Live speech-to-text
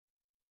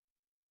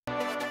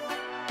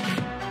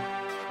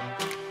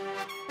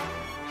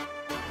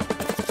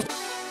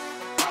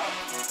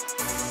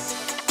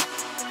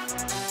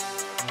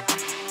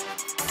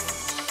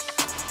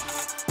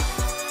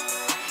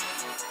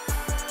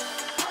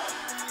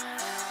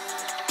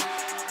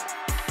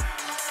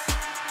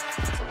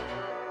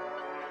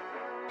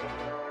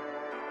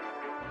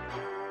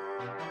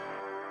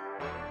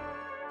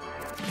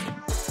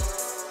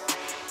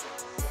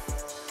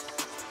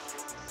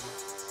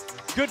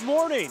Good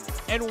morning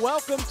and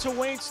welcome to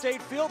Wayne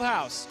State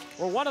Fieldhouse,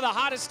 where one of the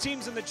hottest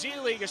teams in the G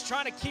League is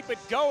trying to keep it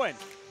going.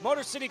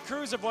 Motor City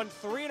Cruise have won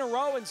 3 in a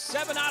row and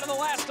 7 out of the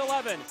last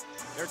 11.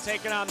 They're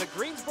taking on the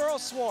Greensboro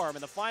Swarm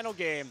in the final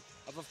game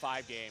of a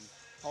 5-game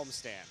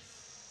homestand.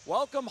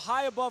 Welcome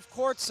high above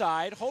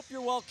courtside. Hope you're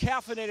well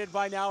caffeinated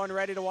by now and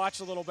ready to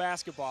watch a little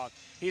basketball.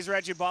 He's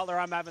Reggie Butler.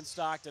 I'm Evan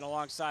Stockton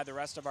alongside the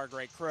rest of our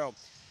great crew.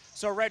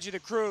 So Reggie, the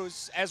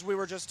Crews, as we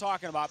were just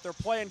talking about, they're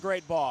playing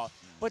great ball.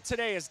 But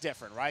today is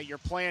different, right? You're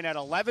playing at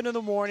 11 in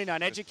the morning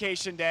on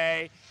Education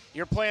Day.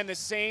 You're playing the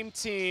same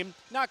team,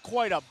 not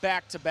quite a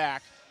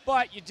back-to-back,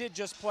 but you did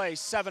just play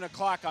 7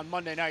 o'clock on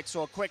Monday night,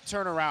 so a quick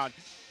turnaround.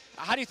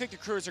 How do you think the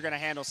Crews are going to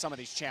handle some of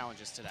these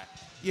challenges today?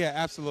 Yeah,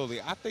 absolutely.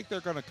 I think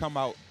they're going to come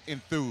out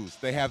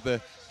enthused. They have the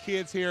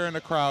kids here in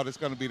the crowd. It's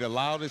going to be the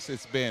loudest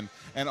it's been.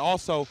 And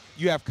also,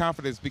 you have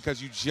confidence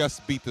because you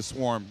just beat the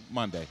Swarm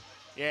Monday.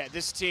 Yeah,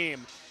 this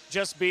team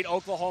just beat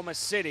Oklahoma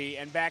City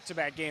in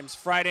back-to-back games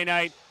Friday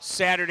night,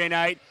 Saturday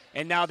night,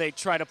 and now they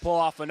try to pull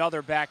off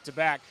another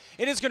back-to-back.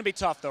 It is going to be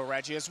tough, though,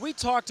 Reggie. As we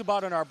talked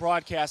about in our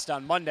broadcast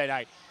on Monday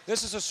night,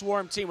 this is a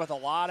Swarm team with a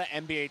lot of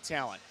NBA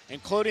talent,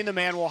 including the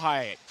man we'll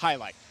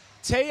highlight.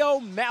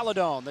 Théo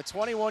Maledon, the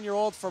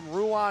 21-year-old from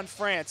Rouen,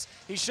 France.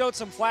 He showed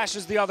some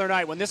flashes the other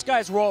night. When this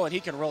guy's rolling, he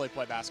can really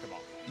play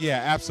basketball.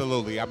 Yeah,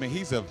 absolutely. I mean,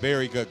 he's a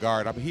very good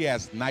guard. I mean, he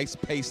has nice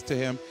pace to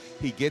him.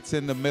 He gets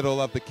in the middle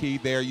of the key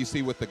there. You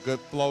see with the good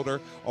floater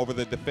over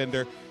the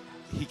defender.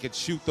 He can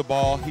shoot the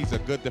ball. He's a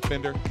good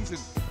defender. He's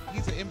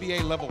an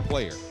NBA-level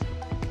player.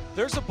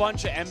 There's a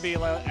bunch of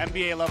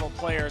NBA-level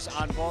players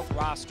on both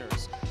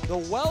rosters. The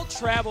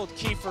well-traveled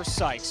Kiefer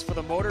Sykes for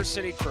the Motor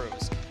City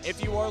Crews.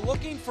 If you are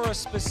looking for a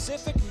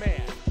specific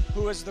man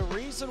who is the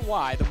reason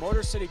why the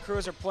Motor City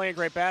Crews are playing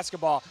great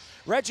basketball,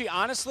 Reggie,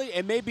 honestly,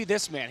 it may be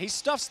this man. He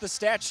stuffs the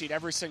stat sheet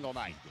every single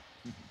night.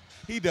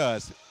 He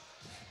does.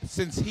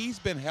 Since he's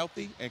been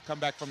healthy and come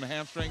back from the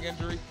hamstring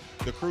injury,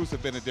 the Crews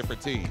have been a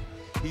different team.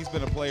 He's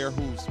been a player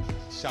who's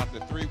shot the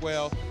three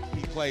well.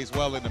 He plays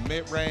well in the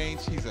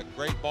mid-range. He's a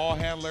great ball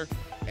handler,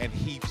 and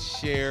he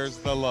shares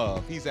the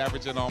love. He's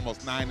averaging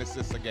almost 9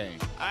 assists a game.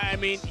 I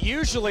mean,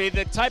 usually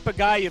the type of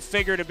guy you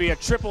figure to be a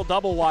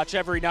triple-double watch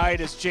every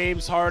night is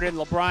James Harden,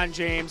 LeBron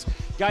James,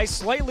 guys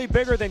slightly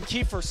bigger than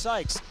Kiefer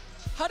Sykes.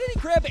 How did he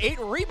grab 8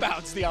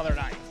 rebounds the other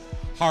night?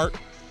 Heart.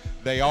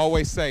 They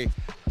always say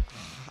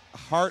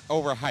heart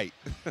over height.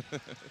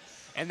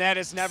 And that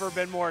has never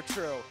been more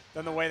true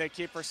than the way that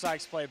Kiefer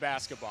Sykes play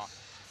basketball.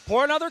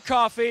 Pour another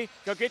coffee,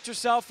 go get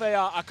yourself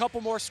a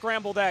couple more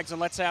scrambled eggs, and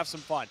let's have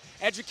some fun.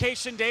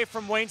 Education Day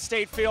from Wayne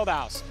State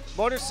Fieldhouse.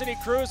 Motor City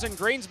Crews and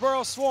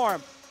Greensboro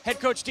Swarm. Head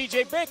coach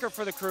DJ Baker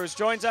for the Crews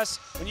joins us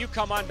when you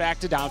come on back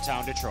to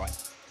downtown Detroit.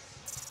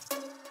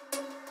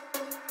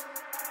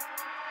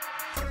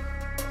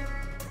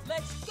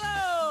 Let's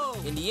go!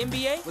 In the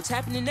NBA, what's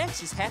happening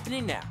next is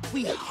happening now.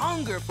 We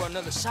hunger for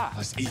another shot.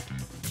 Let's eat.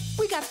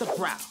 We got the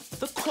Brow,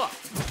 the Claw,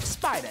 the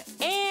Spider,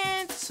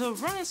 and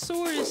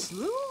Tyrannosaurus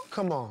Lou?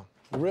 Come on,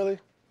 really?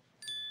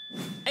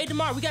 Hey,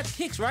 DeMar, we got the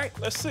kicks, right?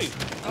 Let's see.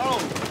 Oh.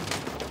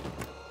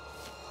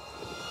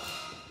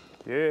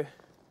 Yeah,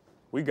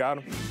 we got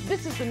them.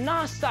 This is the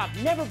non-stop,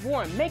 never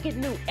boring, make it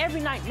new,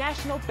 every night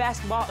National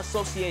Basketball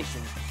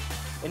Association.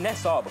 And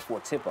that's all before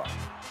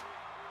tip-off.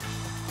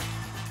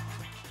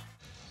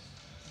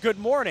 Good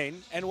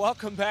morning, and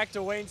welcome back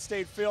to Wayne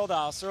State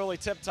Fieldhouse. Early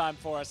tip time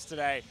for us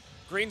today.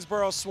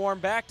 Greensboro Swarm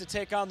back to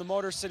take on the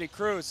Motor City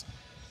Crews.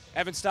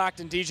 Evan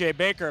Stockton, DJ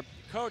Baker.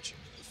 Coach,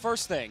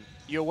 first thing,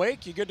 you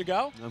awake? You good to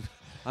go?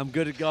 I'm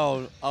good to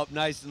go. Up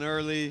nice and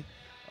early.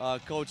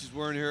 Coaches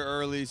weren't here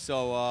early,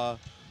 so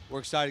we're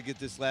excited to get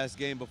this last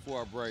game before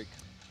our break.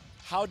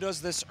 How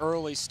does this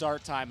early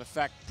start time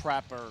affect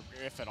prep, or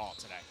if at all,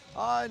 today?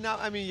 No,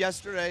 I mean,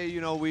 yesterday,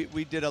 you know,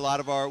 we did a lot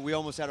of we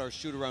almost had our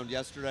shoot around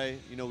yesterday.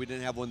 You know, we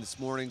didn't have one this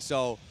morning,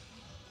 so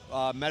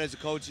met as a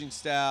coaching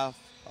staff,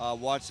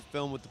 watched the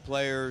film with the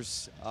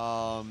players,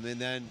 and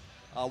then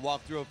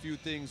walked through a few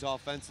things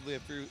offensively,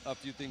 a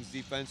few things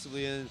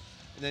defensively, and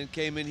then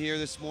came in here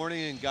this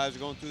morning, and guys are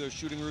going through their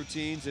shooting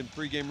routines and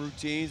pregame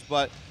routines.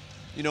 But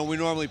you know, we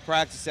normally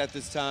practice at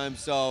this time,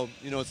 so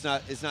you know it's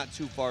not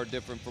too far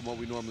different from what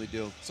we normally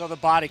do. So the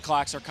body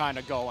clocks are kind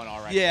of going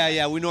already.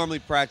 Yeah. We normally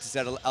practice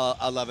at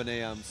 11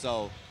 a.m.,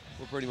 so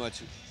we're pretty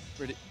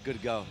good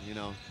to go. You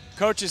know.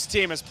 Coach's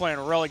team is playing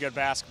really good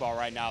basketball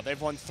right now. They've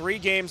won 3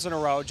 games in a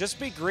row. Just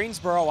beat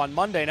Greensboro on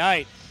Monday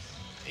night.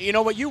 You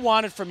know, what you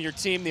wanted from your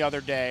team the other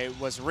day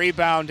was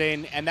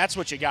rebounding, and that's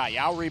what you got. You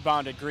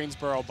out-rebounded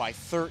Greensboro by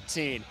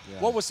 13. Yeah.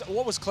 What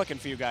was clicking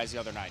for you guys the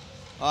other night?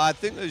 I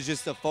think it was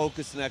just the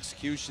focus and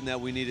execution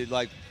that we needed.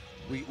 Like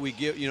we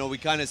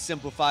kind of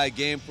simplify a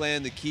game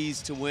plan, the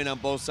keys to win on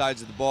both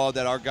sides of the ball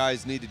that our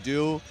guys need to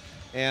do,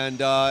 and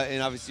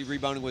obviously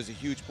rebounding was a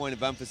huge point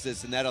of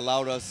emphasis, and that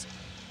allowed us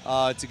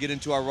to get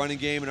into our running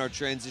game and our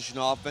transition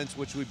offense,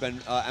 which we've been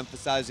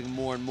emphasizing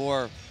more and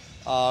more.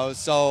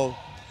 So,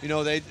 you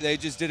know, they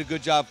just did a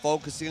good job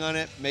focusing on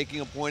it, making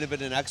a point of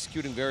it, and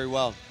executing very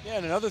well. Yeah,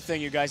 and another thing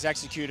you guys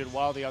executed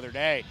well the other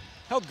day,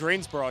 held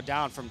Greensboro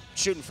down from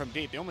shooting from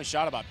deep. They only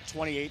shot about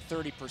 28,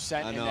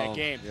 30% in that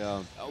game.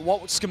 Yeah.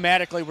 What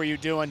schematically were you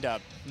doing to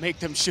make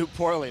them shoot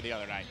poorly the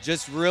other night?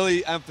 Just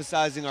really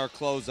emphasizing our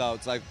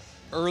closeouts, like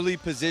early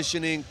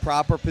positioning,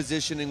 proper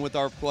positioning with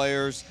our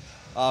players,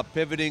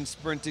 pivoting,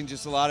 sprinting,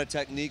 just a lot of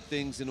technique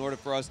things in order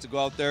for us to go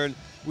out there. And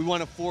we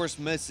want to force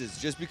misses.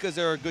 Just because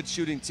they're a good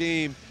shooting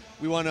team,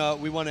 we want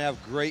to have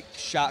great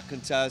shot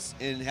contests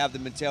and have the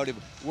mentality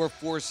of we're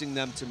forcing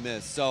them to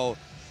miss. So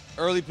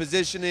early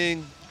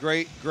positioning,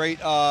 great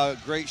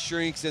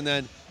shrinks, and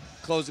then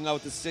closing out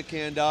with the stick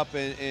hand up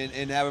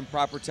and having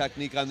proper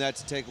technique on that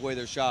to take away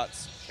their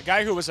shots. A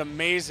guy who was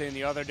amazing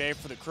the other day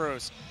for the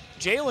Crews,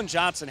 Jalen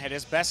Johnson, had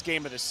his best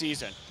game of the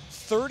season.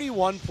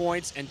 31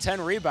 points and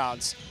 10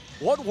 rebounds.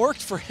 What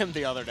worked for him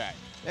the other day?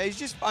 Yeah, he's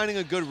just finding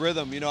a good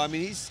rhythm. I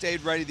mean, he's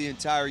stayed ready the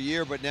entire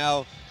year, but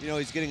now,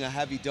 he's getting a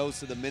heavy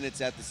dose of the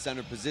minutes at the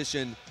center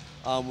position,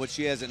 which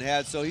he hasn't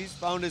had. So he's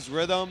found his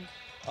rhythm.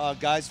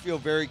 Guys feel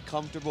very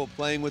comfortable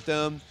playing with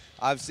him.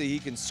 Obviously, he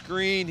can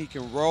screen, he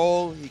can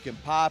roll, he can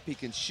pop, he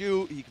can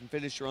shoot, he can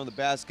finish around the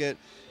basket,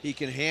 he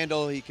can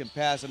handle, he can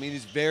pass. I mean,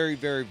 he's very,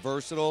 very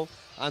versatile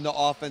on the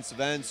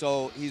offensive end,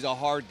 so he's a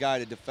hard guy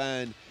to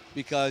defend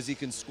because he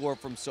can score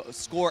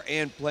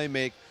and play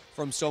make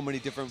from so many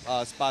different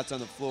spots on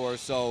the floor.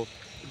 So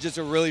just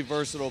a really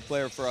versatile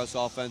player for us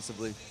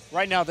offensively.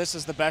 Right now, this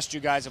is the best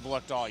you guys have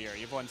looked all year.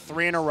 You've won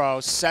 3 in a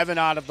row, 7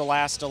 out of the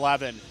last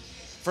 11.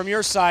 From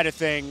your side of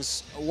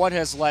things, what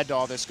has led to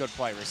all this good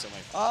play recently?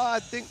 I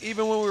think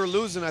even when we were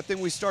losing, I think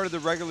we started the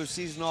regular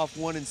season off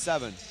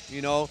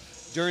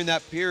 1-7. During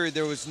that period,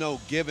 there was no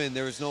given.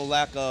 There was no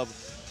lack of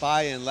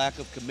buy-in, lack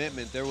of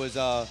commitment. There was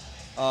a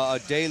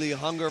daily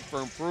hunger for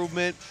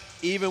improvement.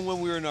 Even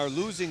when we were in our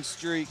losing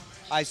streak,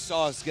 I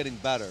saw us getting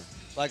better.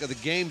 Like, the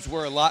games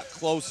were a lot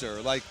closer.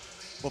 Like,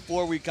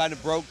 before we kind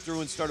of broke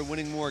through and started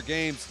winning more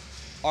games,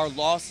 our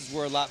losses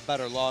were a lot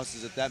better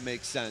losses, if that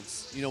makes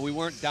sense. We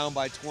weren't down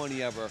by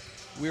 20 ever.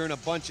 We were in a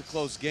bunch of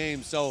close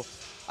games. So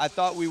I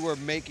thought we were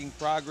making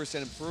progress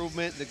and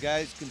improvement. The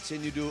guys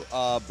continue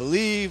to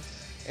believe,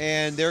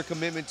 and their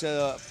commitment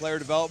to player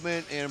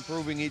development and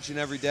improving each and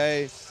every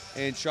day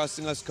and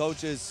trusting us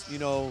coaches,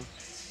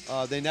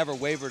 they never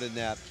wavered in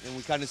that. And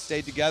we kind of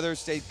stayed together,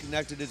 stayed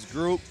connected as a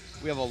group.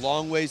 We have a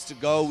long ways to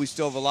go. We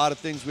still have a lot of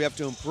things we have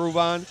to improve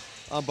on.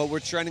 But we're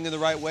trending in the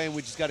right way, and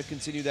we just got to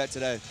continue that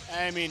today.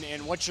 I mean,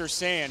 and what you're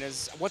saying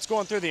is what's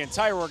going through the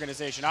entire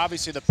organization.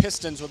 Obviously, the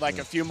Pistons would like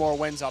a few more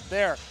wins up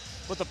there.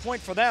 But the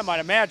point for them,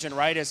 I'd imagine,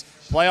 right, is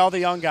play all the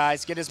young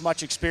guys, get as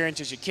much experience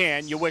as you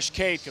can. You wish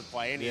Cade could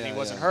play, and he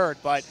wasn't hurt.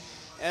 But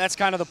that's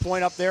kind of the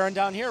point up there and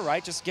down here,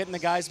 right? Just getting the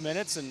guys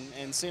minutes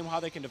and seeing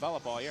how they can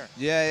develop all year.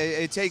 Yeah,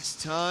 it takes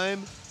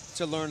time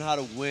to learn how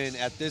to win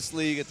at this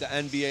league, at the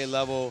NBA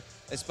level,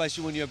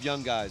 especially when you have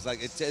young guys. Like,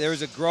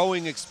 there's a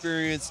growing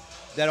experience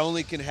that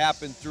only can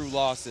happen through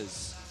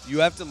losses. You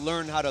have to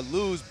learn how to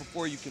lose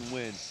before you can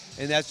win,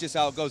 and that's just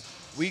how it goes.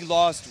 We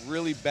lost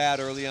really bad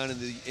early on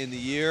in the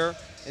year,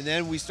 and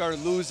then we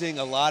started losing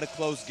a lot of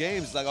close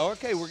games. Like, oh,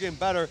 okay, we're getting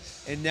better,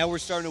 and now we're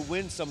starting to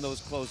win some of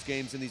those close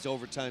games in these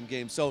overtime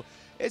games. So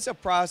it's a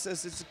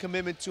process. It's a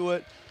commitment to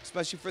it,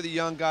 especially for the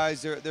young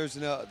guys. There's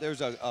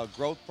a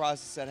growth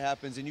process that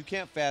happens, and you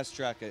can't fast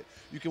track it.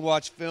 You can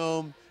watch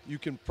film, you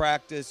can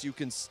practice, you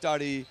can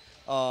study,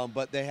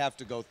 but they have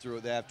to go through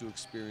it. They have to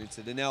experience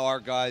it. And now our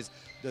guys,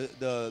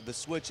 the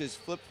switch has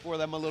flipped for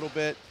them a little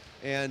bit,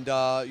 and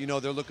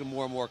they're looking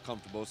more and more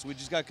comfortable. So we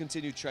just got to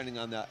continue trending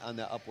on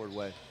that upward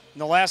way. And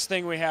the last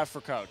thing we have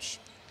for Coach,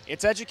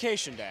 it's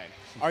Education Day.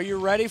 Are you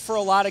ready for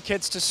a lot of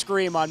kids to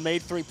scream on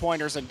made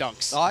three-pointers and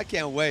dunks? Oh, I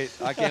can't wait.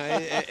 I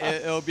can't.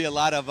 It'll be a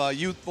lot of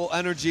youthful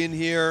energy in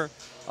here,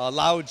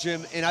 loud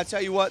gym. And I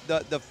tell you what,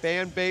 the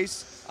fan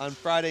base on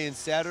Friday and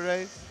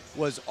Saturday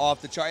was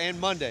off the chart, and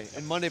Monday.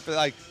 And Monday, for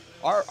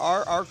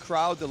our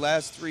crowd the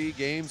last 3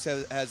 games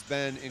has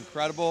been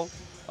incredible.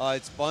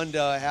 It's fun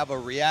to have a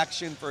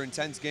reaction for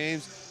intense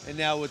games. And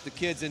now with the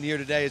kids in here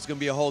today, it's going to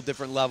be a whole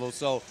different level.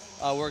 So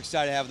we're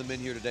excited to have them in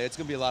here today. It's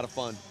going to be a lot of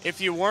fun.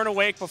 If you weren't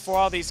awake before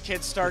all these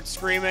kids start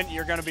screaming,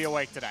 you're going to be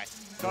awake today.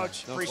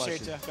 Coach, No appreciate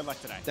question. you. Good luck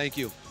today. Thank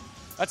you.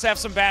 Let's have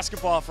some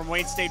basketball from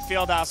Wayne State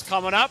Fieldhouse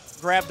coming up.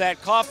 Grab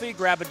that coffee,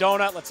 grab a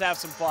donut. Let's have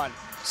some fun.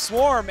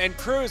 Swarm and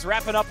Crews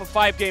wrapping up a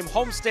 5-game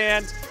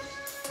homestand.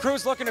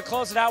 Crews looking to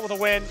close it out with a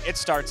win. It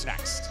starts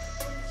next.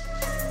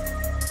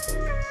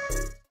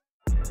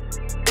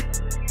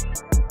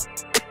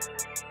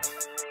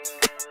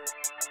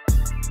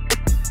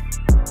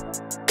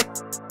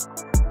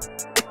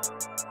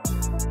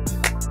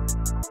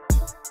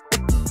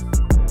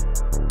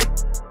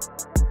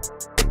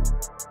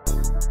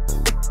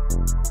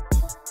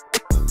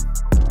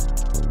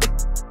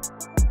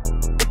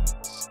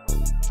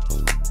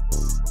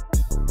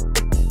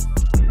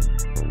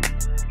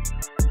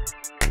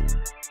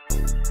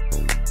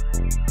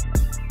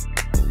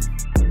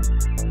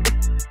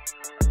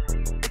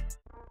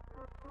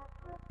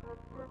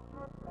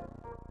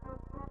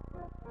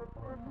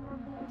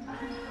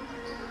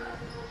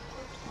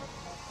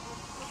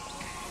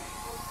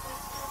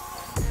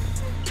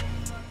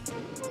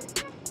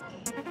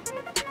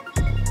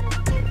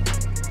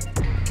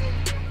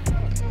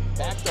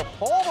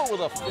 Over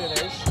with a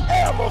finish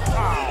and the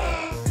foul.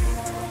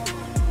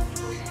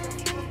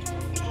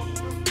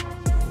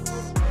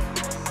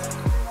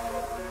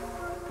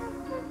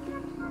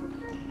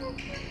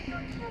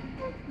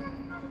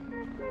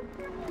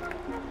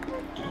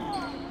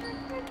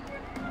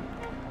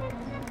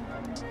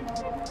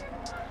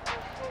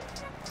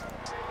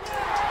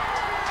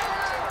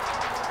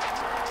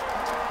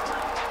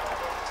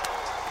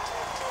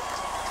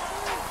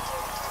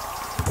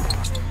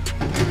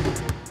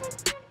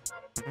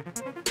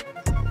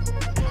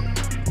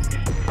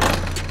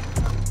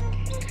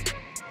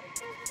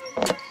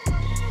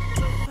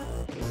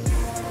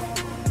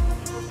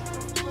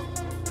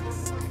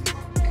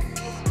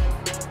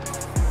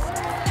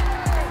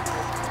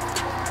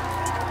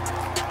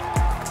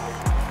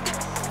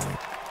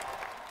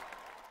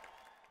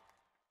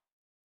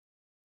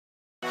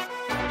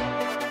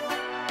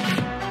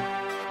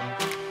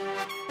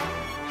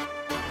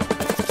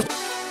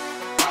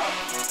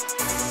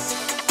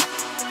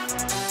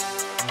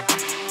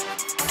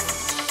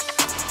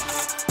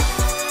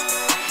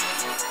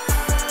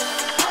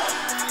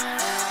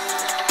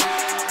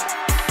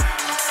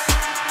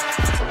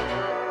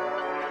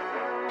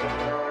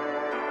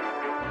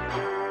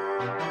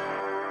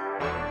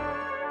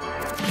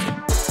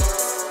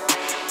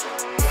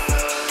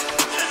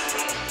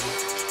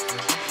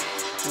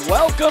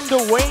 Welcome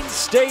to Wayne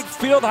State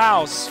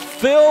Fieldhouse,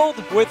 filled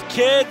with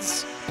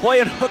kids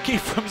playing hooky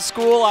from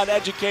school on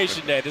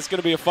Education Day. This is going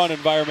to be a fun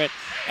environment.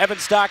 Evan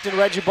Stockton,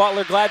 Reggie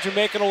Butler, glad you're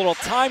making a little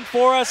time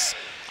for us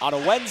on a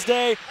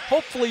Wednesday.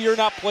 Hopefully you're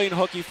not playing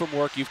hooky from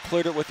work. You've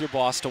cleared it with your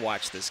boss to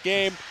watch this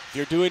game. If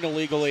you're doing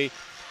illegally,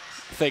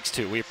 thanks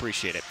too. We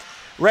appreciate it.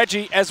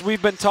 Reggie, as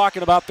we've been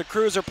talking about, the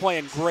Crews are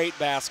playing great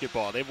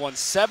basketball. They've won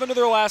 7 of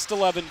their last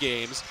 11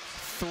 games,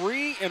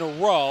 3 in a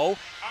row.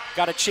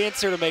 Got a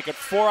chance here to make it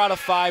 4 out of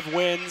 5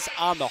 wins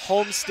on the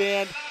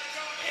homestand.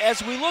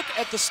 As we look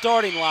at the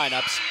starting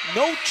lineups,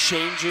 no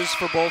changes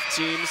for both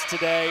teams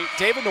today.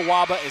 David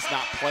Nwaba is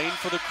not playing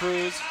for the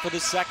Crews for the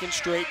second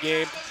straight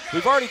game.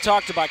 We've already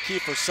talked about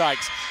Kiefer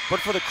Sykes,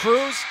 but for the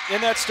Crews in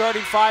that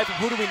starting 5,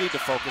 who do we need to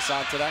focus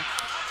on today?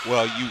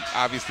 Well, you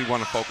obviously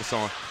want to focus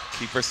on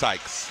Kiefer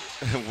Sykes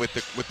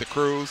with the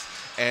Crews,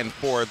 and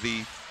for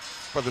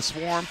the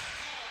Swarm,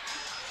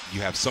 you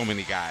have so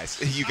many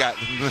guys. You got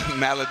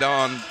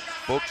Maladon,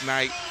 Book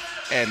Knight,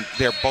 and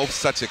they're both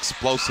such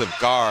explosive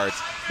guards.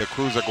 The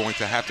Crews are going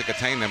to have to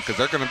contain them because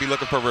they're going to be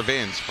looking for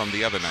revenge from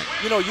the other night.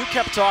 You know, you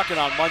kept talking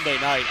on Monday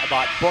night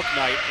about Book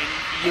Knight,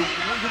 and you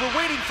were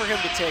waiting for him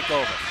to take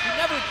over. He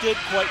never did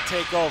quite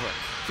take over.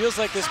 Feels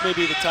like this may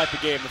be the type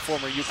of game the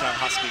former UConn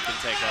Husky can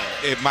take over.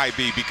 It might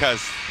be, because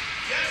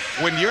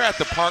when you're at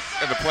the park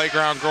and the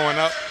playground growing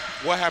up,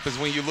 what happens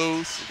when you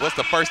lose? What's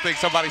the first thing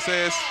somebody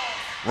says?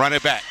 Run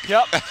it back.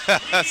 Yep.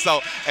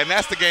 And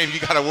that's the game you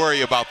got to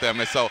worry about them.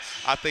 And so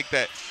I think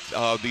that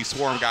these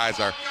Swarm guys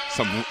are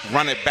some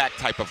run it back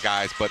type of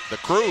guys. But the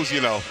Crews, you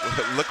know,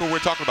 look what we're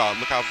talking about.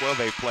 Look how well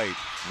they played.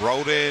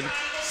 Roden,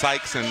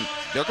 Sykes, and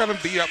they're going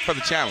to be up for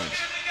the challenge.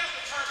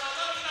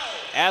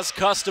 As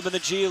custom in the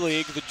G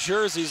League, the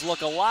jerseys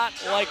look a lot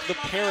like the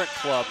parent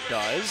club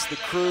does. The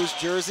Crews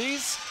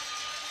jerseys,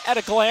 at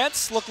a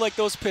glance, look like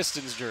those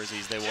Pistons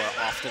jerseys they wear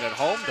often at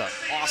home. The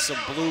awesome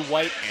blue,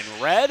 white,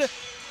 and red.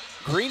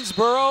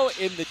 Greensboro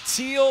in the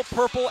teal,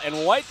 purple,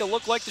 and white that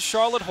look like the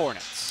Charlotte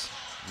Hornets.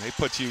 They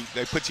put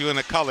you in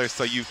the colors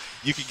so you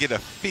can get a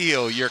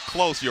feel. You're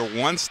close. You're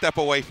one step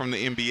away from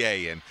the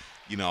NBA, and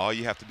you know all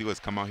you have to do is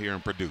come out here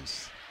and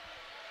produce.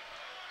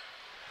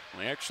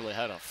 We actually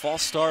had a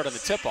false start on the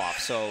tip-off,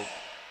 so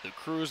the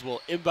Crews will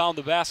inbound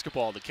the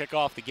basketball to kick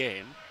off the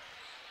game.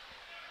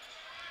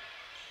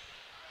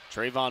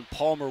 Trayvon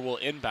Palmer will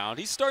inbound.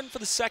 He's starting for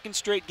the second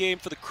straight game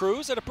for the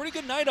Crews. Had a pretty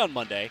good night on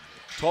Monday.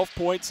 12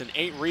 points and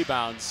 8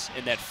 rebounds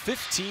in that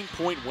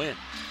 15-point win.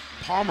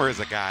 Palmer is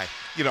a guy,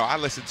 you know, I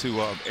listened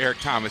to Eric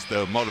Thomas,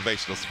 the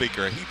motivational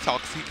speaker, and he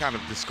kind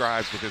of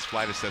describes with his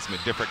flight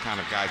assessment different kind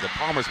of guys. And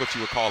Palmer's what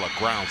you would call a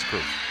grounds crew.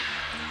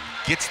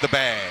 Gets the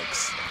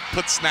bags,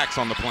 puts snacks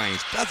on the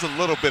planes, does a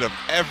little bit of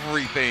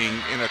everything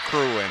in a crew,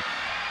 and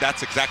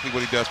that's exactly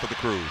what he does for the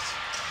Crews.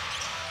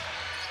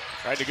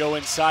 Tried to go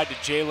inside to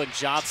Jalen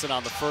Johnson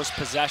on the first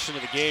possession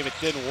of the game. It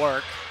didn't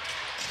work.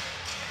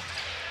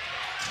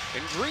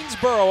 And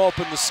Greensboro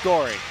opened the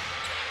scoring.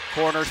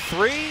 Corner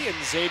 3, and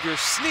Xavier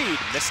Sneed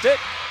missed it.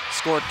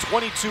 Scored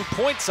 22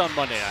 points on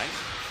Monday night.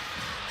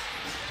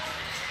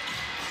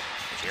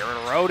 Jared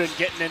Roden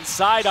getting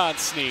inside on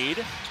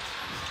Sneed.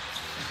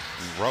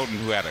 Roden,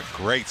 who had a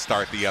great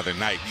start the other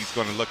night, he's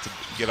going to look to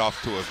get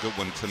off to a good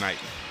one tonight.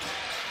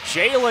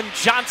 Jalen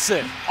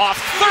Johnson off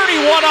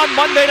 31 on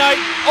Monday night,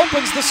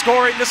 opens the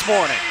scoring this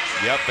morning.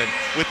 Yep, and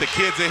with the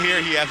kids in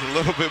here, he has a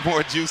little bit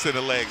more juice in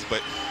the legs.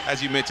 But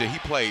as you mentioned, he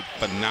played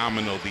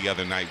phenomenal the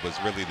other night, was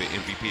really the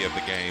MVP of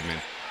the game,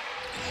 and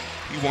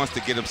he wants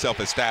to get himself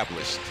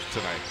established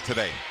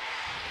today.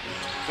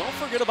 Don't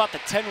forget about the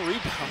 10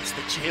 rebounds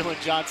that Jalen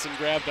Johnson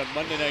grabbed on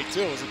Monday night,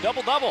 too. It was a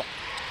double-double.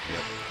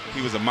 Yep.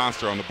 He was a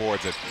monster on the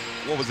boards at,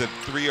 what was it,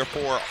 3 or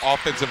 4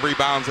 offensive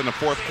rebounds in the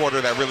fourth quarter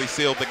that really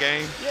sealed the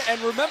game. Yeah,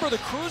 and remember, the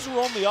Crews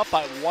were only up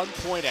by 1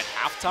 point at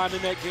halftime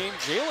in that game.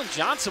 Jalen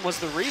Johnson was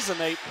the reason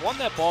they won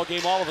that ball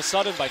game all of a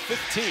sudden by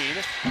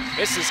 15.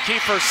 This is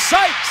Kiefer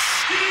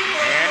Sykes,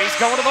 and he's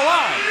going to the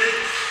line.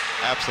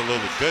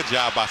 Absolutely. Good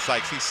job by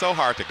Sykes. He's so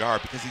hard to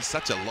guard because he's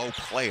such a low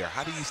player.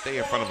 How do you stay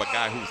in front of a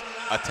guy who's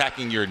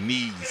attacking your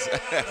knees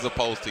as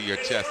opposed to your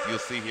chest? You'll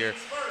see here.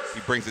 He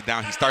brings it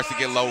down. He starts to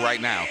get low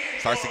right now.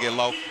 Starts to get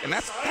low. And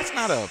that's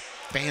not a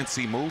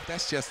fancy move.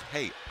 That's just,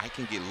 hey, I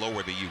can get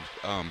lower to you.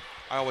 I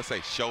always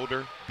say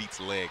shoulder beats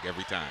leg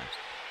every time.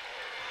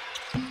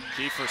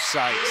 Kiefer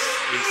Sykes,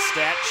 a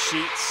stat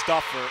sheet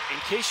stuffer. In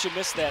case you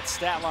missed that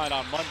stat line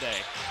on Monday,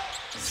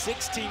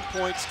 16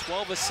 points,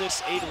 12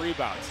 assists, 8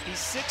 rebounds. He's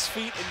 6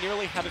 feet and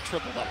nearly had a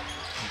triple-double.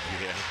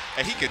 Yeah,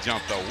 and he could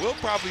jump, though. We'll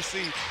probably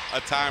see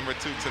a time or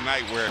two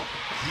tonight where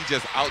he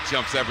just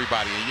out-jumps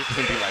everybody, and you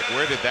can be like,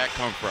 where did that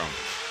come from?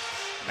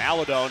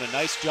 Maladone, a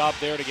nice job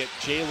there to get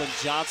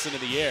Jalen Johnson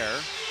in the air.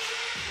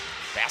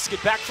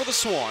 Basket back for the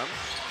Swarm.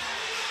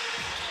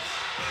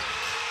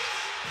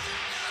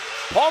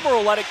 Palmer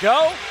will let it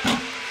go.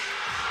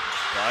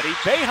 Buddy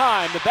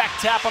Boeheim, the back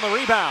tap on the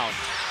rebound.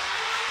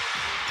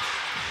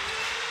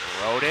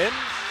 Rode in,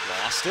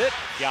 lost it,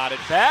 got it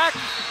back,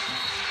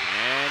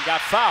 and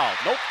got fouled.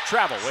 Nope,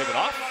 travel, wave it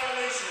off.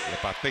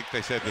 Yep, I think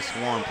they said the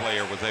Swarm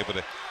player was able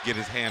to get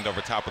his hand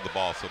over top of the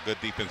ball, so good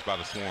defense by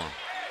the Swarm.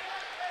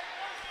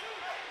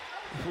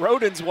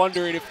 Roden's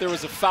wondering if there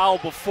was a foul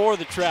before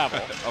the travel.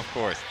 Of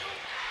course.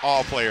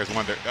 All players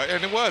wonder.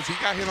 And it was. He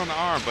got hit on the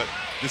arm, but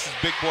this is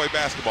big boy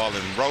basketball,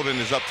 and Roden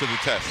is up to the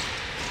test.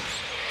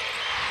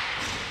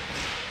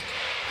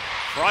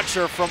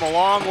 Crutcher from a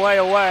long way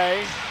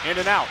away, in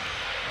and out.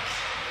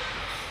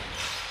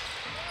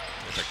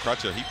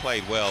 Crutcher, he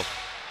played well.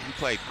 He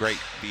played great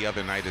the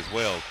other night as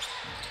well.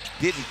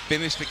 Didn't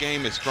finish the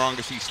game as strong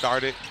as he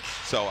started,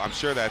 so I'm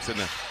sure that's in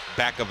the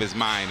back of his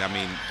mind. I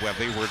mean, well,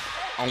 they were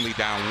only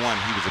down 1.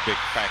 He was a big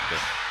factor.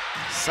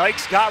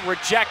 Sykes got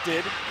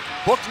rejected.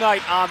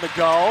 Bouknight on the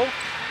go.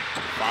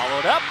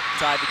 Followed up,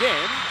 tied the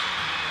game.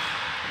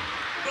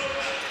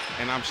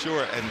 And I'm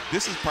sure, and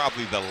this is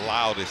probably the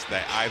loudest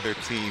that either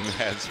team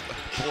has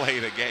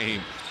played a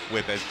game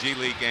with, as G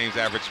League games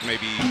average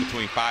maybe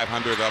between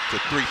 500 up to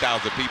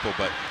 3,000 people,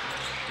 but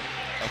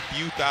a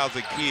few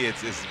thousand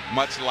kids is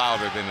much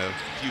louder than a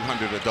few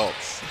hundred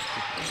adults.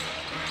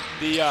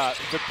 The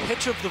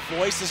pitch of the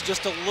voice is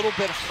just a little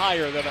bit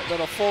higher than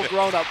a full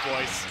grown-up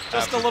voice,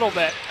 just Absolutely. a little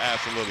bit.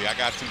 Absolutely. I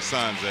got 2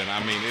 sons, and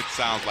I mean, it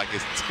sounds like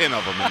it's 10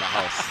 of them in the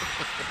house.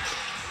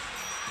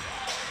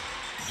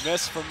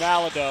 Miss from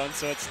Maladone,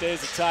 so it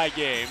stays a tie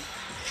game.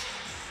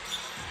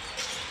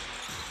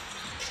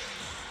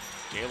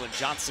 Jalen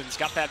Johnson's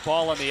got that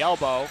ball on the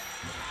elbow.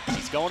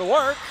 He's going to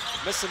work,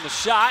 missing the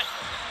shot.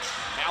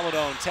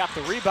 Maladone tapped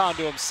the rebound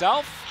to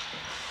himself.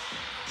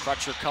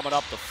 Crutcher coming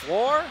up the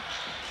floor.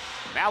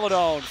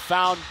 Maladone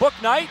found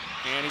Bouknight,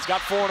 and he's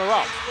got 4 in a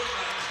row.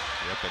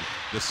 Yep, and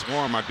the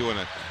Swarm are doing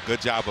a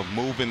good job of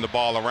moving the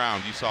ball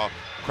around. You saw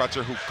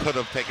Crutcher, who could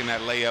have taken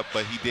that layup,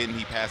 but he didn't.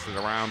 He passed it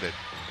around. And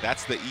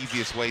that's the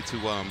easiest way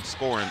to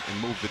score and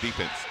move the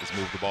defense, is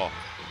move the ball.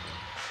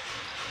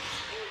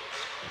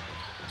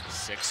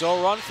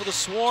 6-0 run for the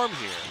Swarm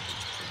here.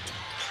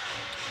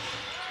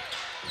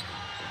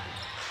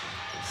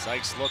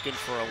 Sykes looking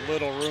for a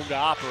little room to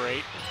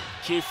operate.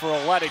 Kiefer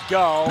will let it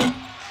go.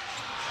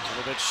 A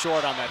little bit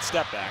short on that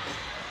step back.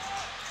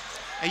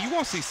 And you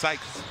won't see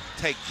Sykes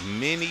take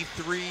many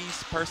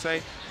threes per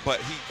se, but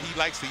he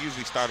likes to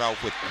usually start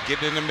off with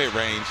getting in the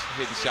mid-range,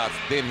 hitting shots,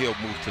 then he'll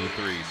move to the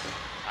threes.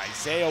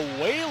 Isaiah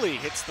Whaley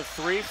hits the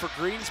 3 for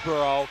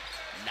Greensboro.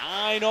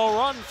 9-0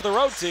 run for the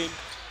road team.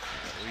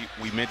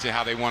 We mentioned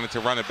how they wanted to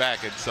run it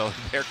back, and so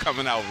they're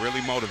coming out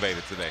really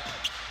motivated today.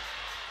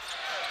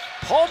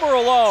 Palmer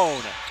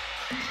alone.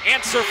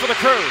 Answer for the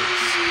Crews.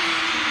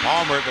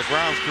 Palmer, the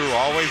grounds crew,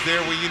 always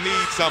there when you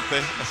need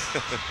something.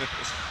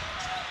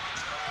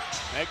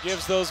 That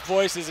gives those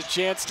voices a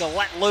chance to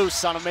let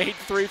loose on a made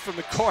 3 from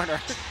the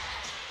corner.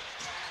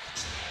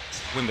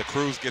 When the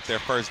Crews get their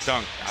first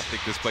dunk, I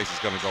think this place is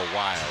going to go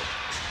wild.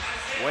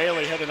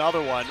 Whaley hit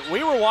another one.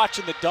 We were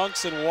watching the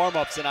dunks and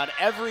warm-ups, and on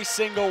every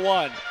single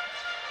one,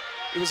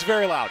 it was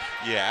very loud.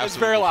 Yeah, absolutely. It was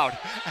very loud.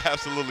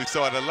 Absolutely.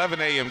 So at 11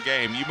 a.m.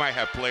 game, you might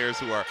have players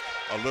who are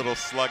a little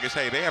sluggish.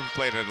 Hey, they haven't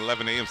played at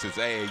 11 a.m. since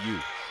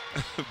AAU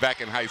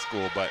back in high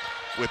school, but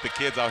with the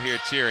kids out here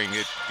cheering,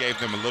 it gave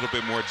them a little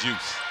bit more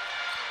juice.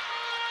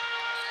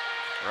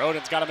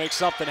 Roden's got to make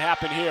something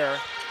happen here.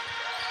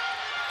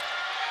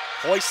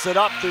 Hoists it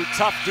up through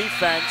tough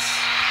defense.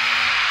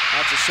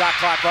 That's a shot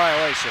clock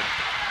violation.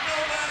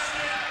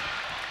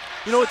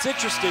 You know, it's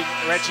interesting,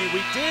 Reggie.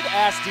 We did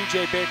ask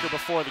DJ Baker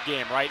before the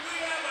game, right?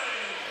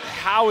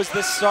 How is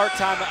this start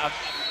time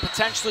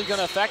potentially going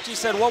to affect you? He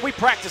said, well, we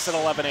practice at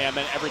 11 a.m.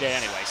 every day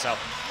anyway, so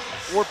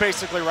we're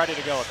basically ready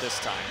to go at this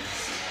time.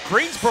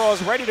 Greensboro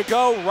is ready to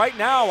go right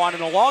now on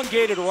an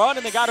elongated run,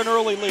 and they got an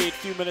early lead a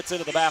few minutes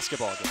into the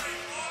basketball game.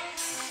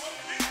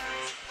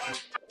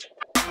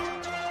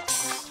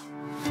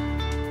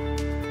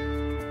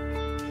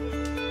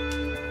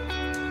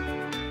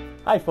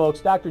 Hi folks,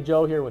 Dr.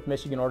 Joe here with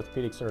Michigan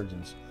Orthopedic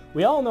Surgeons.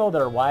 We all know that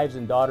our wives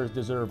and daughters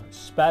deserve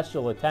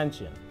special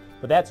attention,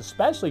 but that's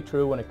especially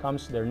true when it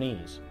comes to their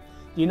knees.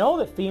 Do you know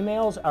that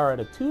females are at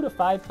a 2 to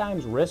 5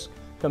 times risk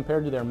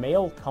compared to their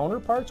male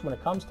counterparts when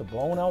it comes to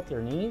blowing out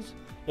their knees?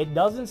 It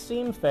doesn't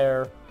seem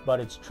fair, but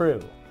it's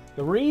true.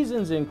 The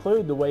reasons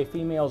include the way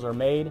females are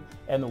made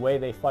and the way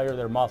they fire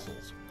their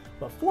muscles.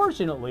 But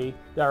fortunately,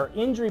 there are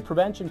injury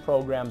prevention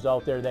programs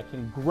out there that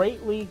can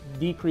greatly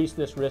decrease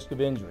this risk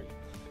of injury.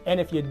 And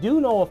if you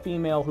do know a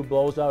female who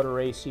blows out her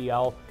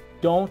ACL,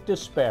 don't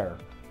despair.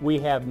 We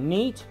have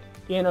neat,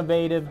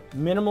 innovative,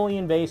 minimally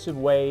invasive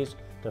ways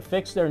to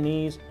fix their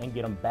knees and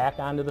get them back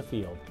onto the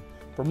field.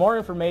 For more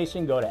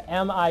information, go to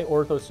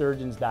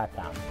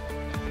miorthosurgeons.com.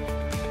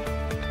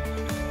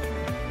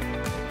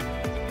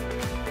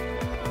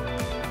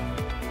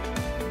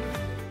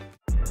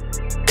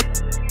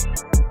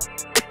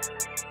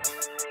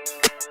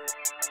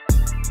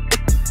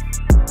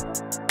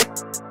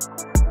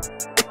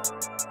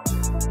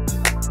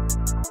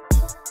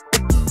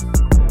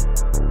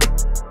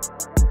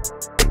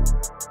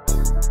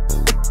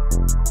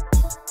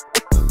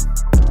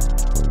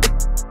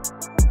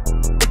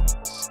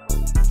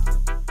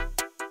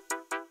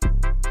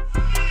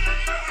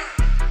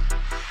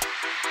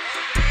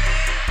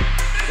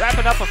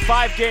 Wrapping up a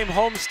 5-game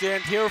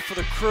homestand here for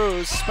the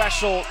Crews.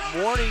 Special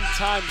morning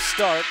time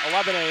start,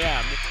 11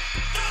 a.m.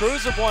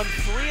 Crews have won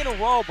 3 in a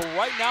row, but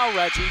right now,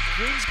 Reggie,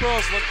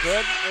 Greensboro's looked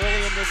good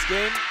early in this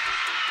game.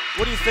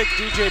 What do you think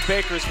DJ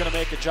Baker is going to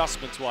make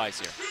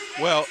adjustments-wise here?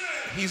 Well,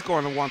 he's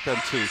going to want them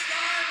to,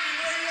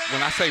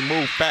 when I say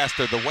move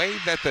faster, the way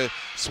that the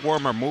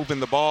Swarm are moving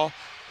the ball,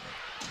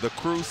 the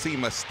Crews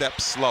seem a step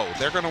slow.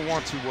 They're going to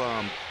want to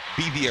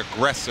be the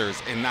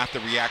aggressors and not the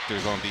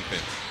reactors on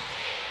defense.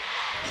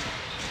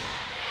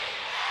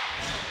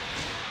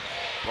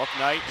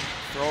 Bouknight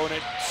throwing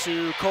it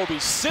to Kobe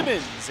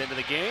Simmons into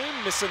the game,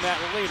 missing that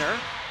leaner.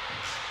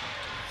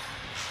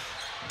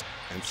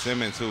 And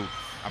Simmons, who,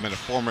 a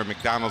former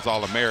McDonald's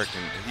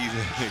All-American,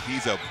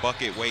 he's a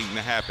bucket waiting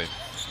to happen.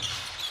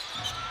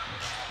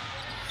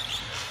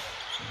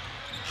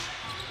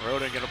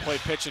 Roden going to play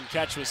pitch and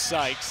catch with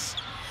Sykes.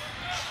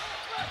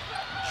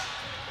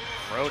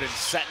 Roden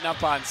setting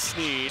up on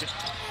Sneed.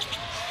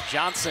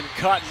 Johnson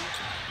cutting,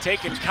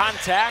 taking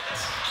contact,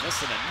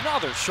 missing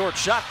another short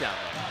shot down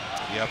there.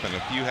 Yep, and a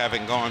few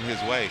haven't gone his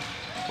way,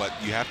 but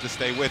you have to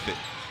stay with it.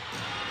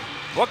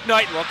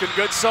 Bouknight looking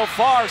good so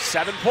far,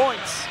 7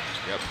 points.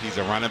 Yep, he's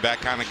a running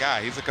back kind of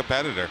guy. He's a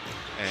competitor.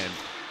 And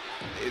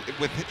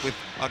with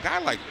a guy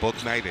like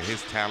Bouknight and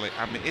his talent,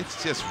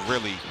 it's just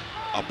really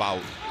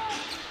about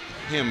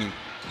him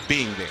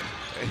being there.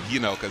 You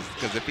know,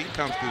 because if he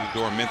comes through the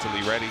door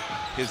mentally ready,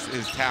 his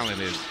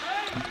talent is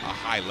a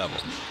high level.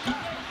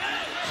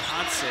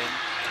 Johnson,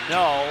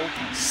 no.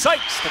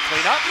 Sykes to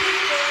clean up.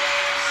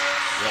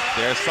 Yep,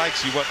 there's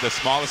Sykes, the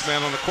smallest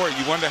man on the court.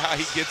 You wonder how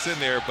he gets in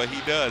there, but he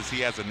does.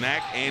 He has a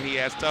knack and he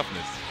has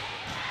toughness.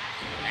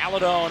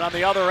 Maladone on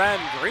the other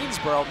end.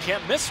 Greensboro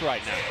can't miss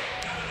right now.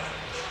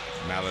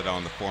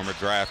 Maladone, the former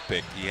draft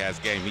pick, he has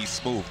game. He's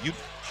smooth. You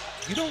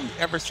don't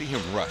ever see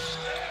him rush.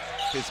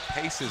 His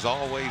pace is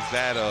always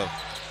that of,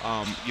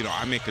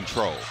 I'm in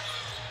control.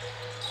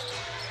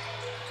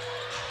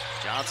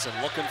 Johnson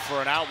looking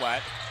for an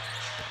outlet.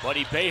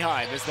 Buddy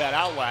Boeheim is that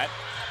outlet.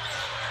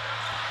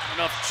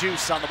 Enough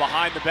juice on the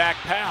behind-the-back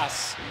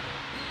pass.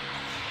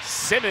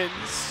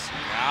 Simmons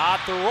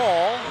got the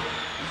roll,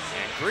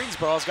 and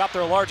Greensboro's got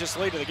their largest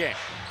lead of the game.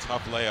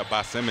 Tough layup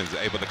by Simmons,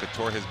 able to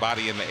contort his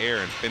body in the air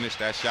and finish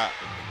that shot.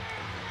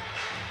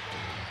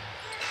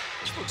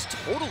 Which looks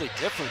totally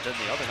different than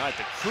the other night.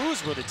 The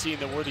Crews were the team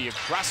that were the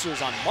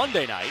aggressors on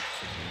Monday night.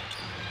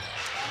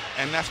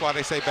 And that's why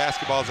they say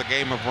basketball is a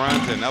game of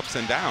runs and ups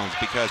and downs,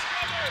 because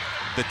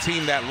the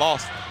team that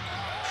lost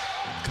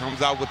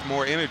comes out with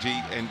more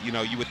energy, and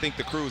you would think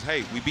the Crews,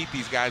 hey, we beat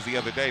these guys the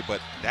other day,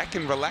 but that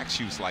can relax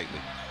you slightly.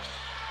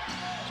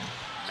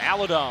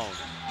 Maladone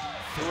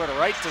threw it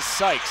right to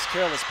Sykes,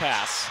 careless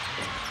pass.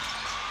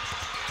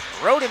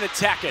 Roden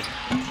attacking,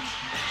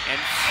 and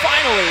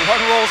finally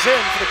one rolls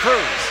in for the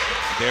Crews.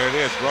 There it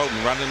is,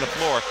 Roden running the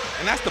floor,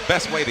 and that's the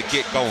best way to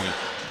get going.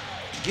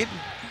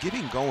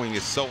 Getting going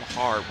is so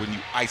hard when you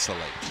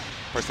isolate.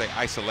 Per se,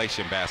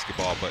 isolation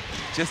basketball, but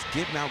just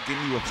getting out,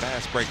 getting you a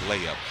fast break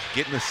layup,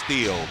 getting a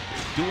steal,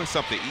 doing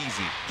something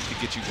easy to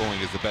get you going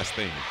is the best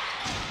thing.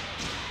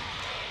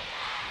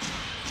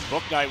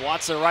 Bouknight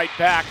wants it right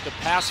back. The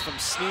pass from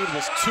Sneed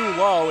was too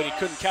low and he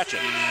couldn't catch it.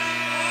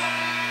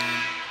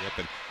 Yep,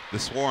 and the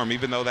Swarm,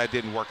 even though that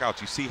didn't work out,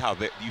 you see how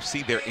you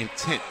see their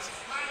intent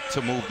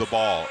to move the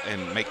ball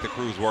and make the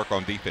Crews work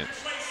on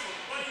defense.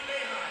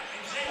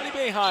 Buddy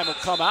Boeheim will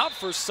come out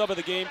for sub of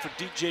the game for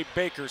DJ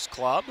Baker's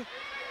club.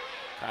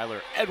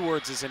 Kyler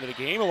Edwards is into the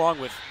game along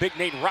with Big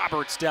Nate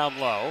Roberts down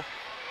low.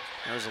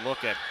 There's a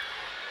look at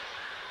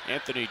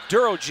Anthony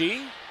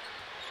Duroji,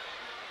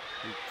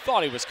 who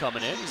thought he was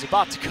coming in. He's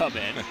about to come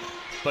in.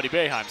 Buddy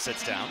Boeheim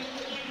sits down.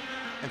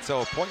 And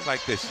so a point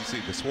like this, you see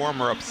the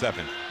Swarm are up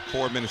 7,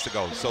 4 minutes to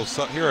go. So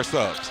here are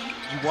subs.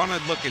 You want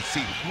to look and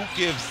see who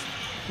gives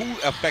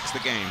who affects the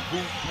game?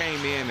 Who came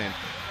in and,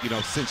 you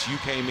know, since you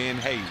came in,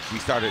 hey, we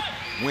started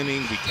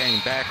winning, we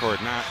came back, or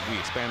not, we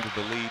expanded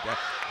the lead.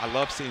 I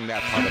love seeing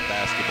that part of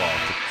basketball,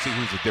 to see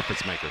who's the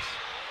difference makers.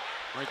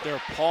 Right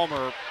there,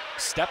 Palmer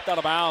stepped out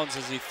of bounds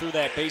as he threw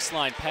that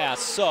baseline pass,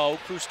 so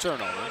Cruz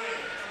turnover.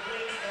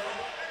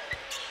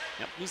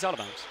 Yep, he's out of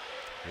bounds.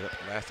 Yep,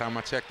 last time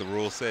I checked, the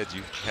rule said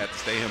you had to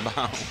stay in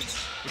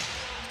bounds.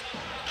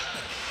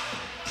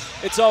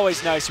 It's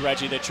always nice,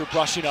 Reggie, that you're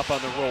brushing up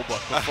on the rule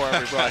book before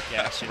every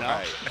broadcast, you know?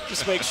 Right.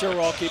 Just make sure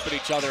we're all keeping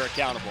each other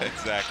accountable.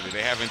 Exactly,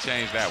 they haven't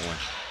changed that one.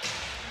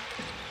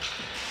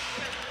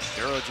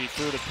 Deroji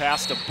threw the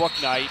pass to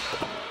Booknight,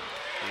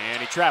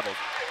 and he traveled.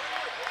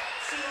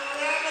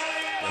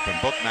 Yep, and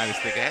Booknight is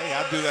thinking, hey,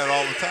 I do that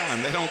all the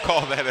time. They don't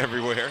call that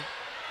everywhere.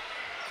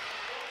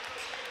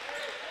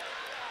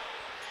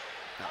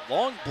 Now,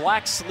 long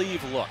black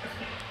sleeve look.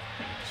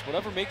 Just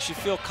whatever makes you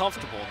feel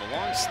comfortable, and the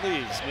long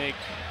sleeves make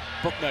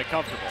Booknight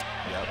comfortable.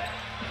 Yep.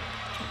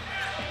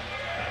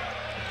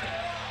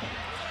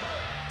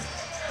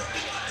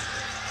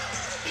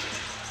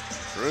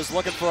 Cruz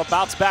looking for a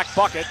bounce back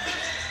bucket.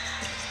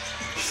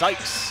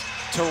 Sykes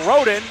to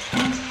Roden. A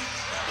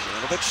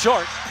little bit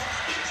short.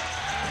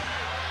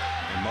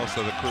 And most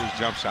of the Cruz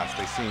jump shots,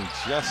 they seem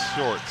just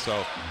short.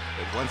 So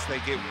once they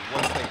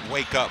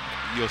wake up,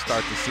 you'll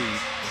start to see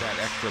that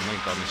extra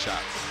length on the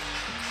shots.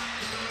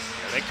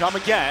 Here they come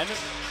again.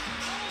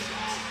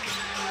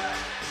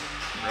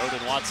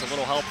 Roden wants a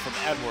little help from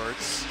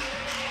Edwards.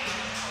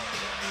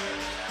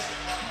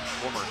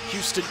 Former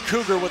Houston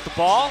Cougar with the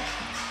ball.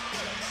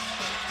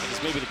 I think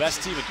it's maybe the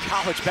best team in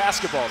college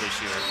basketball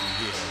this year.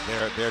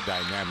 Yeah, they're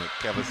dynamic.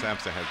 Kevin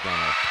Sampson has done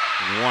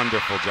a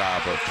wonderful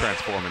job of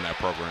transforming that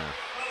program.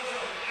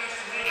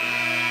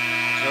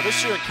 You know,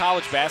 this year in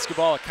college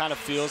basketball, it kind of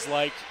feels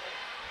like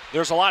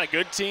there's a lot of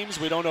good teams.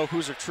 We don't know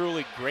who's a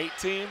truly great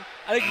team.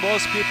 I think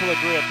most people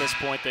agree at this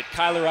point that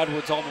Kyler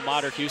Edwards' alma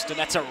mater, Houston,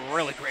 that's a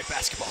really great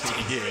basketball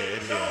team. Yeah,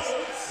 it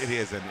is. It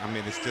is, and I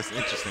mean, it's just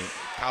interesting.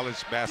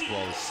 College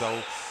basketball is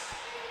so,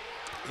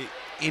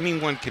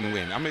 anyone can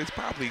win. I mean, it's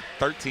probably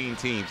 13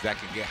 teams that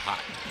can get hot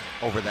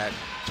over that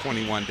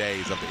 21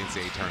 days of the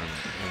NCAA tournament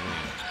and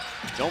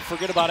win. Don't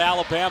forget about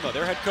Alabama.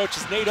 Their head coach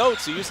is Nate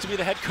Oates, who used to be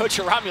the head coach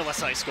at Romulus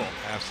High School.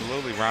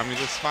 Absolutely,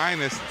 Romulus'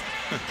 finest.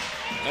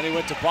 Then he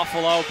went to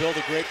Buffalo, built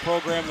a great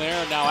program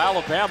there. Now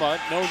Alabama,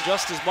 known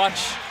just as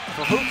much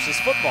for hoops as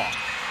football.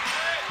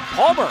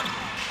 Palmer.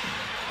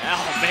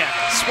 Oh, man,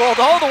 swirled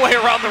all the way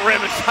around the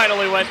rim and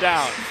finally went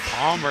down.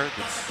 Palmer,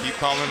 keep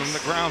calling him the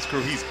grounds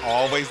crew. He's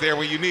always there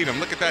when you need him.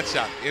 Look at that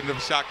shot. End of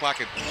the shot clock.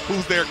 And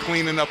who's there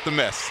cleaning up the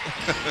mess?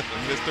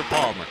 Mr.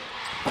 Palmer.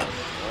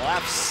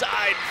 Left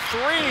side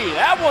three.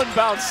 That one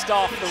bounced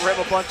off the rim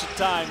a bunch of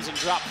times and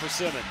dropped for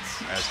Simmons.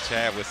 As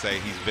Chad would say,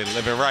 he's been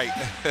living right.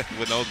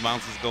 When those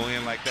bounces go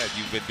in like that,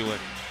 you've been doing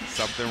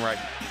something right.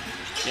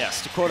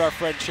 Yes, to quote our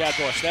friend Chad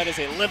Bush, that is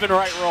a living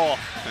right roll.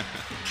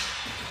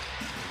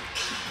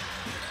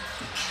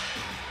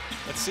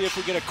 Let's see if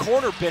we get a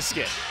corner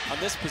biscuit on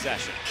this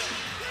possession.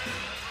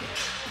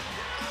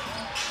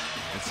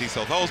 And see,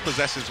 so those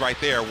possessions right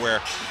there where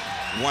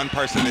one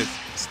person is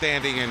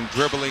standing and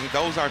dribbling,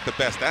 those aren't the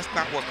best. That's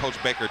not what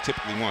Coach Baker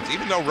typically wants.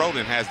 Even though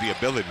Roden has the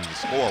ability to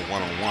score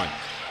one-on-one,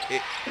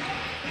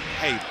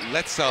 hey,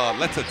 let's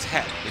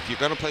attack. If you're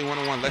gonna play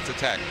one-on-one, let's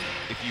attack.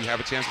 If you have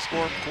a chance to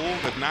score, cool.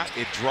 If not,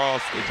 it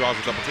draws a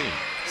double team.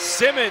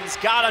 Simmons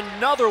got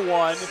another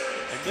one,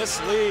 and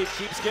this lead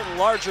keeps getting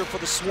larger for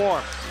the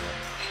Swarm.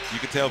 You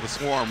can tell the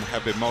Swarm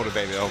have been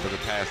motivated over the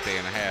past day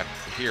and a half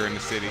here in the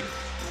city.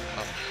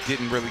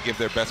 Didn't really give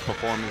their best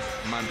performance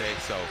Monday,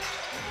 so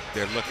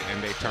they're looking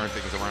and they turn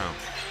things around.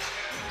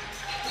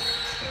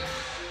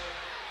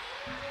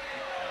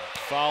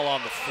 Foul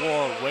on the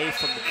floor away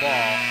from the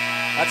ball.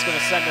 That's going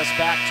to send us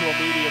back to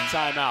immediate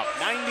timeout.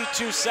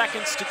 92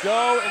 seconds to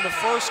go in the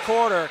first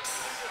quarter.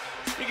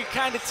 You can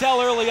kind of tell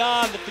early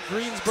on that the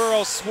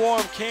Greensboro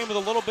Swarm came with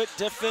a little bit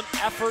different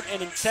effort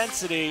and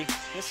intensity.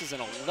 This is an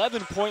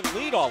 11-point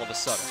lead all of a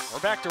sudden. We're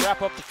back to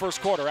wrap up the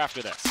first quarter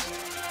after this.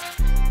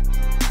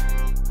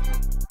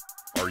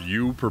 Are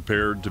you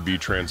prepared to be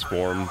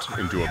transformed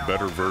into a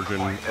better version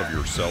of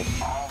yourself?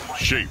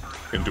 Shaped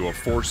into a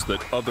force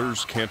that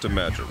others can't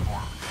imagine.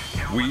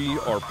 We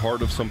are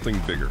part of something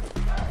bigger.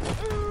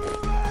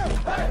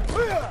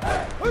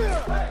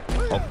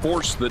 A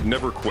force that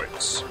never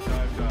quits.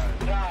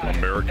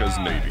 America's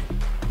Navy,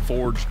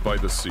 forged by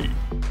the sea.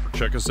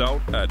 Check us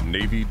out at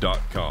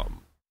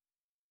Navy.com.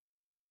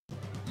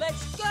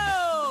 Let's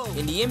go!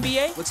 In the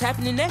NBA, what's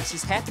happening next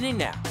is happening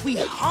now. We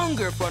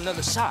hunger for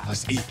another shot.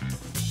 Let's eat.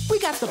 We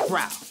got the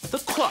Brow, the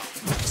Claw,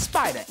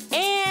 Spider,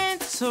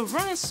 and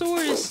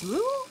Tyrannosaurus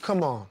Lou?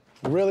 Come on,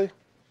 really?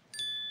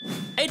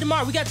 Hey,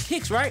 DeMar, we got the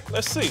kicks, right?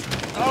 Let's see.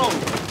 Oh.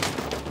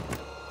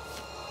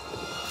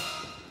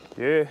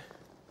 Yeah,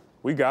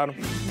 we got them.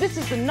 This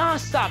is the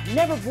non-stop,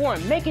 never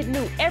boring, make it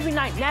new every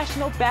night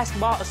National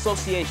Basketball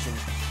Association.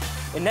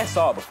 And that's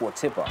all before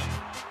tip-off.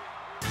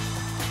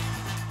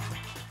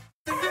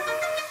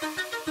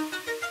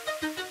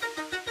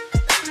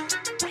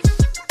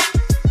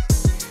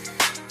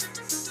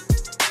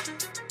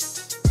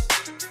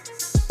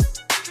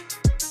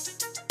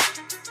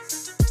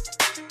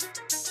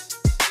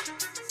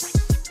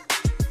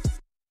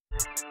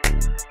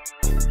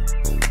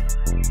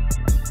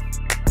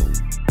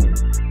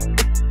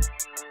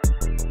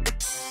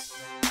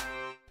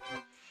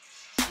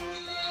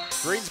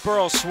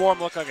 Greensboro Swarm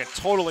look like a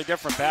totally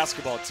different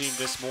basketball team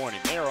this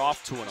morning. They are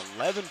off to an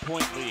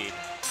 11-point lead.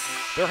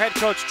 Their head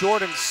coach,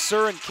 Jordan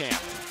Surenkamp,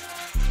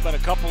 spent a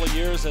couple of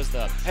years as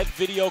the head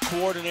video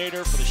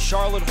coordinator for the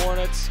Charlotte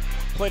Hornets,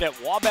 played at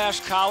Wabash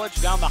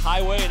College down the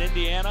highway in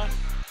Indiana,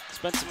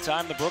 spent some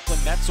time in the Brooklyn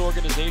Nets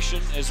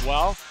organization as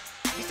well.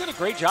 He's done a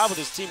great job with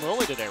his team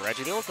early today,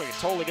 Reggie. They look like a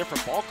totally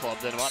different ball club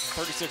than about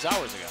 36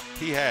 hours ago.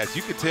 He has.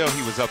 You could tell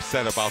he was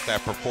upset about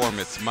that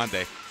performance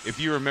Monday. If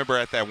you remember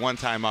at that one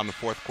time on the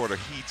fourth quarter,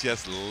 he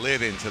just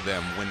lit into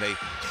them when they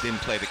didn't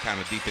play the kind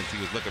of defense he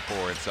was looking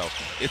for. And so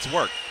it's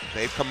worked.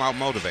 They've come out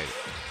motivated.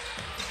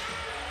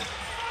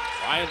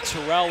 Ryan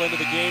Terrell into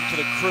the game to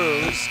the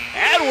Crews.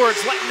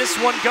 Edwards letting this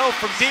one go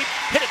from deep.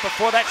 Hit it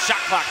before that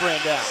shot clock ran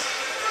down.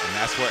 And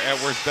that's what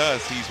Edwards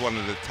does. He's one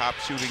of the top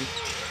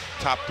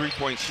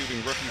three-point shooting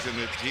rookies in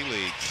the G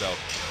League. So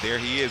there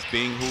he is,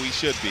 being who he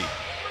should be.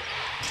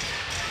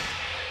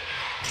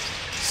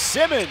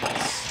 Simmons.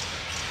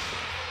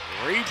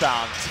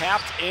 Rebound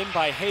tapped in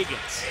by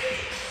Higgins.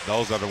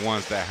 Those are the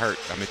ones that hurt.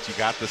 I mean, you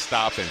got to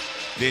stop, and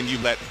then you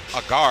let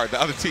a guard, the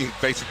other team,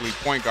 basically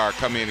point guard,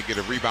 come in and get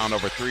a rebound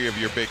over three of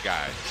your big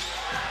guys.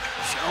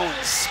 Jones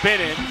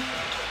spinning,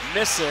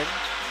 missing,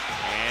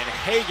 and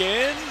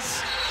Higgins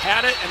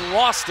had it and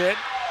lost it.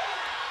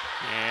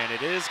 And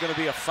it is going to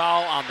be a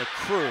foul on the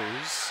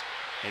Crews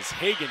as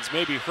Higgins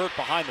may be hurt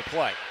behind the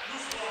play.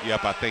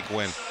 Yep, I think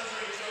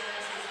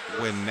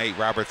when Nate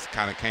Roberts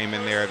kind of came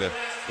in there to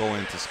go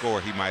in to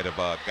score, he might have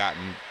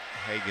gotten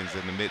Higgins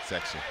in the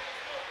midsection.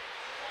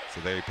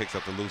 So there he picks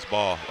up the loose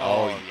ball.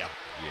 Oh yeah.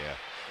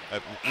 Yeah.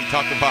 We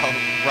talked about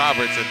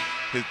Roberts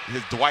and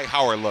his Dwight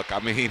Howard look. I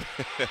mean,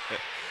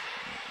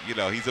 you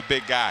know, he's a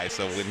big guy,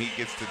 so when he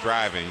gets to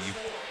driving,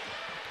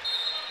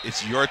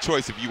 it's your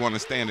choice if you want to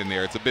stand in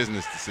there. It's a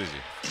business decision.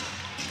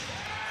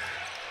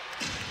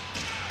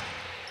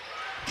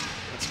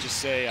 Let's just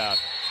say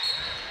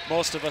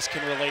most of us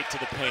can relate to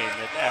the pain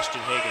that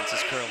Ashton Higgins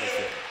is currently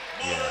feeling.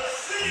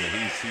 Yeah, I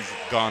mean, he's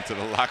gone to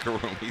the locker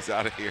room. He's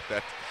out of here.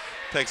 That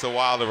takes a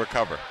while to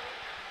recover.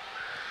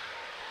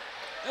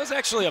 That was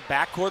actually a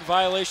backcourt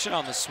violation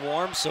on the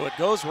Swarm, so it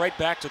goes right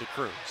back to the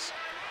Crews.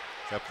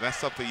 That's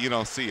something you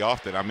don't see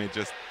often. I mean,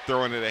 just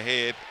throwing it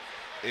ahead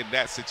in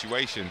that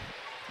situation.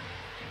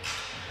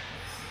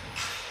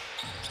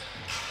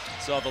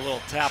 Saw the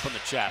little tap on the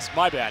chest.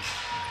 My bad.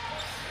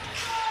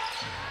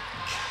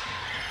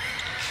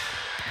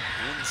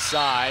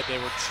 Inside, they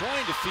were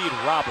trying to feed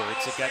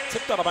Roberts. It got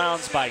tipped out of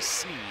bounds by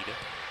Sneed.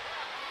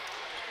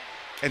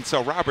 And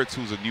so Roberts,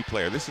 who's a new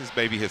player, this is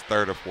maybe his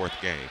third or fourth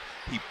game.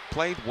 He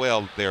played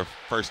well their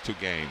first two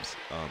games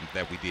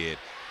that we did.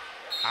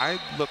 I'm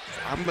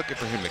looking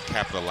for him to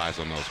capitalize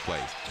on those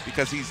plays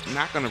because he's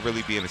not going to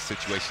really be in a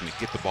situation to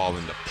get the ball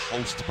in the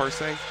post per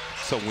se.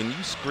 So when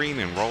you screen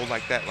and roll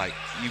like that, like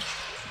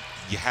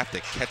you have to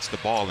catch the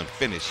ball and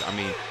finish. I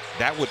mean,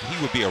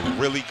 he would be a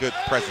really good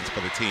presence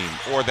for the team,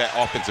 or that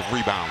offensive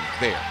rebound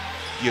there.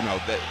 You know,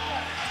 the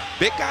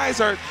big guys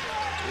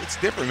it's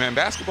different, man.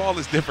 Basketball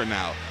is different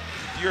now.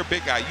 If you're a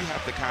big guy, you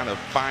have to kind of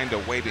find a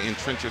way to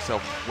entrench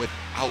yourself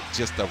without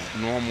just a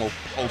normal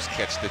post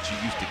catch that you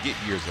used to get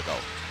years ago.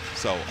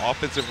 So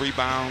offensive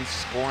rebounds,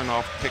 scoring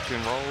off pick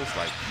and rolls,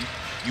 like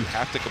you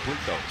have to complete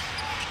those.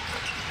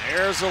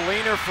 There's a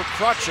leaner for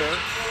Crutcher.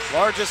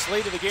 Largest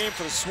lead of the game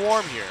for the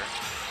Swarm here.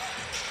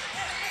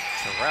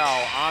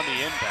 Terrell on the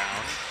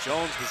inbound.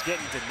 Jones was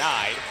getting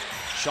denied.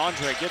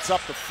 Chandre gets up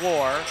the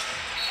floor.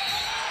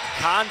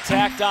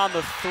 Contact on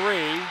the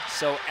three,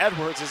 so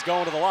Edwards is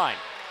going to the line.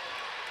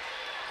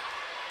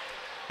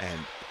 And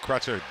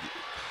Crutcher,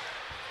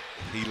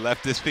 he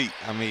left his feet.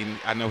 I mean,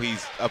 I know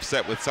he's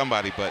upset with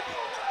somebody, but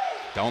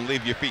don't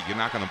leave your feet. You're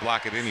not going to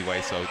block it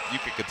anyway, so you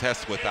can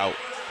contest without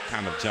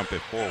kind of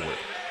jumping forward.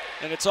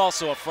 And it's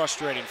also a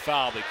frustrating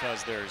foul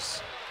because there's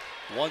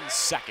 1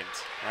 second,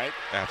 right?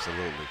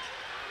 Absolutely.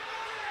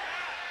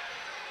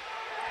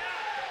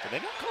 Did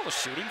they not call a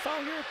shooting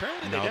foul here?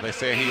 Apparently they No, didn't. they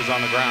said he was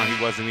on the ground.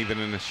 He wasn't even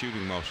in the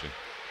shooting motion.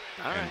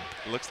 All right. And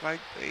it looks like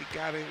they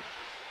got it.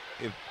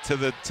 To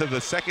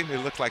the second, it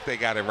looks like they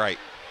got it right.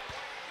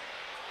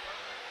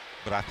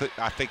 But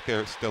I think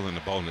they're still in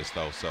the bonus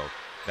though, so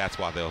that's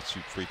why they'll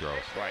shoot free throws.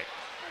 Right.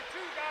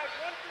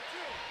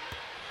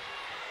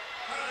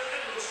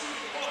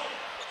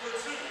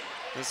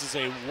 This is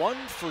a 1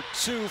 for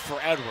 2 for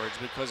Edwards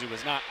because he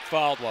was not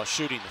fouled while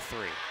shooting the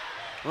three.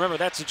 Remember,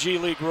 that's a G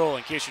League rule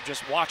in case you're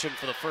just watching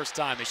for the first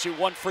time. They shoot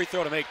 1 free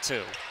throw to make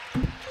 2.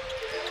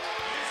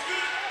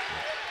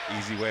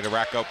 Easy way to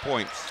rack up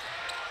points.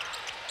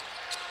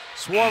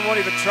 Swarm won't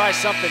even try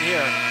something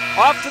here.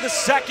 Off to the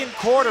second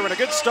quarter and a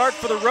good start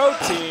for the road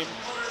team.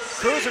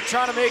 Crews are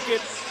trying to make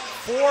it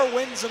 4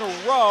 wins in a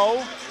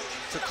row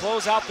to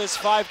close out this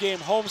 5-game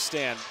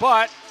homestand.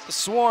 But the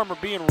Swarm are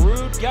being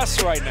rude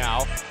guests right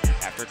now.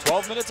 After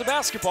 12 minutes of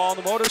basketball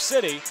in the Motor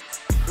City,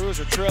 Crews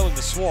are trailing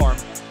the Swarm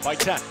by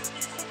 10.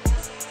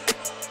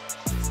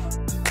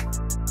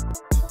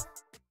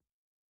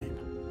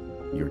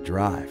 Your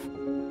drive,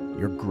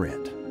 your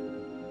grit,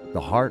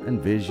 the heart and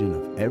vision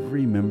of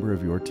every member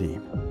of your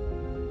team.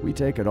 We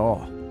take it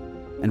all.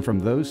 And from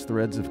those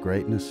threads of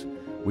greatness,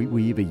 we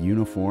weave a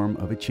uniform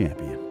of a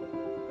champion.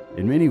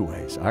 In many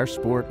ways, our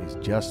sport is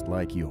just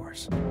like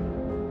yours.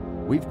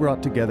 We've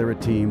brought together a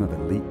team of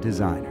elite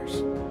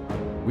designers.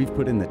 We've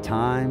put in the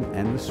time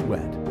and the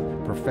sweat,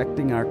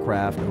 perfecting our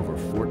craft over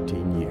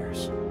 14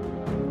 years.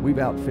 We've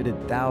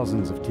outfitted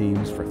thousands of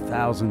teams for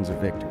thousands of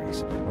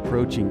victories,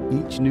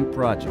 approaching each new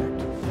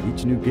project,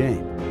 each new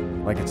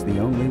game, like it's the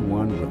only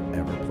one we'll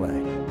ever play.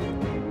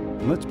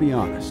 And let's be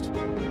honest,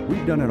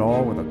 we've done it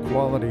all with a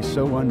quality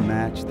so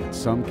unmatched that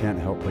some can't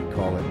help but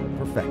call it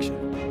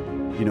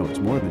perfection. You know, it's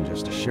more than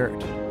just a shirt.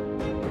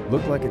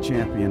 Look like a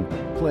champion,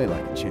 play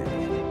like a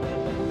champion.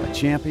 A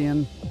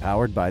champion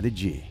powered by the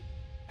G.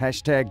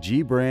 Hashtag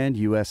G-Brand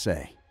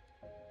USA.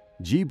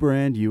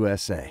 G-Brand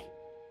USA.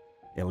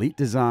 Elite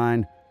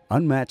design,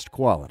 unmatched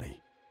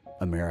quality,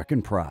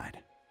 American pride.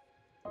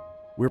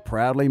 We're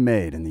proudly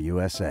made in the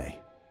USA.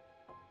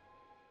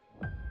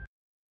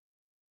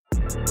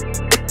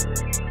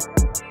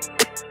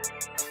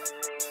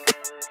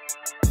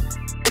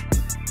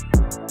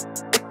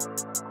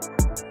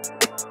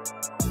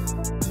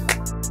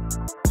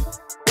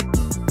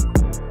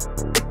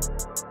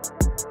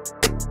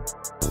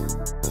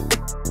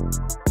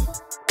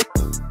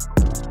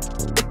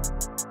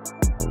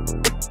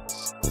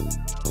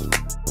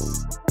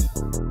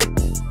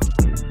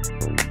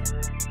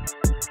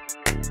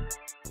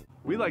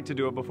 We like to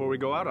do it before we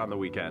go out on the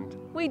weekend.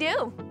 We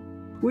do.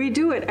 We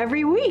do it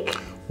every week.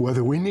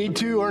 Whether we need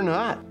to or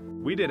not.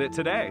 We did it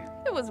today.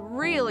 It was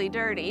really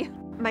dirty.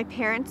 My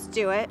parents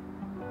do it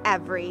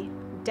every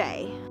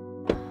day.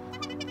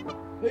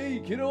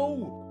 Hey,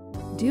 kiddo!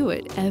 Do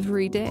it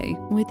every day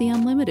with the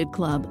Unlimited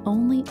Club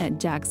only at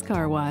Jack's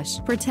Car Wash.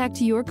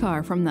 Protect your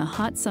car from the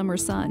hot summer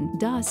sun,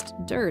 dust,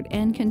 dirt,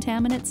 and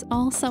contaminants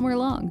all summer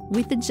long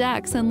with the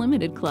Jack's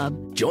Unlimited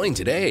Club. Join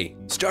today,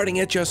 starting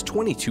at just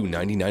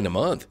 $22.99 a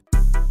month.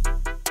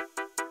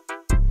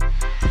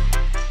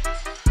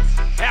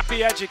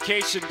 Happy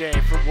Education Day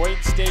from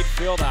Wayne State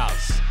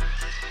Fieldhouse.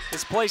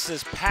 This place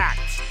is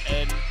packed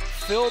and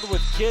filled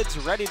with kids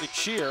ready to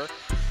cheer.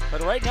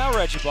 But right now,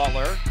 Reggie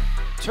Butler,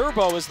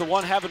 Turbo is the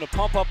one having to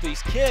pump up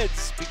these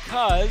kids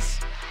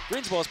because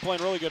Greensboro is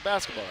playing really good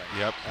basketball right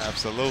now. Yep,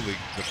 absolutely.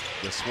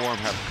 The Swarm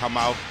have come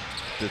out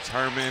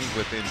determined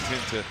with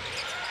intent to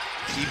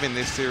even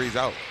this series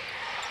out.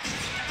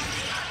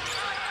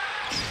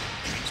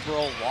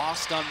 Greensboro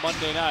lost on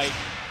Monday night.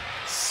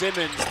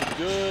 Simmons, the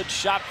good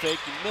shot fake.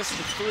 He missed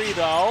the three,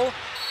 though.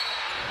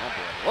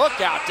 Oh boy, look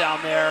out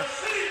down there.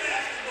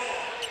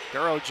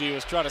 Guroji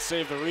was trying to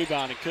save the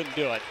rebound and couldn't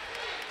do it.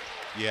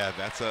 Yeah,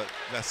 that's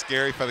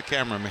scary for the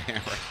cameraman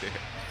right there.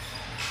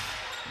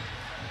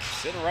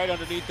 Sitting right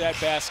underneath that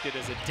basket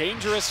is a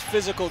dangerous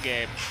physical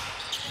game.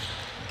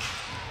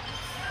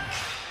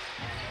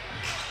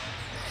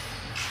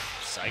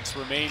 Sykes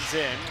remains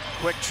in.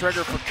 Quick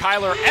trigger for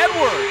Kyler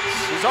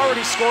Edwards, who's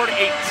already scored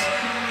 8.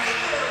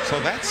 So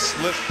that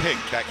slip pick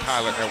that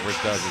Kyler Edwards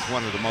does is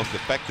one of the most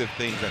effective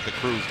things that the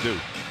Crews do.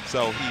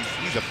 So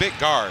he's a big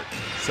guard.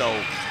 So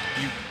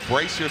you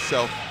brace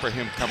yourself for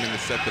him coming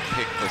to set the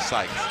pick for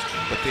Sykes,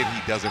 but then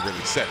he doesn't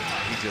really set it.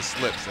 He just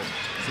slips. And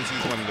since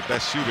he's one of the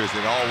best shooters,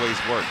 it always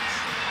works.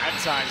 That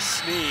time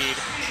Sneed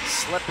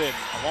slipping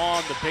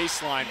along the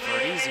baseline for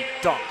an easy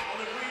dunk.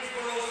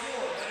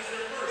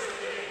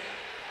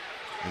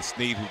 And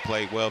Sneed, who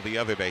played well the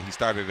other day, he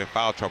started in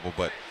foul trouble,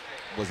 but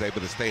was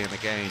able to stay in the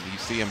game. You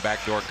see him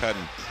backdoor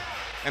cutting.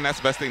 And that's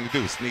the best thing to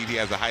do. Sneed, he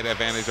has a height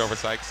advantage over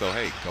Sykes, so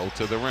hey, go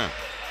to the rim.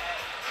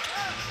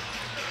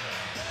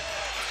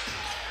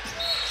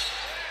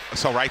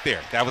 So right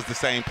there, that was the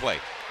same play.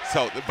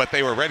 So, but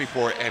they were ready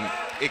for it, and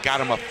it got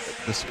them up.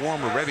 The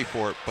Swarm were ready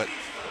for it, but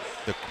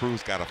the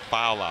Crews got a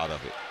foul out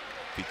of it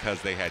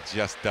because they had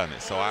just done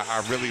it. So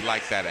I really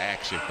like that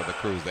action for the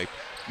Crews. They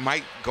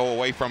might go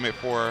away from it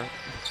for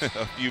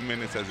a few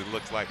minutes, as it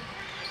looks like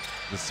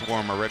the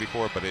Swarm are ready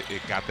for it, but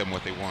it got them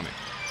what they wanted.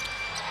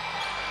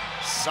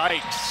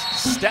 Sykes,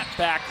 step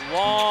back,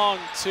 long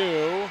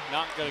two.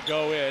 Not going to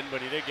go in,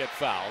 but he did get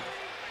fouled.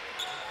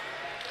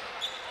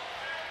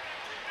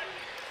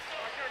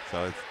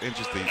 So it's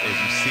interesting as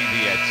you see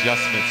the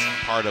adjustments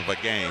part of a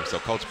game. So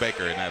Coach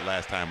Baker in that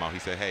last time out, he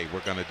said, hey, we're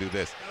going to do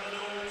this.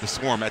 The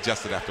Swarm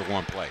adjusted after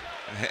one play.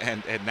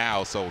 And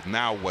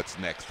now what's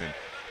next? And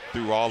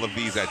through all of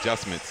these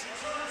adjustments,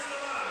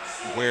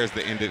 where's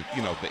the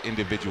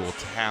individual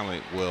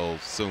talent will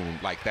soon,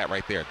 like that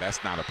right there,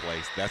 that's not a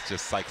place. That's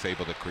just Sykes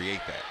able to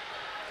create that.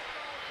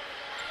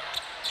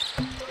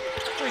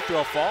 Free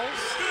throw falls.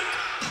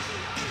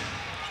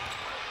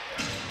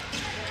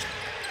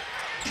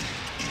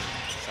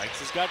 Sykes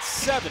has got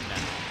 7 now.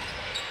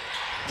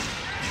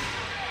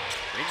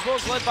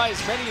 Greensboro's led by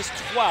as many as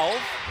 12.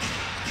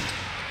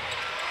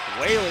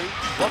 Whaley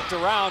looked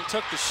around,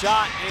 took the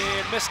shot,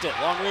 and missed it.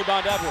 Long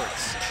rebound,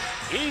 Edwards.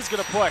 He's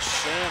going to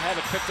push and have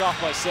it picked off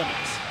by Simmons.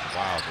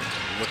 Wow,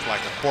 it looked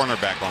like a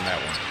cornerback on that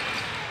one.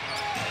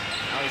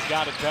 Now he's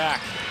got it back.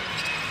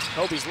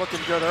 Kobe's looking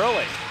good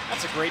early.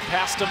 That's a great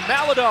pass to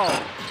Maladone.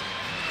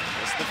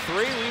 Missed the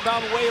 3,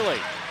 rebound Whaley.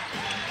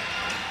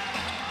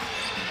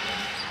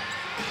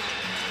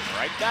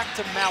 Right back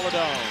to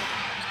Maladone.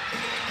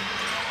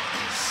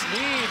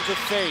 Sneed the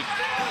fake.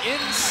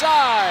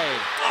 Inside.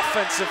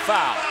 Offensive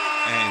foul.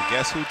 And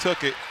guess who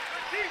took it?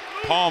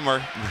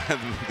 Palmer,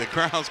 the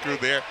grounds crew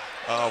there.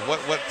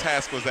 What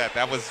task was that?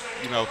 That was,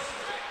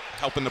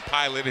 helping the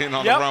pilot in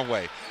on the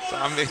runway. So,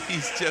 I mean,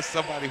 he's just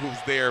somebody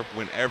who's there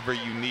whenever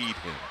you need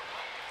him.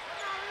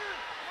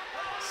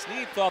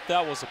 Sneed thought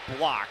that was a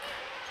block.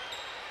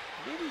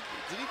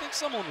 Did he think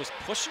someone was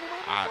pushing him?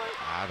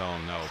 I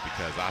don't know,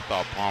 because I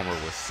thought Palmer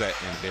was set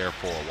in there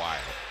for a while.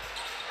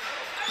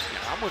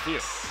 Yeah, I'm with you.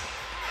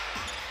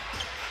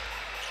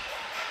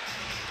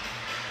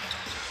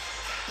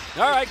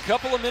 All right,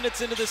 couple of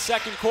minutes into the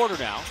second quarter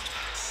now.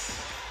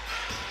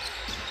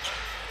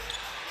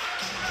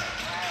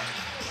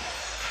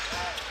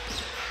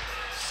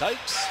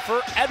 Sykes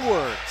for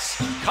Edwards.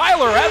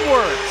 Kyler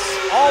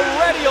Edwards,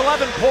 already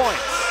 11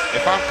 points.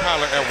 If I'm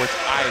Kyler Edwards,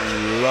 I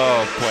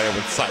love playing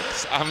with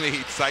Sykes. I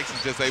mean, Sykes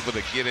is just able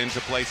to get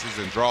into places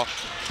and draw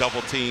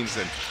double teams,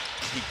 and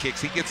he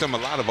kicks. He gets him a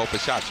lot of open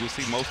shots. You'll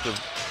see most of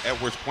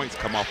Edwards' points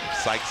come off of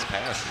Sykes'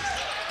 passes.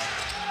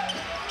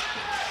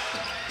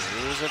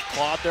 Crews have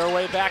clawed their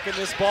way back in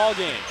this ball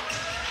game.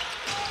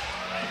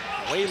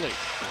 Whaley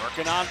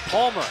working on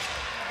Palmer.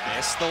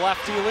 Missed the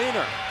lefty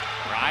leaner.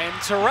 Ryan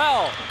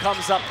Terrell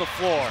comes up the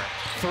floor.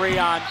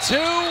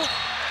 3-on-2.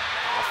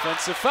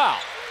 Offensive foul.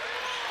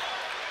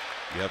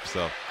 Yep,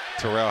 so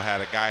Terrell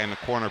had a guy in the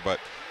corner, but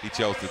he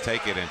chose to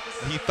take it, and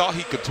he thought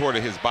he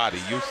contorted his body.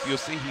 You'll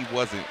see he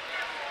wasn't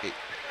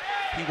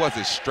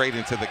straight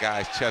into the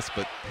guy's chest,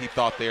 but he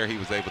thought there he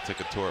was able to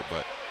contort,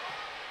 but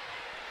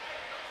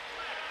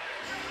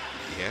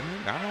yeah,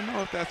 I don't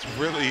know if that's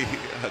really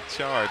a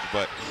charge,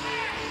 but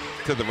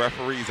to the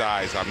referee's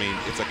eyes, I mean,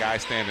 it's a guy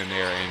standing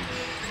there and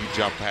you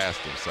jump past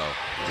him, so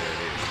there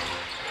it is.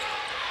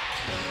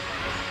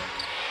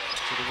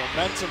 So the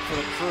momentum for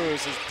the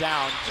Crews is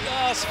down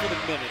just for the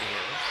minute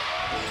here.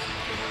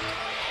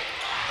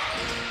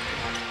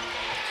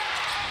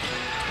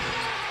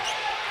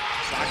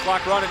 Shot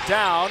clock running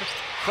down.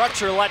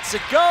 Crutcher lets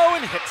it go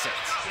and hits it.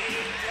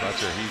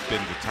 Crutcher, he's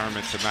been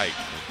determined tonight.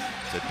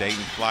 The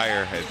Dayton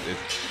Flyer,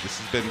 this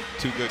has been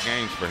 2 good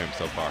games for him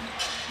so far.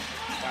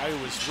 Guy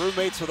who was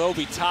roommates with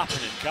Obi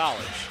Toppin in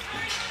college.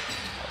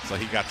 So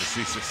he got to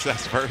see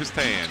success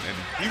firsthand,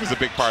 and he was a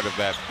big part of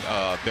that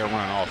their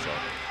run also.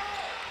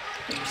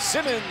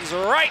 Simmons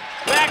right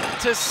back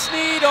to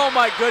Sneed. Oh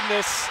my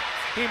goodness,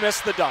 he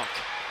missed the dunk.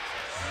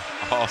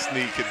 All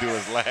Sneed could do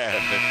is laugh,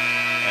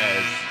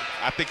 as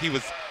I think he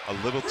was a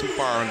little too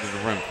far under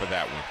the rim for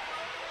that one.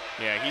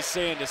 Yeah, he's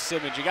saying to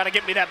Simmons, you got to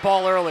get me that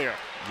ball earlier.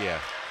 Yeah.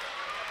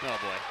 Oh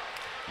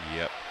boy.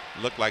 Yep.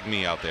 Look like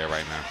me out there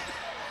right now.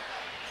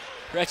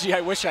 Reggie,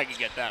 I wish I could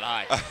get that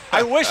high.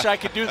 I wish I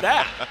could do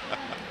that.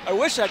 I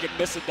wish I could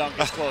miss a dunk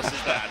as close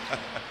as that.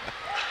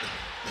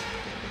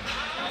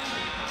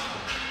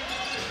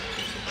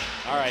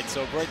 All right,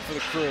 so break for the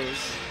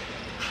Crews.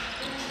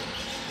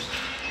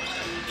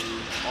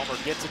 Palmer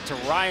gets it to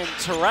Ryan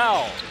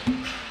Terrell.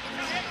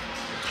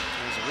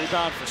 There's a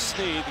rebound for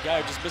Sneed, the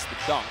guy who just missed the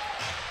dunk.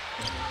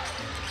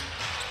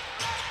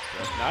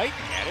 Good night,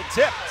 and it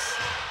tips.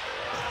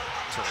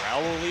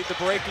 Terrell will lead the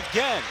break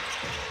again.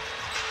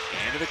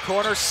 Into the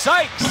corner,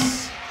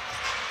 Sykes.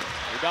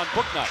 Rebound,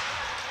 Booknight.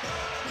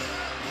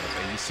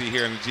 And you see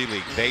here in the G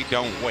League, they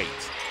don't wait.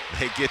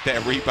 They get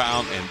that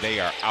rebound and they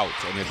are out.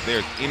 And if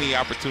there's any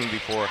opportunity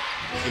for,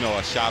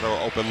 a shot or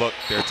open look,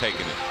 they're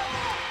taking it.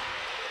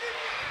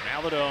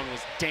 Maladone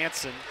was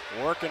dancing,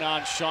 working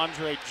on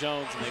Chandre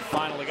Jones, and they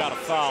finally got a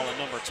foul on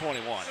number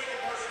 21.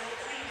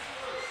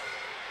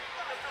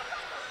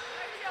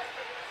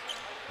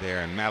 There,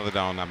 and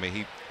Maladone, I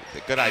mean,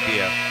 a good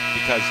idea,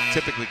 because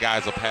typically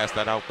guys will pass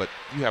that out, but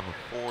you have a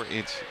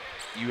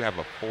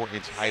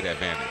 4-inch height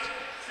advantage.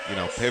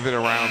 Pivot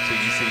around till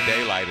you see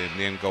daylight and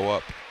then go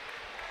up.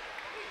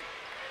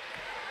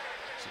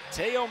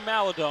 So Teo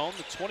Maladone,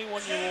 the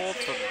 21-year-old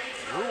from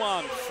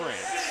Rouen,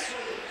 France,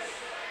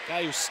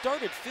 guy who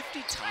started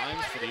 50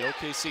 times for the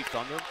OKC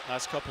Thunder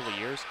last couple of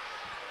years.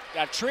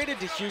 Got traded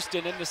to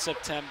Houston into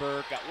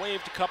September, got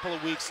waived a couple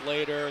of weeks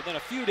later, then a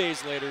few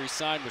days later he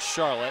signed with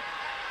Charlotte.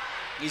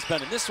 He's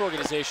been in this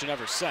organization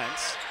ever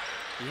since.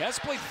 He has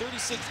played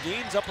 36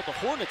 games up with the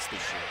Hornets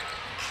this year.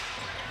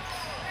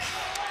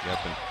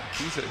 Yep, and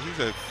he's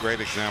a great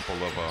example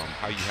of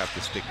how you have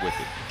to stick with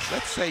it.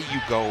 Let's say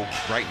you go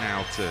right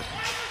now to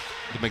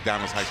the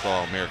McDonald's High School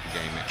All-American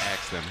game and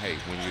ask them, hey,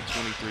 when you're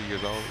 23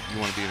 years old, you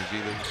want to be in the G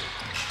League?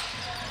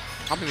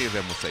 How many of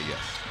them will say yes?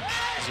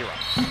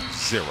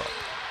 Zero.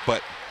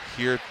 But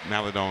here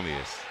Maladone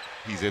is.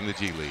 He's in the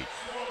G League.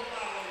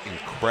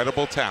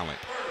 Incredible talent.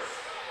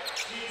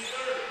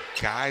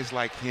 Guys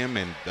like him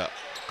and the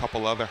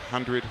couple other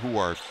 100 who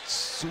are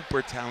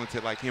super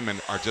talented like him and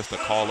are just a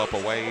call up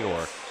away,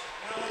 or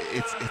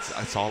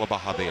it's all about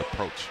how they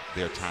approach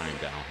their time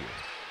down here.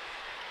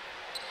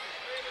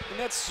 And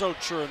that's so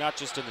true, not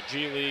just in the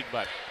G League,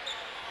 but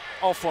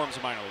all forms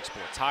of minor league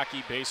sports.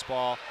 Hockey,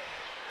 baseball.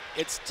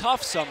 it's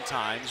tough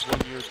sometimes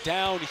when you're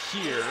down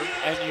here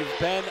and you've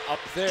been up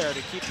there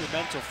to keep your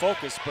mental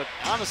focus, but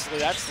honestly,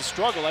 that's the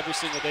struggle every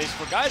single day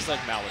for guys like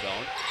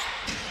Maladone.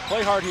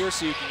 Play hard here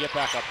so you can get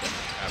back up there.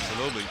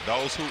 Absolutely.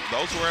 Those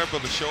who are able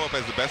to show up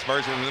as the best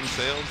version of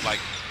themselves, like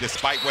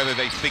despite whether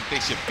they think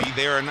they should be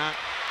there or not,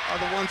 are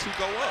the ones who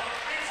go up.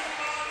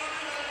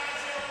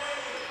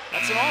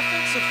 That's an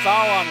offensive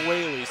foul on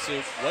Whaley,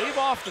 so wave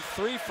off the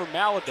 3 for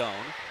Maladone.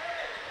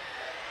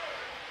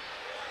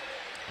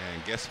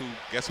 And guess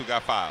who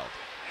got fouled?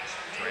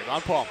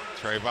 Trayvon Palmer.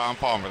 Trayvon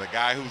Palmer, the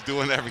guy who's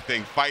doing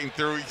everything, fighting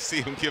through. You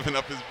see him giving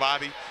up his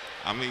body.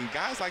 I mean,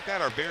 guys like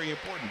that are very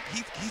important.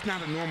 He's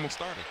not a normal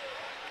starter.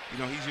 You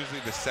know, he's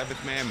usually the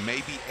 7th man,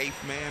 maybe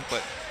 8th man,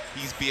 but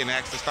he's being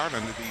asked to start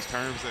under these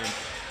terms, and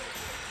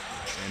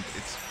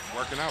it's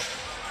working out.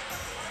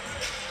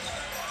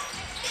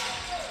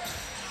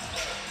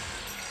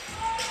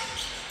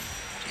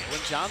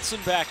 Jalen Johnson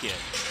back in.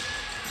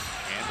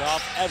 Hand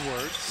off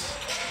Edwards.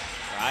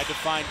 Tried to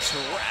find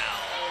Terrell.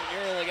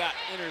 Nearly got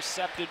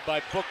intercepted by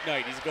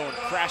Bouknight. He's going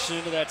crashing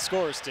into that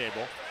scorer's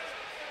table.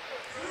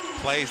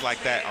 Plays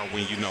like that are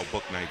when you know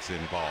Bouknight's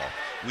involved.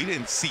 We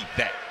didn't see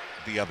that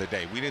the other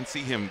day. We didn't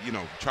see him, you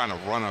know, trying to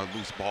run a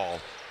loose ball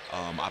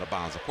out of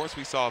bounds. Of course,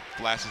 we saw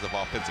flashes of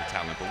offensive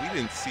talent, but we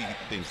didn't see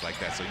things like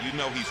that. So you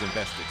know he's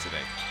invested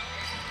today.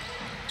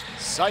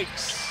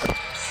 Sykes,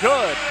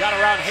 good. Got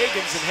around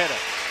Higgins and hit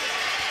it.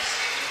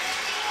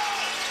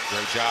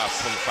 Great job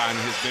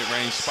finding his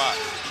mid-range spot.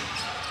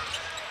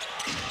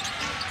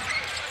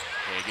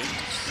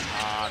 Higgins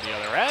on the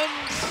other end.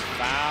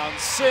 Found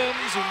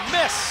Sims, who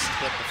missed,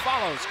 but the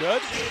follow's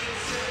good.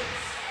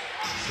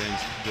 Sims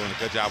doing a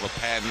good job of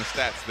padding the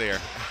stats there.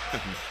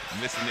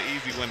 Missing the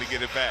easy one to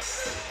get it back.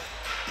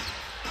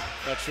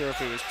 Not sure if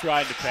he was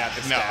trying to pad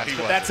the stats, no, he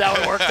but wasn't. that's how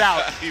it worked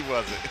out. He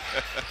wasn't.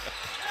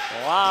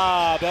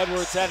 Lob.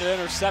 Edwards had it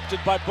intercepted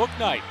by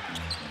Bouknight.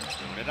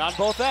 Doing it on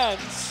both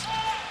ends.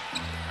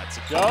 That's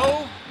a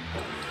go.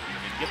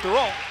 Didn't get the roll.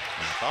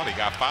 I thought he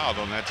got fouled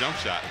on that jump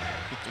shot.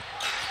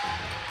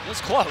 It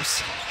was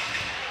close.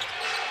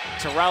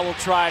 Terrell will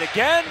try it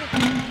again.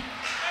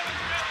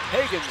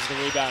 Higgins the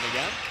rebound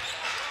again.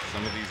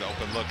 Some of these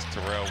open looks,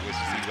 Terrell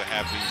wishes he would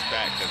have these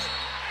back because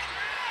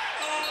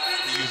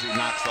he usually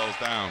knocks those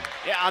down.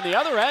 Yeah, on the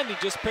other end, he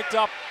just picked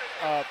up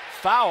a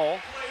foul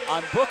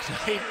on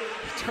Bouknight. He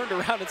turned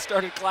around and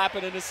started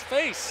clapping in his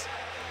face.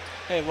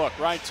 Hey, look,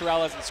 Ryan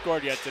Terrell hasn't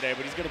scored yet today,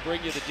 but he's going to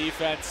bring you the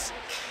defense.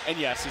 And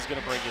yes, he's going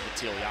to bring you the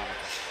teal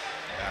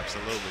yarmulke.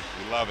 Absolutely.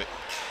 We love it.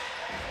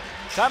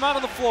 Timeout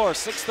on the floor,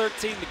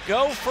 6:13 to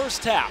go.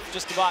 First half,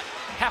 just about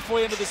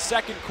halfway into the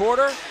second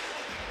quarter.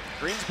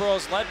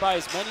 Greensboro's led by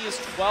as many as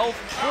 12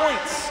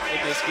 points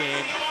in this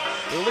game.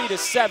 The lead is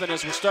 7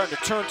 as we're starting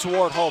to turn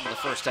toward home in the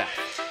first half.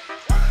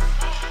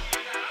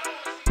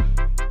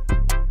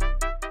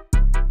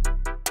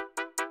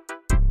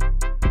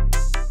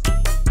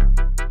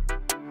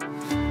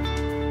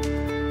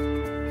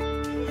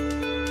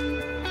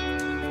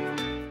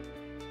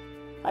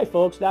 Hi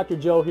folks, Dr.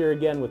 Joe here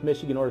again with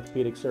Michigan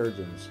Orthopedic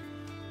Surgeons.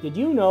 Did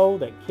you know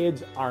that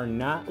kids are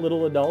not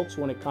little adults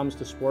when it comes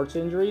to sports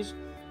injuries?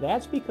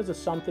 That's because of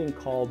something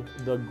called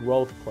the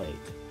growth plate.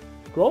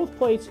 Growth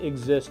plates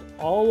exist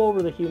all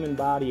over the human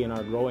body in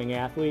our growing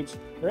athletes.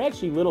 They're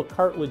actually little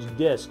cartilage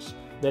discs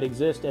that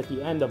exist at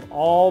the end of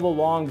all the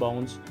long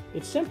bones.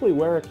 It's simply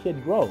where a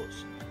kid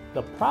grows.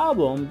 The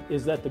problem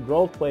is that the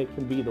growth plate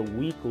can be the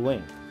weak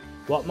link.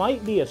 What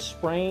might be a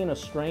sprain, a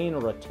strain,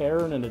 or a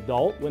tear in an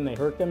adult when they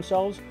hurt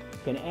themselves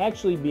can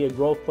actually be a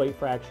growth plate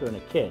fracture in a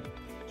kid.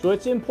 So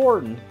it's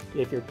important,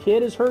 if your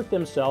kid has hurt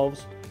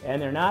themselves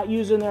and they're not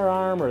using their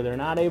arm or they're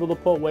not able to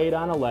put weight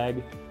on a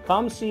leg,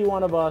 come see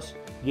one of us,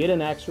 get an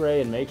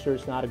x-ray, and make sure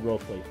it's not a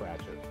growth plate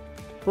fracture.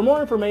 For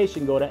more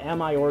information, go to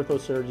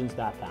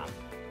miorthosurgeons.com.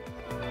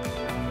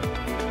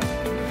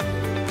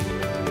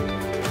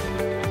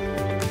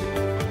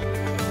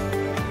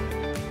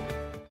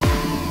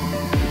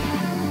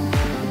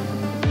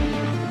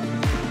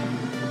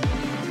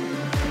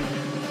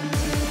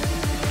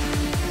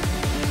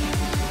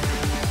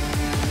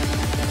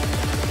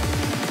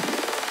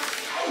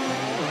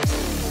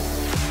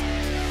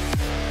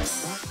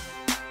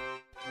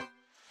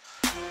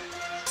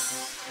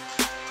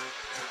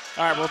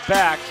 All right, we're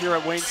back here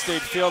at Wayne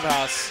State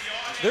Fieldhouse.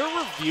 They're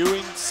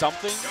reviewing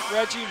something,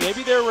 Reggie.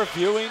 Maybe they're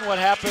reviewing what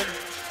happened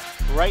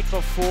right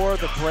before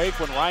the break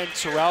when Ryan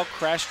Terrell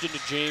crashed into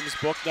James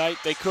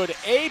Bouknight. They could,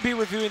 A, be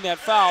reviewing that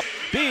foul,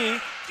 B,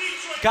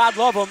 God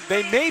love them,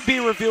 they may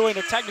be reviewing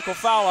a technical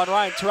foul on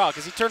Ryan Terrell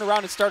because he turned around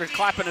and started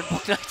clapping in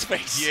Bouknight's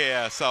face.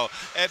 Yeah, so,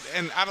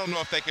 and I don't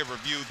know if they could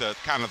review the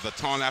kind of the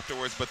taunt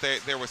afterwards, but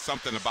there was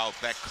something about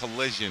that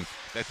collision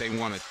that they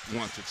want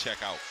to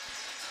check out.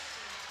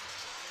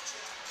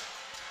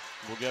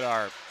 We'll get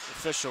our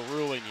official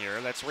ruling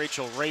here. That's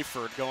Rachel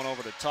Rayford going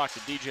over to talk to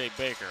DJ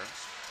Baker.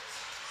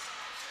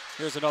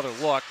 Here's another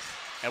look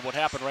at what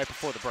happened right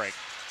before the break.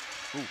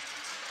 Ooh.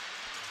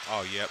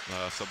 Oh, yep.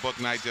 So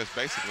Bouknight just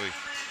basically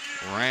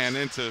ran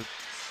into,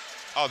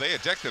 oh, they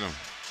ejected him.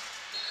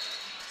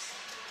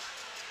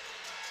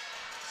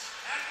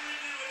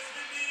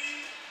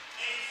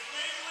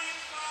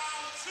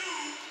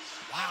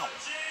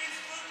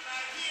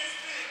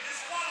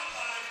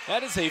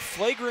 That is a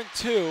flagrant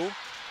 2.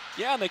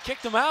 Yeah, and they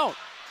kicked him out.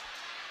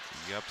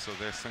 Yep. So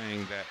they're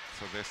saying that.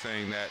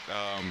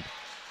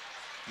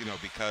 You know,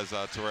 because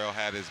Terrell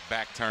had his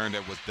back turned,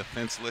 it was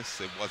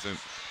defenseless. It wasn't.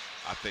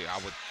 I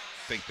would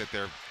think that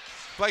they're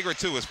flagrant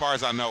 2, as far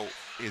as I know,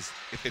 is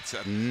if it's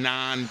a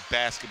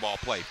non-basketball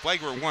play.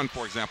 Flagrant 1,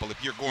 for example,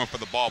 if you're going for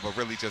the ball but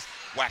really just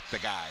whack the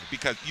guy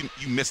because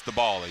you missed the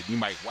ball and you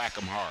might whack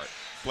him hard.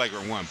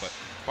 Flagrant 1. But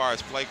as far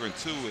as flagrant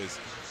 2 is,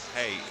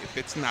 hey, if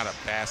it's not a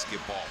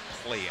basketball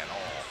play at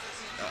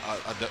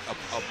all,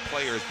 a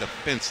player is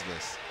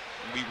defenseless,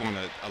 we want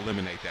to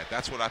eliminate that.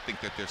 That's what I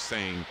think that they're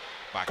saying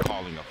by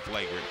calling a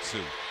flagrant 2.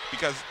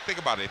 Because think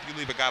about it, if you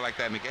leave a guy like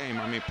that in the game,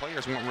 I mean,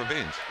 players want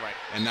revenge. Right.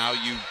 And now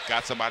you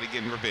got somebody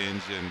getting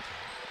revenge, and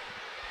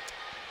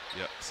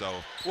yeah, so.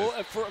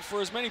 Well,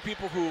 for as many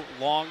people who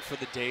long for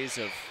the days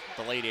of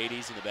the late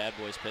 80s and the Bad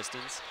Boys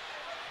Pistons,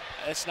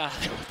 that's not how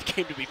they want the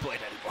game to be played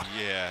anymore.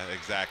 Yeah,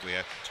 exactly.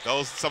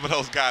 Some of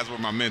those guys were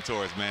my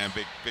mentors, man.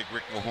 Big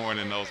Rick Mahorn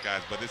and those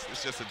guys. But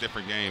it's just a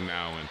different game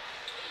now,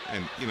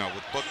 and you know,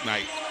 with Book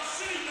Knight,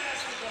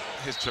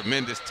 his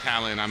tremendous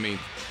talent. I mean,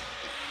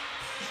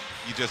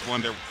 you just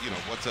wonder, you know,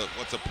 what's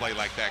a play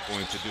like that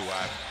going to do?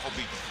 I hope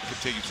he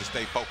continues to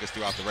stay focused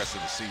throughout the rest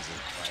of the season.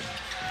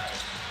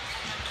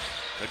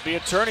 Could be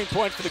a turning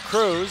point for the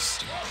Crews.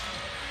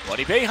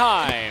 Buddy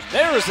Boeheim,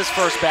 there is his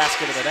first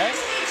basket of the day.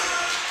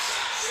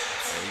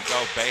 There you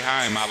go,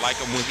 Boeheim. I like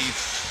him when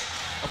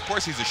of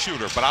course he's a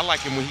shooter, but I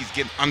like him when he's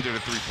getting under the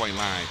three-point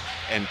line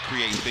and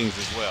creating things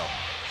as well.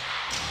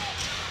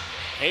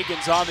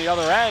 Hagen's on the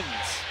other end.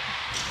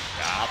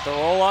 Got the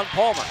roll on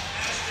Palmer.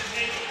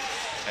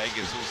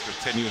 Hagens, who's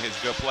continuing his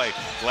good play.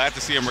 Glad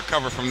to see him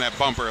recover from that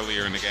bump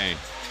earlier in the game.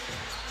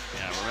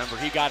 Yeah, remember,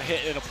 he got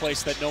hit in a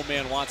place that no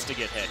man wants to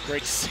get hit.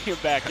 Great to see him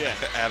back in.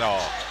 At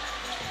all.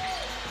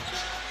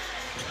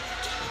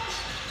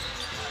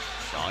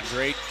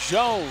 Chandre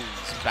Jones,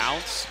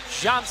 bounce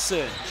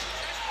Johnson.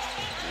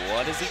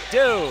 What does he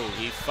do?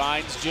 He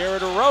finds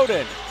Jared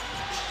Aroden.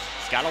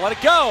 He's got to let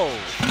it go.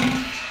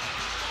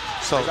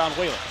 So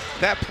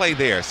that play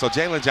there, so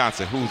Jalen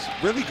Johnson, who's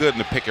really good in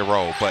the pick and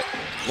roll, but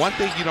one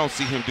thing you don't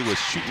see him do is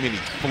shoot many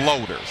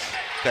floaters.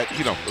 That,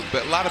 you know,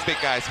 a lot of big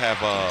guys have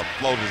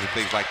floaters and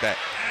things like that.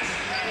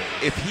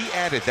 If he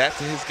added that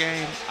to his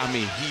game, I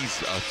mean,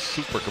 he's a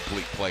super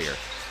complete player,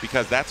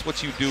 because that's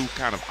what you do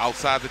kind of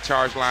outside the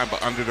charge line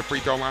but under the free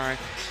throw line.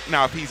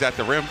 Now, if he's at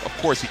the rim, of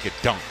course he could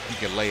dunk. He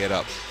can lay it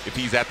up. If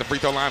he's at the free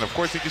throw line, of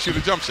course he can shoot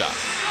a jump shot.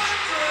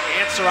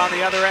 Answer on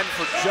the other end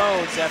for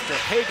Jones after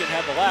Hagen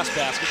had the last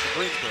basket for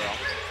Greensboro.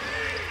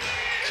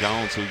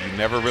 Jones, who you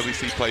never really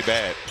see play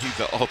bad. He's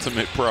the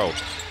ultimate pro.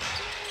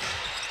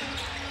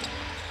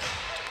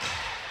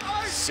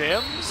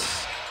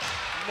 Sims?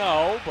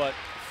 No, but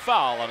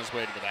foul on his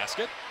way to the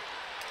basket.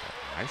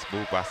 Nice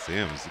move by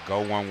Sims. Go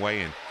one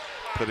way and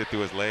put it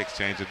through his legs,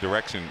 change the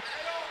direction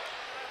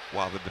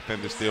while the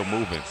defender's still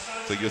moving.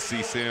 So you'll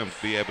see Sims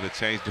be able to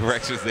change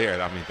directions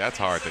there. I mean, that's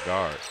hard to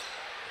guard.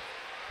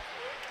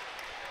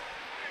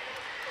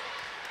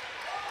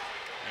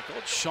 And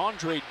go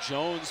Chandre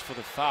Jones for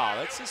the foul.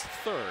 That's his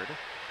third.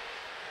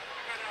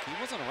 He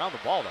wasn't around the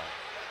ball, though.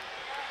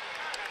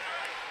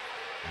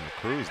 And the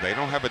Crews, they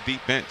don't have a deep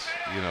bench.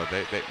 You know,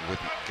 they with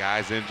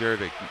guys injured,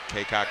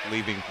 Kaycock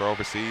leaving for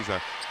overseas. The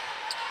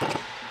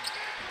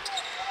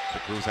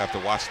Crews have to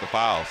watch the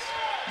fouls.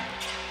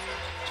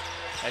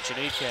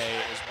 Echenike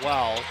as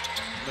well.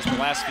 Missed the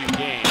last few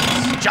games.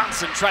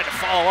 Johnson tried to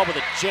follow up with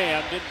a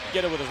jam. Didn't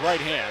get it with his right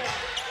hand.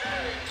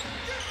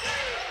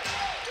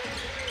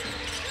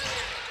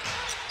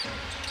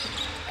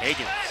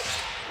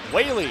 Hagens.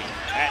 Whaley.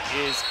 That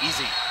is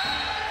easy.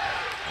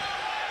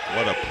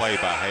 What a play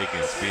by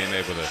Hagens, being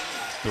able to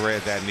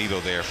thread that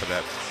needle there for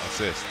that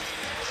assist.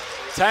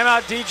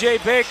 Timeout, DJ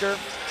Baker.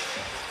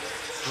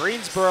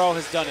 Greensboro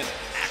has done an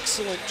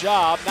excellent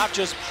job, not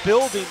just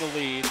building the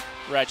lead,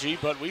 Reggie,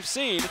 but we've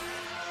seen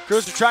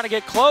Crews are trying to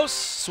get close.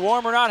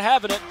 Swarm are not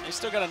having it. They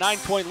still got a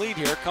 9-point lead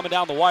here coming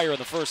down the wire in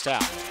the first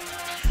half.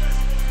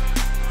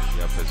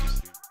 Yep, as you see.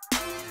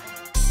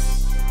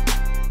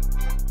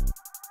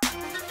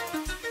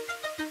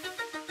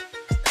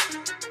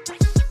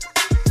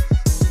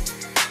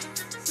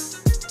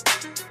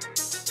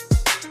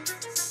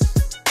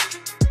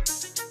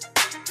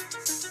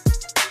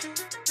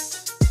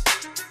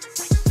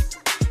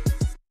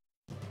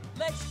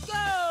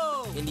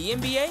 In the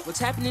NBA, what's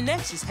happening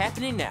next is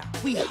happening now.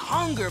 We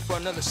hunger for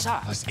another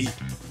shot. Let's eat.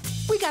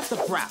 We got the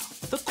Brow,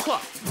 the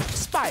Claw, the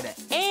Spider,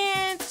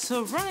 and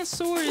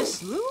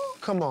Tyrannosaurus.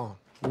 Come on,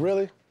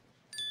 really?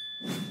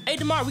 Hey,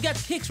 DeMar, we got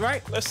the kicks,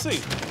 right? Let's see.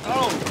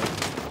 Oh.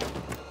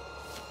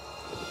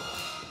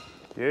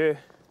 Yeah,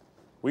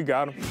 we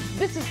got them.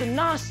 This is the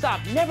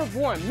non-stop, never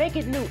boring, make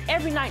it new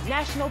every night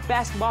National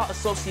Basketball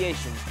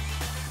Association.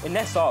 And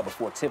that's all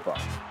before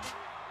tip-off.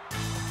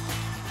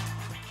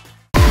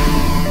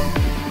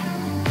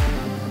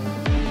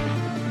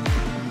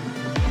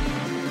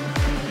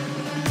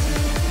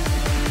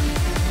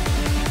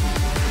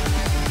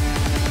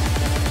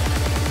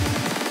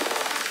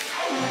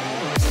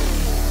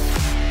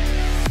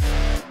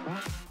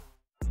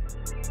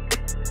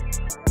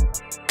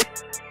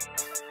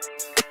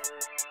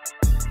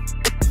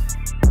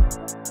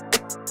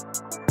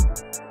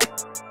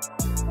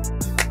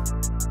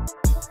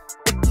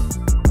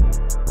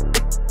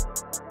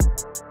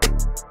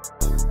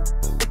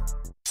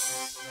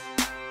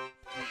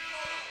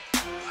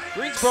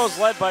 Greensboro's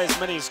led by as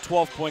many as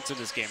 12 points in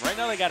this game. Right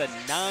now they got a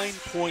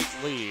 9-point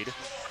lead.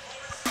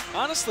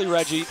 Honestly,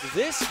 Reggie,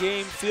 this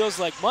game feels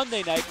like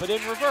Monday night, but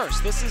in reverse.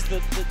 This is the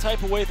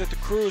type of way that the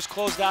Crews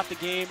closed out the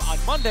game on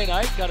Monday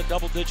night, got a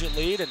double-digit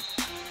lead, and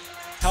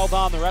held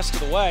on the rest of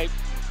the way.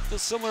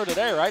 Feels similar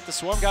today, right? The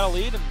Swarm got a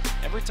lead, and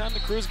every time the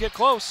Crews get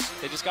close,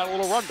 they just got a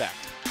little run back.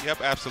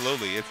 Yep,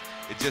 absolutely. It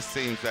just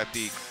seems that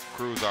the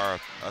Crews are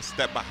a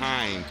step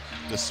behind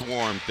the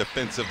Swarm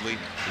defensively,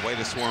 the way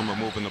the Swarm are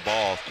moving the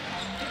ball,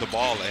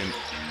 and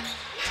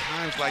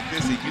times like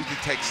this, it usually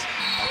takes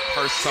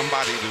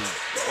somebody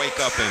to wake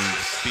up and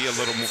be a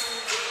little more.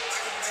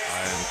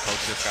 And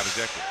coach just got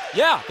ejected.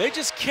 Yeah, they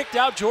just kicked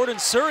out Jordan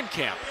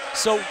Surenkamp.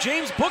 So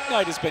James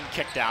Booknight has been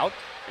kicked out,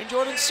 and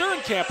Jordan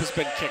Surenkamp has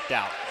been kicked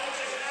out.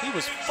 He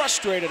was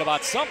frustrated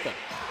about something.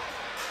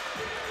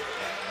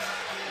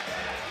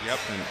 Yep,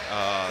 and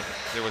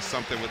there was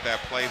something with that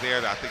play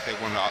there that I think they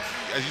wanted to,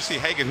 as you see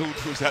Higgins,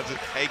 who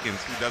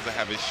doesn't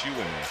have his shoe in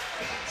there.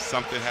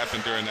 Something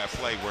happened during that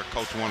play where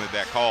coach wanted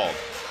that called.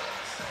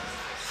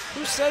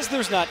 Who says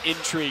there's not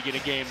intrigue in a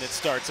game that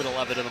starts at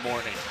 11 in the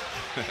morning?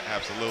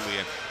 Absolutely,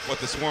 and what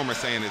the Swarm are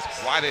saying is,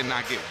 why did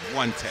not get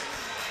one tech?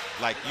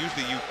 Like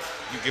usually you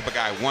give a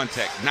guy one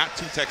tech, not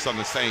two techs on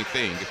the same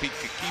thing. If he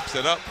keeps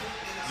it up,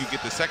 you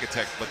get the second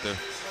tech, but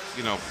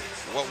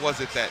what was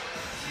it that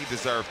he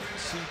deserved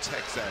two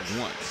techs at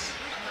once?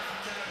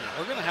 Yeah,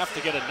 we're gonna have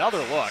to get another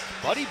look.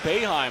 Buddy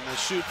Boeheim will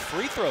shoot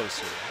free throws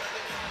here.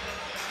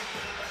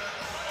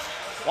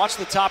 Watch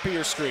the top of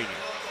your screen here.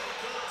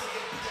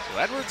 So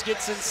Edwards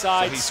gets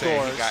inside, so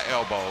scores. He got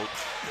elbowed.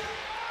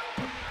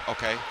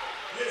 Okay.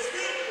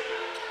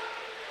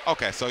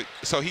 Okay,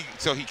 so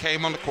he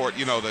came on the court,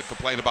 to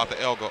complain about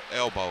the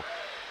elbow,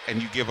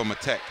 and you give him a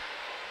tech.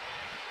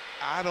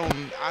 I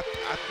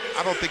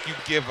don't think you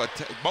give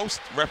most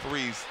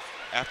referees,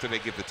 after they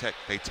give the tech,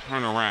 they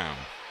turn around.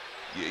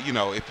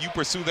 If you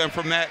pursue them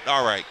from that,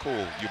 all right,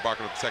 cool, you're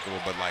barking up the second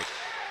one, but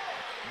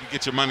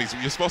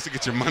you're supposed to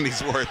get your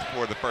money's worth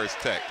for the first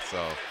tech.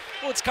 So.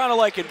 Well, it's kind of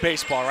like in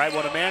baseball, right?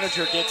 When a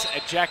manager gets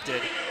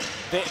ejected,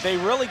 they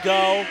really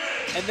go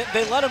and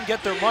they let them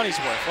get their money's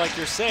worth, like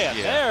you're saying.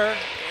 Yeah. There,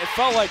 it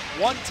felt like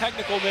one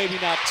technical, maybe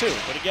not two.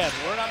 But again,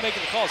 we're not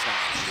making the calls now.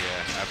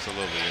 Yeah,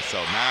 absolutely. And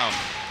so now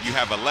you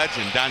have a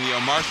legend,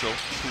 Danielle Marshall,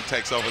 who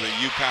takes over the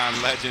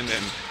UConn legend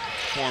and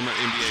former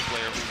NBA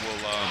player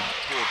who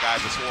will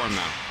guide the Swarm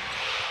now.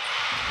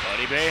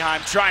 Buddy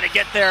Boeheim trying to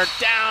get there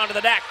down to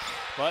the deck,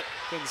 but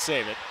couldn't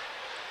save it.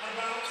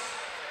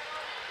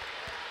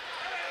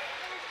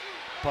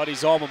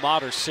 Buddy's alma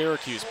mater,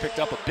 Syracuse, picked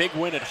up a big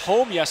win at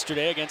home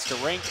yesterday against a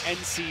ranked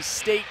NC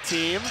State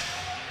team.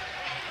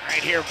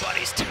 Right here,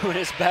 Buddy's doing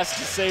his best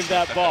to save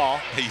that ball.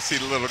 You see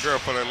the little girl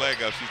put her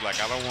leg up. She's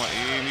like, I don't want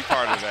any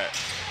part of that.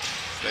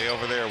 Stay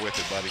over there with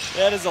it, buddy.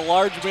 That is a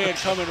large man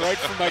coming right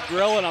from my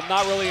grill, and I'm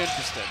not really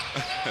interested.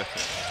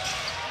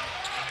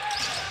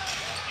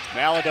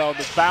 Maladone,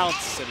 the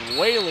bounce, and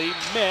Whaley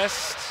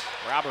missed.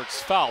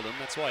 Roberts fouled him.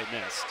 That's why he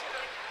missed.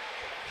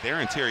 Their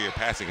interior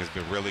passing has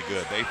been really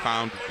good. They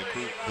found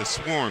the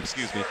Swarm,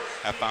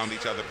 have found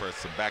each other for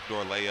some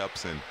backdoor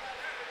layups, and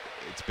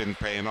it's been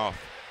paying off.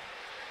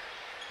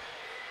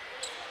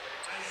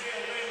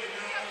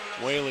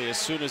 Whaley, as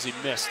soon as he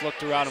missed,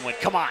 looked around and went,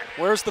 come on,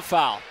 where's the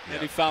foul? Yeah.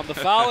 And he found the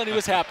foul, and he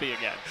was happy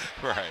again.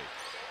 Right.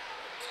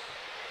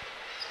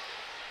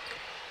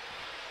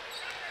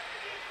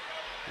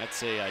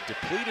 That's a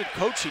depleted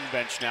coaching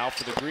bench now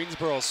for the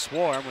Greensboro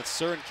Swarm with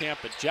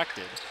Surenkamp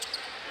ejected.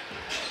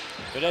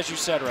 But as you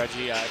said,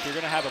 Reggie, if you're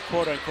going to have a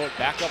quote-unquote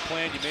backup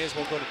plan, you may as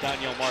well go to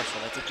Danielle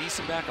Marshall. That's a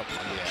decent backup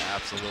plan. Yeah,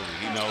 absolutely.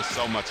 He knows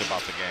so much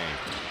about the game.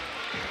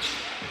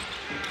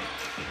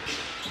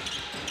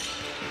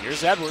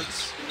 Here's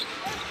Edwards.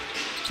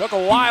 Took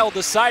a while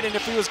deciding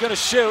if he was going to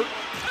shoot.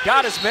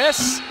 Got his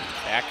miss.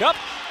 Back up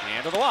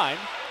and to the line.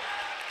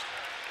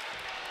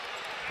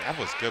 That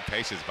was good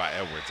patience by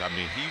Edwards. I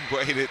mean, he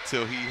waited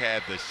till he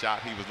had the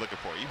shot he was looking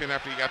for, even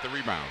after he got the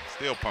rebound.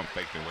 Still pump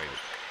faked and waited.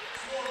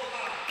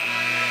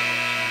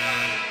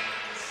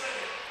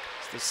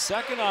 It's the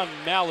second on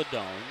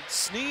Maladone.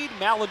 Sneed,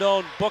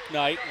 Maladone,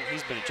 Booknight, and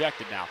he's been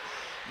ejected now.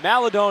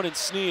 Maladone and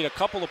Sneed, a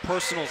couple of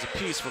personals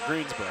apiece for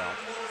Greensboro.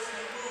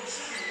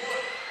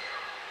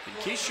 In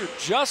case you're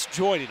just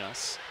joining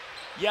us,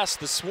 yes,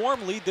 the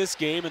Swarm lead this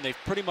game, and they've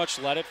pretty much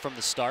led it from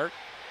the start,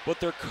 but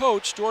their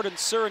coach, Jordan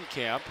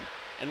Surenkamp,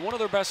 and one of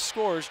their best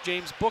scorers,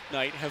 James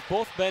Booknight, have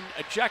both been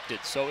ejected,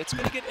 so it's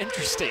going to get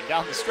interesting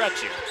down the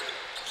stretch here.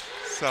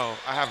 So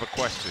I have a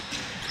question.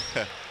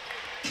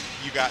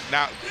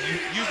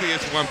 Usually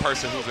it's one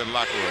person who's in the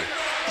locker room.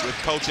 With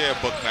Coach Ed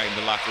Booknight in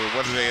the locker room,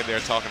 what are they in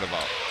there talking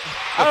about?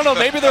 I don't know.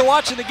 Maybe they're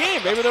watching the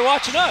game. Maybe they're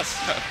watching us.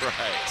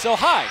 Right. So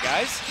hi,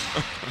 guys.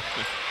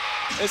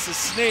 This is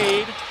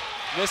Sneed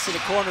missing a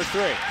corner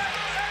three.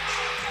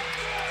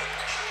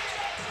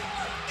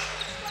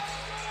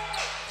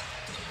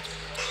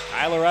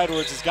 Tyler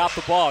Edwards has got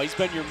the ball. He's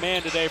been your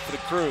man today for the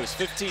Crews.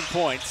 15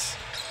 points.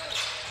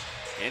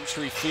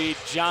 Entry feed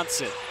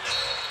Johnson.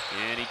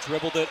 And he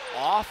dribbled it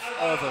off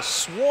of a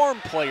Swarm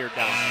player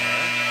down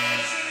there.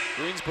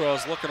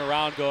 Greensboro's looking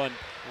around going,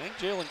 I think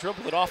Jalen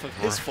dribbled it off of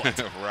his foot.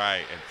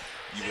 Right. And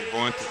you were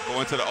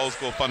going to the old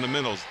school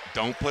fundamentals.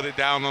 Don't put it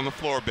down on the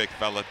floor, big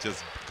fella.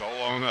 Just go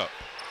on up.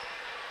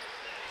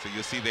 So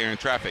you'll see there in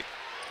traffic.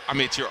 I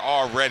mean, you're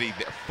already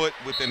there, foot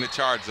within the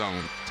charge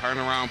zone. Turn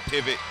around,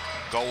 pivot,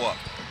 go up.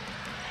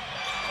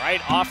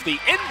 Right off the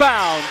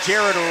inbound,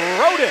 Jared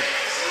Roden.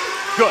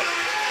 Good.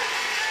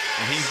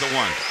 And he's the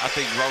one. I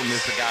think Roden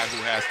is the guy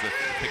who has to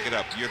pick it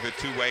up. You're the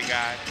two-way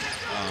guy,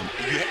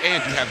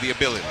 and you have the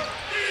ability.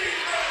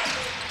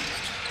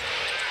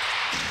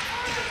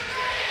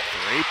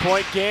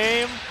 Three-point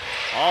game.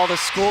 All the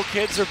school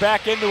kids are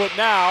back into it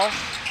now.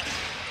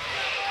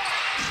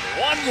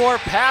 One more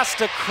pass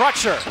to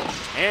Crutcher,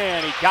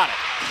 and he got it.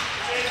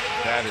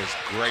 That is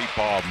great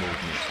ball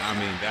movement. I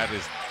mean, that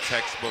is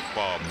textbook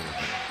ball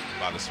movement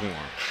by the Swarm.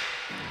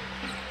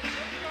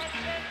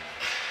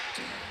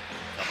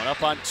 Coming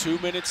up on 2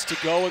 minutes to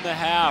go in the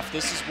half.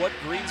 This is what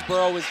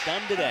Greensboro has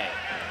done today.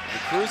 The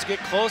Crews get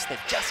close, they've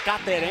just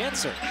got that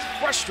answer. It's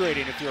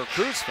frustrating if you're a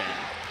Crews fan.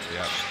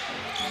 Yep.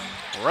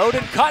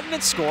 Roden cutting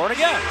and scoring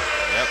again.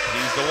 Yep,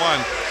 he's the one.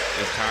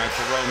 It's time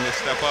for Roden to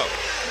step up.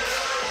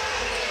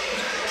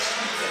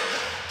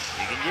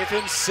 You can give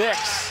him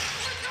 6.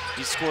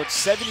 He scored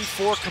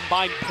 74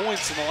 combined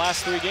points in the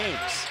last 3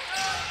 games.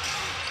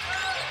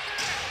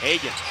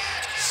 Hagan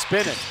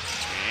spinning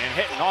and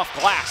hitting off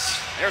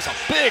glass. There's a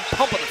big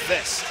pump of the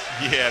fist.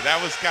 Yeah,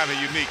 that was kind of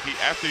unique.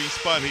 After he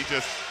spun, he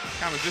just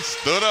kind of just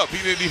stood up.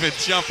 He didn't even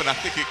jump, and I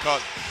think it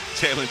caught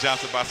Jalen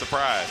Johnson by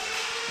surprise.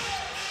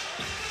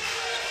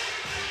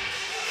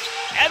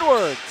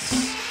 Edwards.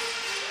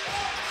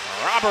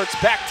 Roberts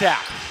back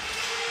tap.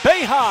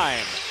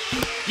 Boeheim.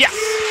 Yes.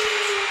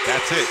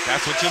 That's it.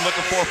 That's what you're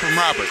looking for from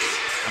Roberts.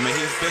 I mean,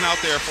 he's been out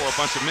there for a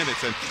bunch of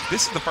minutes, and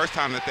this is the first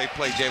time that they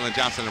played Jalen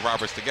Johnson and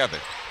Roberts together.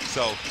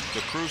 So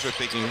the Crews are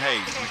thinking,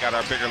 hey, we got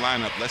our bigger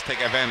lineup. Let's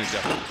take advantage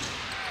of it.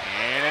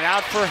 In and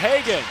out for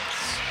Hagan.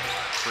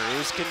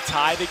 Crews can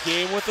tie the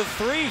game with a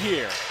 3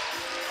 here.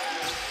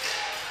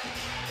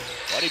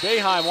 Buddy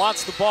Boeheim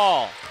wants the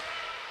ball.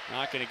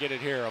 Not going to get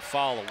it here, a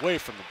foul away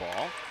from the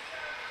ball.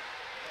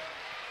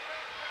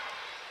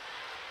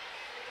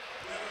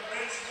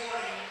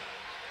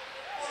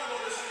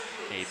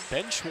 A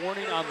bench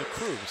warning on the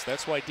Crews.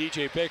 That's why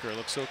DJ Baker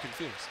looks so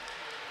confused.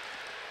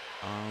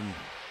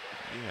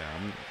 Yeah,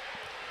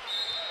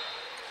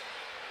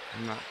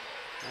 I'm not.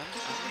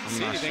 I don't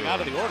see anything out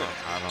of the order.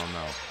 I don't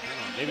know.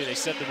 Maybe they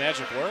said the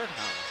magic word.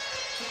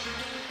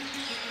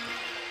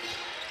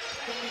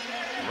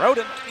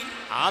 Roden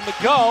on the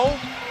go.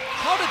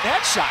 How did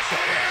that shot go?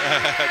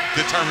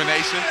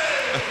 Determination.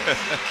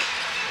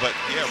 But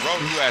yeah,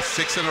 Roden, who has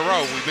 6 in a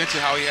row, we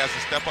mentioned how he has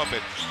to step up,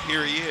 and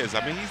here he is.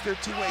 I mean, he's their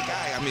two-way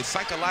guy. I mean,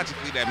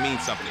 psychologically, that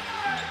means something.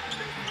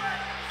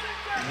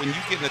 When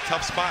you get in a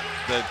tough spot,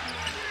 the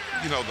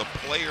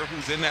player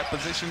who's in that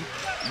position,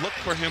 look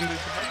for him to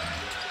help.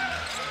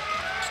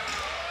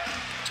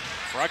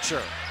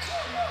 Crutcher,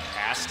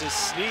 pass to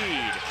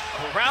Sneed.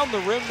 Around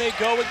the rim they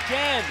go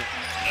again.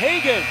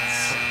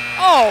 Hagans.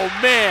 Oh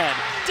man,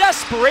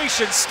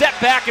 desperation, step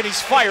back, and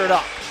he's fired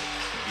up.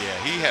 Yeah,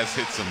 he has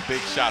hit some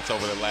big shots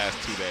over the last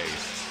 2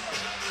 days.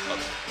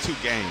 2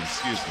 games,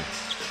 excuse me.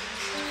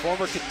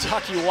 Former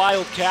Kentucky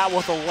Wildcat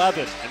with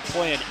 11 and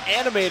playing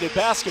animated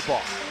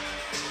basketball.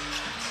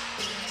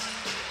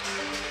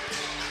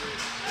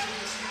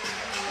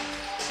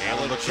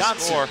 Jalen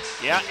Johnson,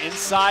 yeah,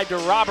 inside to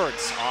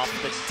Roberts. Off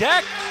the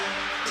deck,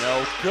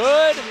 no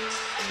good.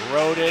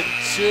 Roden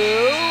to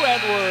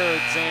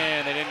Edwards,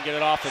 and they didn't get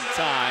it off in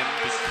time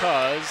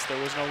because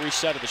there was no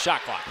reset of the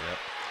shot clock. Yep.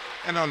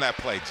 And on that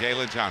play,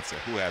 Jalen Johnson,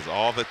 who has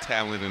all the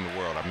talent in the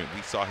world. I mean,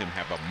 we saw him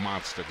have a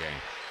monster game.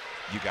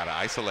 You got an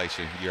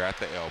isolation, you're at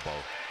the elbow,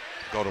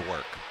 go to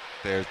work.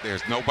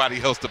 There's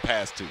nobody else to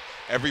pass to.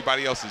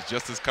 Everybody else is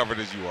just as covered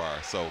as you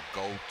are, so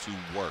go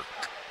to work.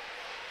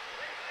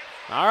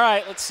 All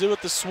right, let's see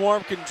what the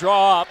Swarm can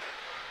draw up.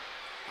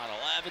 About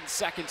 11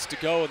 seconds to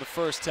go in the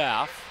first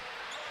half.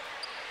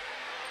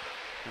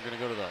 We're going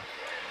to go to the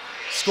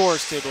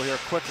scores table here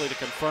quickly to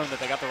confirm that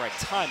they got the right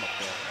time up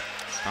there.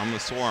 I'm the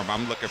Swarm.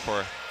 I'm looking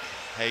for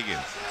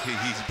Hagans.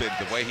 He's been,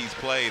 the way he's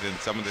played and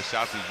some of the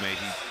shots he's made,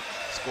 he's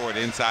scored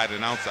inside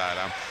and outside.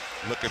 I'm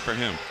looking for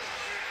him.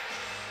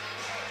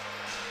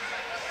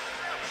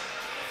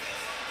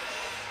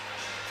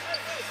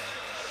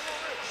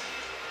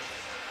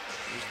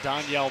 There's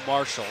Danielle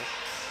Marshall.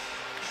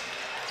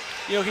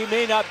 You know, he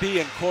may not be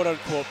in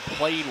quote-unquote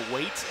playing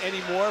weight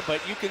anymore,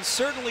 but you can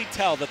certainly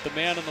tell that the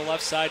man on the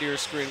left side of your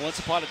screen once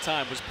upon a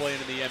time was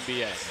playing in the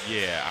NBA.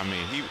 Yeah, I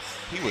mean, he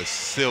was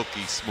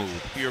silky smooth.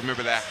 If you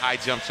remember that high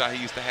jump shot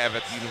he used to have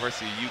at the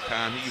University of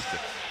UConn, he used to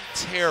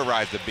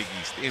terrorize the Big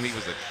East, and he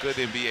was a good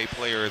NBA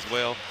player as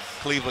well.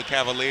 Cleveland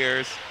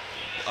Cavaliers,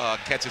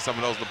 catching some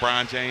of those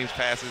LeBron James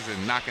passes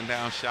and knocking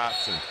down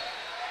shots. And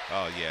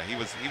oh yeah, he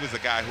was a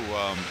guy who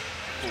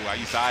I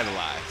used to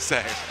idolize,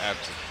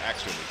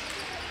 actually.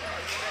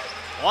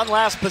 One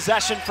last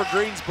possession for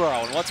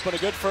Greensboro in what's been a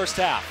good first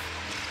half.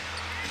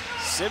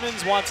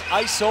 Simmons wants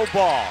ISO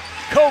ball.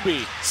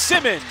 Kobe,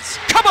 Simmons,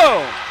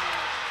 kaboom!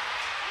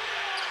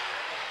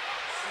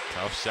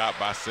 Tough shot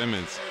by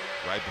Simmons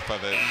right before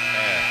the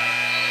half.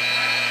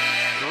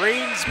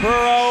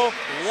 Greensboro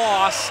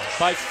lost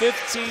by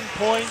 15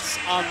 points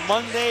on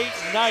Monday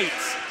night.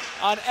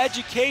 On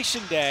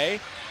Education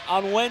Day,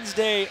 on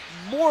Wednesday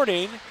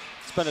morning,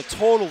 it's been a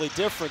totally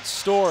different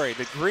story.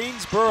 The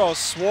Greensboro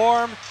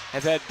Swarm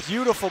have had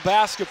beautiful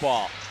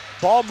basketball.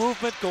 Ball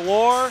movement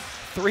galore,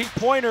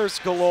 three-pointers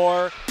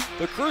galore.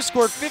 The Crew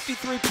scored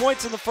 53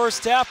 points in the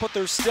first half, but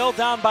they're still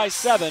down by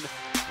 7.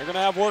 They're going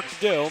to have work to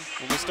do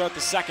when we start the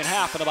second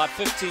half in about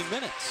 15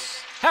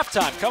 minutes.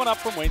 Halftime coming up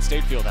from Wayne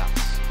State Fieldhouse.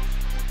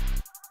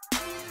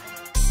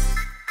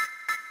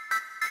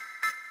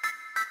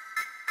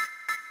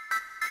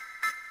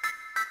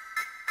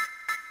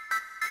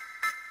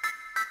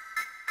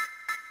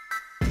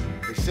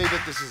 They say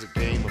that this is a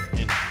game of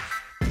inches,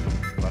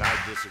 but I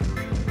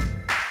disagree.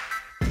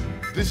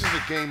 This is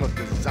a game of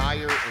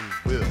desire and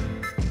will.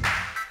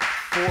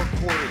 4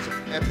 quarters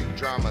of epic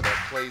drama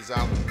that plays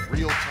out in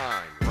real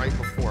time right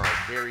before our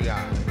very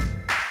eyes.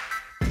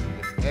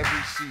 And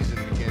every season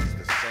begins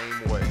the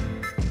same way,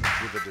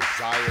 with a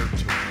desire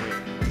to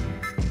win.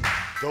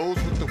 Those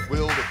with the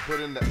will to put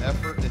in the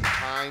effort and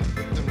time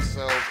put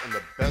themselves in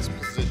the best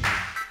position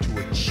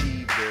to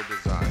achieve their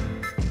desire.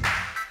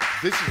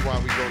 This is why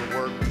we go to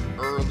work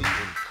early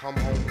and come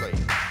home late.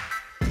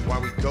 Why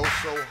we go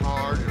so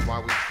hard and why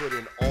we put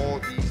in all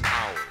these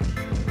hours.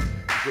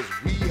 Because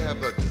we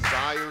have the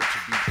desire to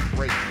be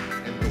great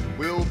and the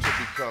will to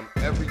become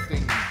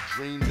everything we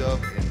dreamed of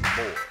and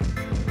more.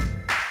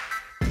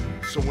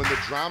 So when the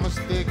drama's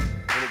thick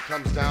and it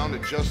comes down to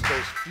just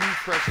those few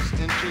precious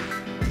inches,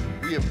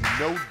 we have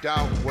no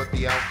doubt what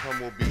the outcome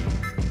will be.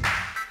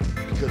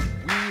 Because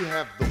we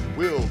have the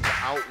will to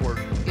outwork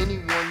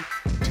anyone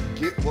to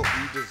get what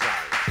we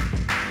desire.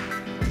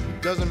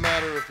 It doesn't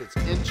matter if it's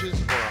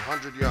inches or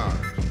 100 yards.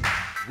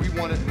 We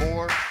want it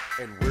more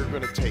and we're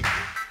gonna take it.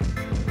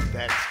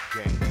 That's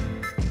game.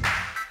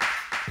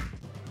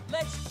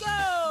 Let's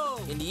go!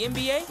 In the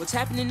NBA, what's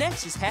happening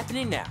next is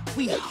happening now.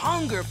 We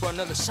hunger for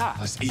another shot.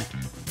 Let's eat.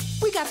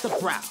 We got the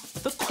Brow,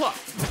 the Claw,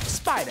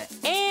 Spider,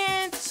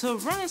 and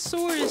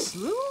Tyrannosaurus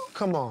Lou?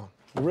 Come on,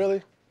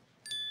 really?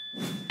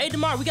 Hey,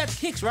 DeMar, we got the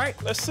kicks, right?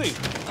 Let's see.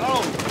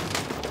 Oh.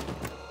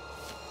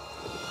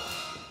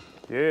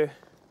 Yeah,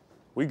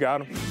 we got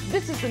them.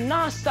 This is the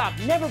non-stop,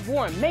 never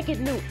boring, make it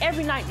new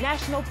every night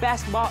National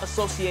Basketball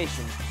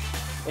Association.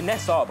 And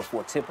that's all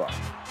before tip-off.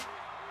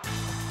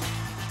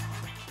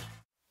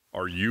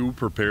 Are you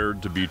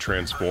prepared to be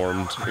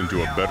transformed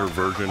into a better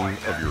version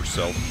of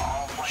yourself?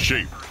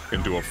 Shaped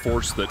into a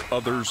force that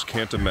others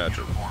can't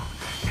imagine.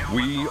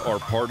 We are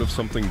part of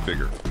something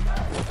bigger.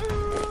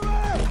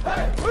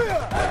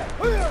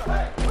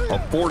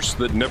 A force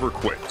that never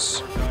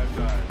quits.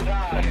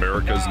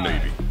 America's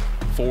Navy,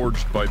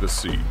 forged by the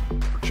sea.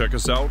 Check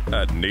us out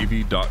at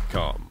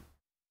Navy.com.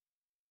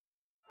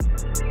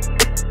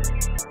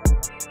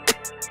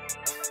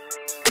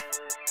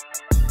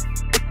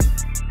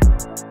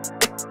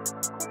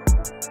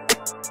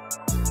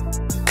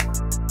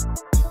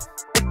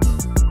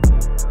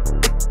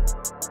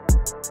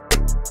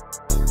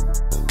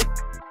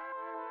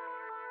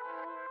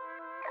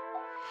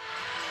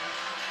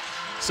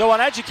 So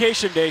on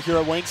Education Day here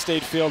at Wayne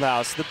State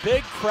Fieldhouse, the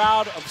big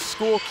crowd of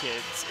school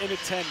kids in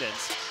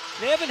attendance,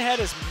 they haven't had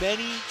as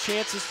many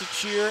chances to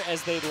cheer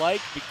as they'd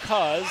like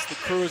because the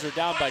Crews are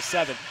down by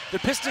 7. The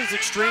Pistons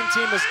Extreme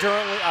team is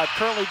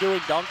currently doing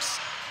dunks,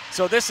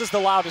 so this is the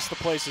loudest the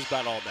place has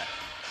been all day.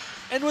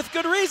 And with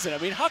good reason. I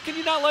mean, how can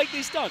you not like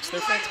these dunks? They're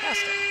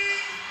fantastic.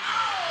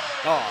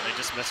 Oh, they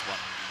just missed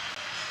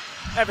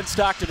one. Evan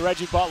Stockton,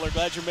 Reggie Butler,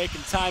 glad you're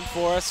making time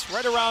for us.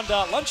 Right around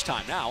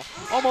lunchtime now,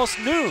 almost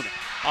noon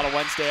on a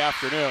Wednesday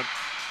afternoon.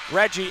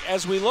 Reggie,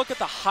 as we look at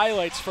the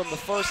highlights from the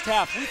first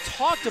half, we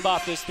talked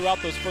about this throughout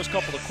those first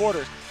couple of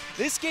quarters.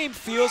 This game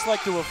feels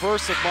like the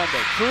reverse of Monday.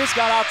 Crews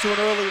got out to an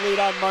early lead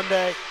on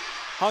Monday,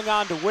 hung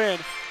on to win.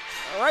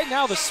 Right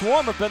now, the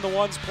Swarm have been the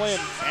ones playing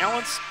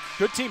balanced,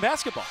 good team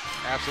basketball.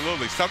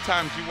 Absolutely.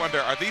 Sometimes you wonder,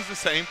 are these the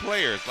same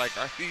players? Like,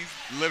 are these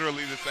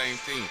literally the same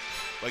team?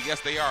 But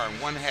yes, they are,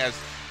 and one has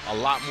a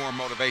lot more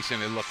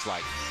motivation, it looks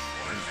like,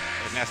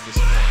 and that's the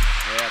Swarm.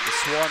 Yeah, the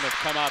Swarm have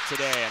come out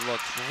today and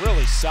looked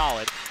really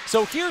solid.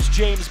 So here's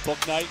James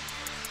Bouknight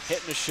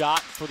hitting a shot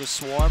for the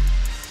Swarm.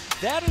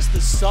 That is the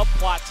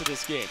subplot to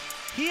this game.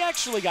 He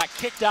actually got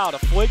kicked out, a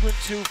flagrant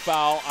 2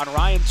 foul on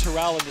Ryan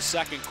Terrell in the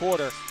second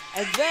quarter.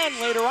 And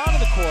then later on in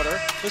the quarter,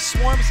 the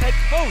Swarm's head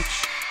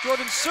coach,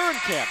 Jordan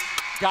Surinkamp,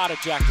 got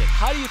ejected.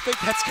 How do you think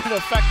that's going to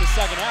affect the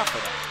second half for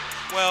them?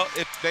 Well,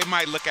 they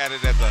might look at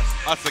it as a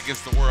us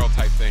against the world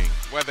type thing.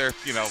 Whether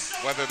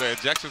the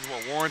ejections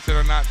were warranted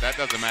or not,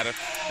 that doesn't matter.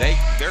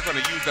 They're going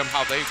to use them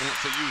how they want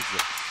to use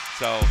them.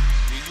 So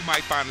you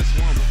might find the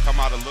Swarm will come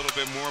out a little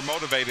bit more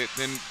motivated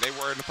than they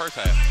were in the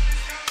first half.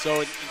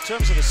 So in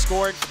terms of the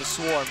scoring for the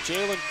Swarm,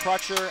 Jalen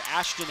Crutcher,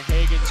 Ashton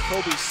Hagans,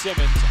 Kobe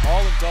Simmons,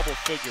 all in double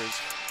figures.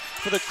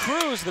 For the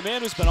Crews, the man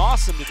who's been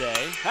awesome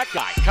today, that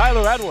guy,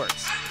 Kyler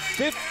Edwards,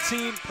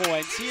 15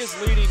 points. He is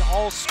leading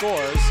all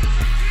scorers.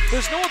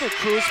 There's no other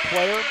Cruise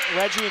player,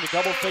 Reggie, in the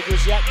double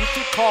figures yet. You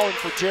keep calling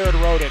for Jared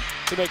Roden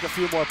to make a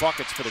few more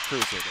buckets for the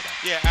Cruise here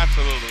today. Yeah,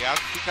 absolutely.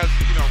 Because,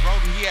 you know,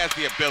 Roden, he has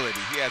the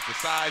ability. He has the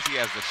size. He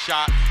has the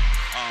shot,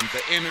 the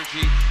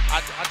energy.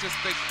 I just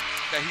think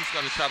that he's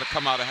going to try to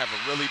come out and have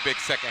a really big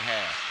second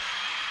half.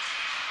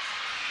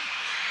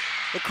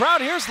 The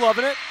crowd here's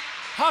loving it.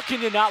 How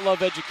can you not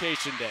love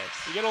Education Day?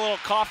 You get a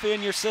little coffee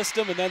in your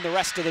system, and then the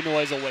rest of the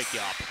noise will wake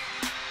you up.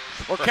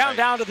 We're counting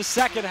down to the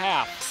second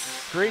half.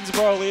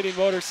 Greensboro leading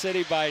Motor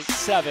City by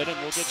 7, and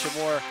we'll get you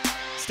more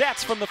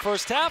stats from the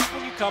first half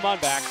when you come on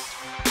back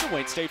to the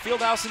Wayne State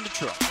Fieldhouse in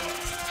Detroit.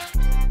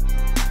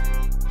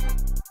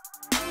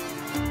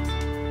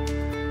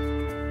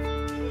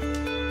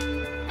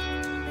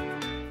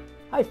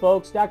 Hi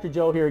folks, Dr.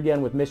 Joe here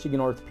again with Michigan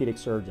Orthopedic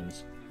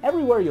Surgeons.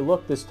 Everywhere you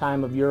look this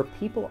time of year,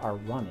 people are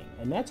running,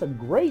 and that's a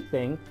great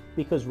thing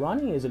because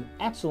running is an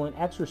excellent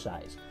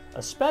exercise,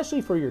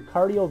 especially for your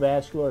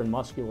cardiovascular and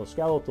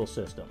musculoskeletal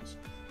systems.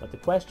 But the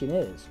question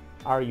is,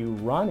 are you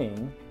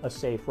running a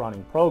safe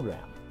running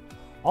program?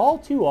 All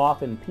too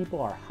often, people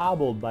are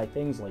hobbled by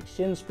things like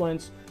shin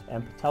splints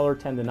and patellar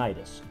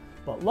tendonitis.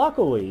 But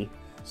luckily,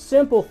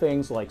 simple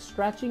things like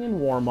stretching and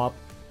warm-up,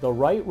 the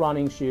right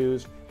running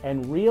shoes,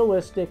 and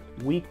realistic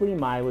weekly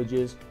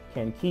mileages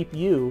can keep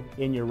you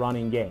in your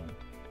running game.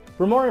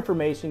 For more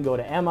information, go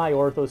to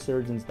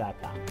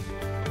miorthosurgeons.com.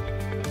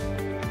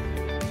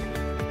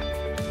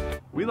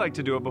 We like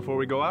to do it before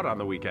we go out on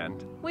the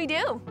weekend. We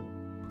do.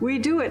 We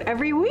do it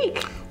every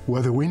week.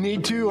 Whether we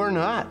need to or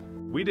not.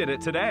 We did it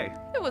today.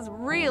 It was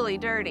really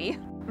dirty.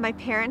 My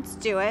parents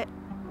do it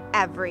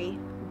every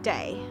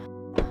day.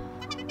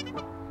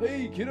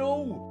 Hey,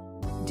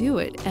 kiddo! Do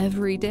it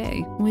every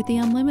day with the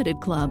Unlimited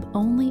Club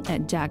only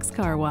at Jack's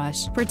Car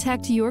Wash.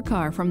 Protect your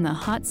car from the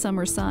hot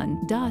summer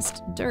sun,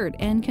 dust, dirt,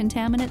 and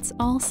contaminants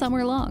all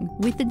summer long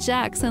with the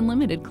Jack's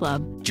Unlimited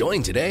Club.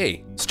 Join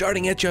today,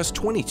 starting at just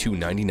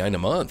 $22.99 a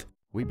month.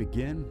 We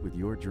begin with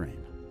your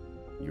dream,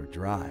 your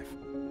drive,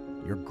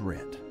 your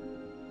grit,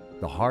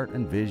 the heart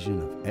and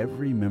vision of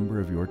every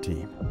member of your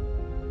team.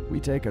 We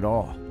take it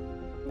all,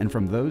 and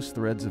from those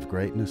threads of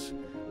greatness,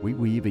 we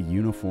weave a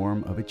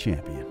uniform of a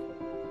champion.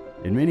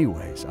 In many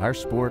ways, our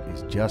sport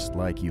is just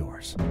like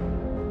yours.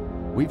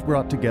 We've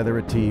brought together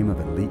a team of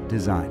elite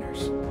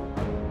designers.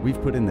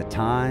 We've put in the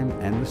time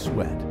and the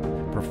sweat,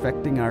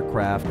 perfecting our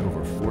craft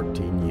over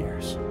 14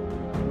 years.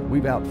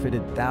 We've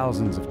outfitted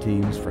thousands of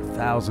teams for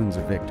thousands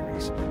of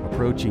victories,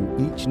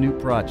 approaching each new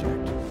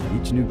project,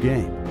 each new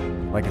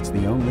game, like it's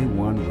the only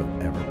one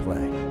we'll ever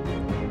play.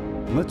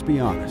 And let's be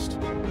honest,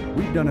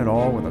 we've done it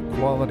all with a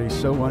quality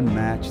so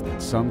unmatched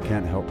that some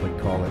can't help but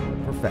call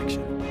it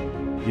perfection.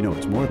 You know,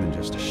 it's more than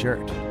just a shirt.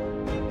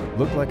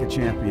 Look like a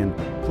champion,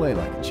 play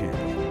like a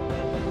champion.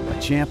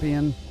 A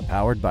champion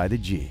powered by the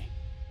G.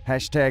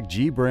 Hashtag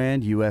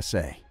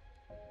GBrandUSA.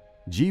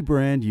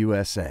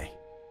 GBrandUSA.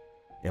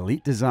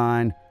 Elite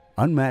design,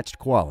 unmatched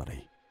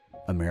quality,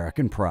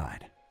 American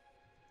pride.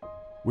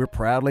 We're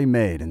proudly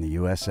made in the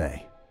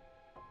USA.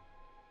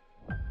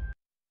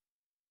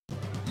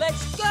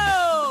 Let's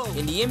go!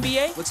 In the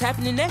NBA, what's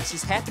happening next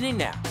is happening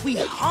now. We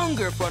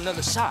hunger for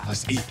another shot.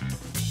 Let's eat.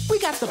 We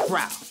got the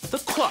Brow, the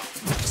Claw,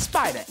 the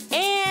Spider,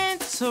 and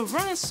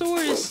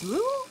Tyrannosaurus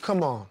Lou?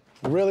 Come on,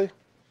 really?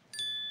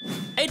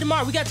 Hey,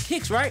 DeMar, we got the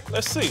kicks, right?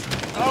 Let's see.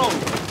 Oh.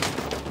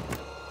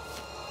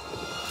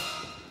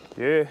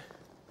 Yeah,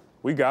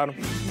 we got them.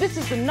 This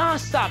is the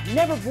non-stop,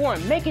 never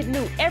boring, make it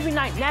new every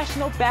night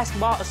National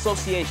Basketball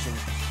Association.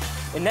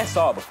 And that's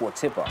all before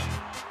tip-off.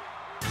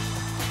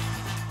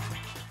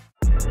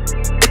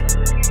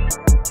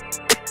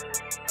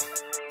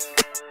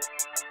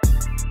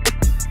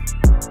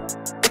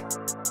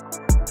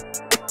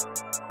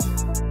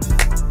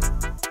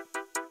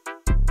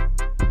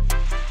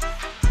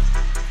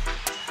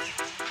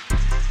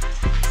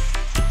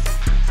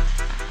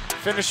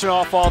 Finishing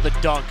off all the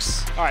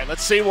dunks. All right,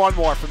 let's see one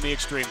more from the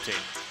Extreme team.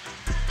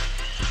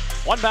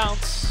 1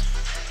 bounce,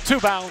 2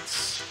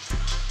 bounce,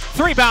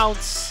 3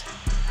 bounce,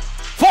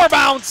 4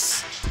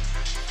 bounce,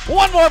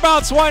 1 more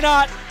bounce, why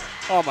not?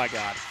 Oh my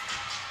God,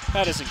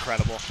 that is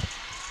incredible.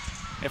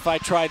 If I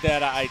tried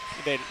that,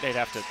 they'd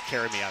have to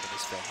carry me out of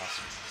this field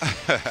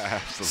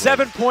house.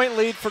 7-point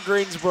lead for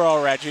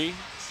Greensboro, Reggie.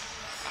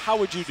 How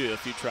would you do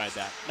if you tried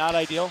that? Not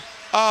ideal?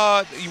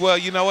 Well,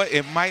 you know what?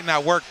 It might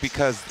not work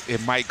because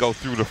it might go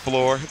through the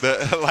floor.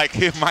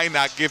 It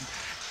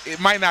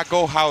might not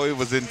go how it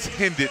was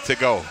intended to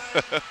go.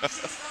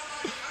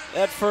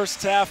 That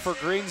first half for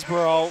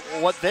Greensboro,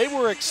 what they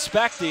were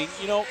expecting,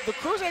 you know, the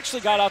Crews actually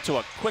got out to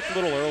a quick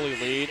little early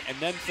lead, and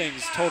then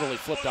things totally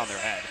flipped on their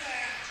head.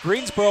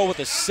 Greensboro with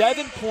a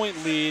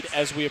 7-point lead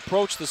as we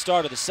approach the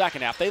start of the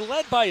second half. They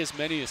led by as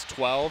many as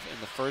 12 in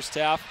the first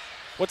half.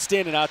 What's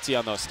standing out to you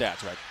on those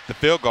stats, right? The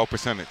field goal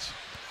percentage.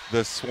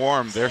 The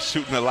Swarm, they're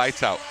shooting the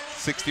lights out.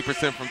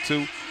 60% from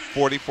 2,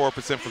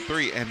 44% from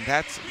 3, and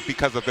that's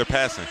because of their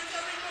passing.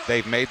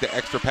 They've made the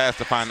extra pass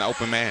to find the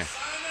open man.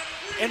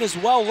 And as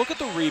well, look at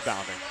the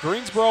rebounding.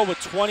 Greensboro with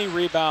 20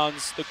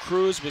 rebounds, the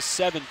Crews with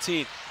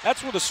 17.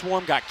 That's where the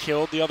Swarm got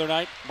killed the other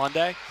night,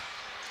 Monday.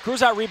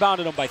 Crews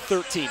out-rebounded them by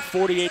 13,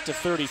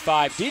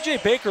 48-35.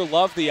 DJ Baker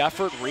loved the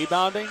effort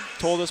rebounding.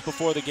 Told us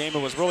before the game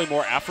it was really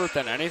more effort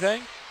than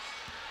anything.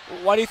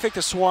 Why do you think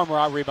the Swarm are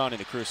out-rebounding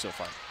the Crews so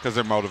far? Because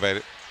they're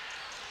motivated.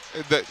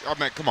 I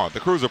mean, come on, the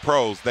Crews are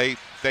pros. They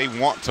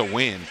want to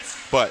win,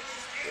 but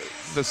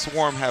the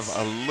Swarm have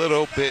a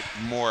little bit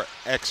more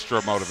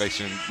extra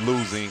motivation,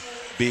 losing,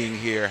 being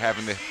here,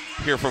 having to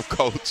hear from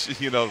Coach,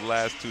 the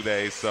last 2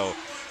 days. So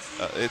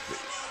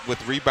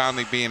with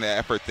rebounding being an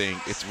effort thing,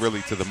 it's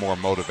really to the more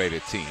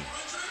motivated team.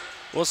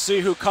 We'll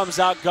see who comes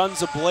out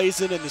guns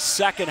a-blazing in the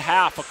second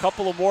half. A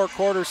couple of more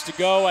quarters to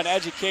go on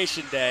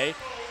Education Day.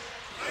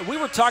 We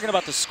were talking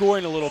about the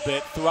scoring a little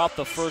bit throughout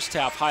the first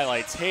half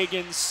highlights.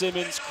 Hagan,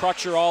 Simmons,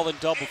 Crutcher all in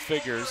double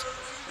figures.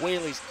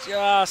 Whaley's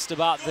just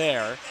about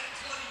there.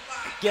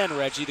 Again,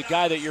 Reggie, the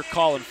guy that you're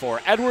calling for.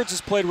 Edwards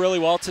has played really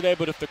well today,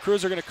 but if the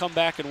Crews are going to come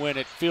back and win,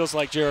 it feels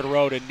like Jared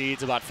Roden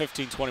needs about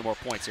 15, 20 more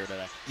points here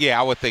today. Yeah,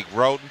 I would think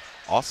Roden.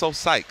 Also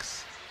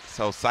Sykes.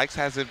 So Sykes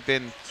hasn't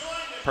been,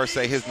 per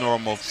se, his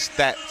normal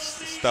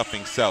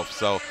stat-stuffing self.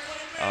 So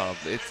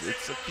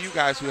it's a few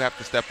guys who have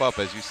to step up.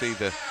 As you see,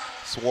 the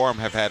Swarm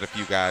have had a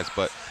few guys,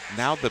 but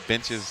now the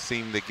benches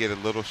seem to get a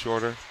little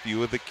shorter.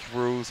 Few of the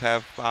Crews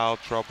have foul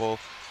trouble.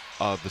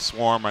 The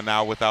Swarm are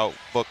now without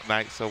Book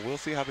Knight, so we'll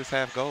see how this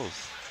half goes.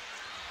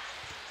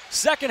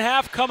 Second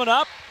half coming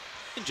up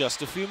in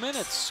just a few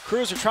minutes.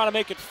 Crews are trying to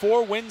make it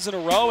 4 wins in a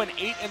row and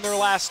 8 in their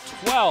last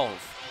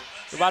 12.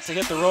 They're about to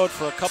hit the road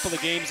for a couple of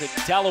games at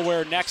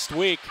Delaware next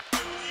week.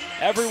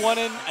 Everyone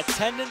in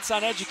attendance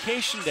on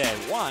Education Day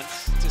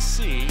wants to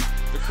see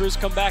the Crews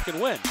come back and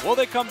win. Will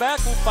they come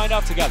back? We'll find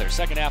out together.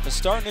 Second half is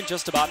starting in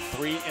just about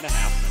 3.5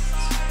 minutes.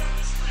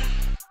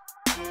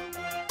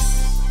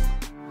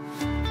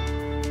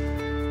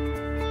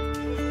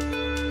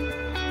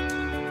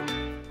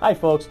 Hi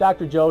folks,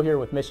 Dr. Joe here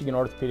with Michigan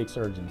Orthopedic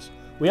Surgeons.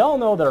 We all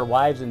know that our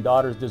wives and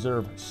daughters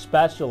deserve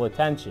special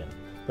attention,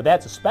 but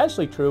that's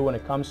especially true when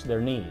it comes to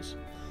their knees.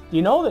 Do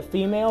you know that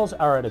females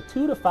are at a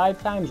 2 to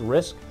 5 times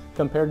risk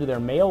compared to their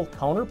male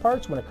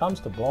counterparts when it comes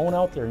to blowing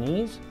out their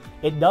knees?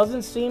 It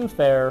doesn't seem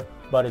fair,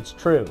 but it's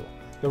true.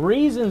 The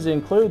reasons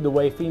include the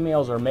way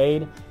females are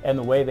made and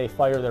the way they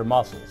fire their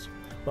muscles.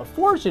 But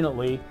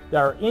fortunately,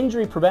 there are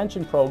injury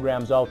prevention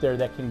programs out there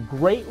that can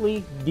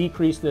greatly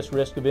decrease this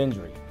risk of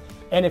injury.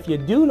 And if you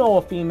do know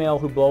a female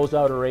who blows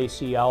out her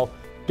ACL,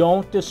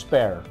 don't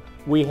despair.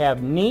 We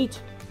have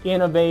neat,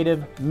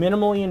 innovative,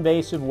 minimally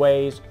invasive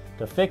ways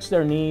to fix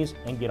their knees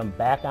and get them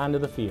back onto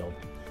the field.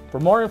 For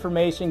more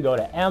information, go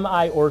to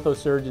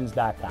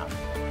miorthosurgeons.com.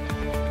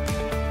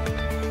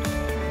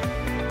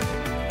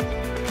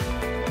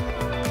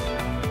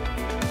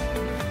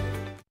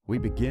 We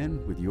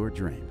begin with your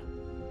dream,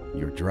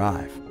 your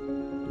drive,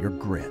 your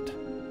grit,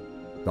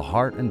 the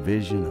heart and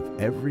vision of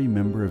every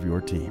member of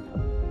your team.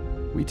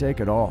 We take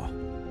it all,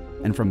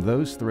 and from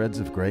those threads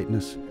of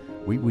greatness,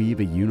 we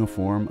weave a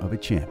uniform of a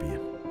champion.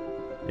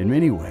 In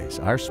many ways,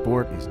 our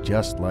sport is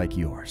just like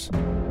yours.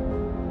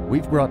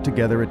 We've brought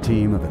together a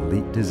team of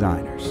elite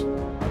designers.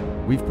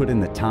 We've put in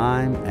the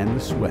time and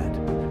the sweat,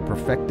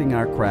 perfecting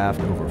our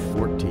craft over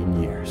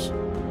 14 years.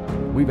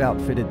 We've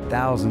outfitted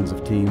thousands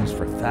of teams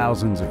for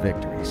thousands of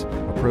victories,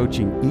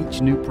 approaching each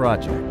new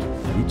project,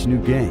 each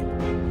new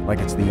game, like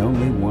it's the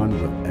only one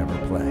we'll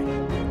ever play.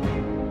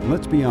 And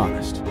let's be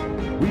honest,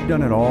 we've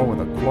done it all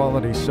with a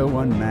quality so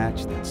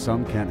unmatched that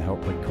some can't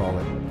help but call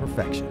it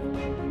perfection.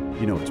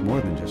 You know, it's more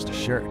than just a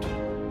shirt.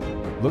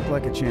 Look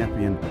like a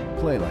champion,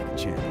 play like a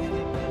champion.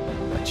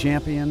 A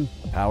champion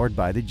powered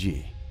by the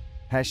G.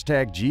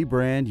 Hashtag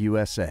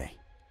GBrandUSA.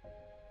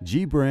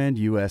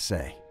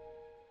 GBrandUSA.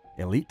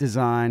 Elite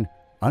design,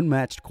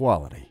 unmatched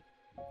quality,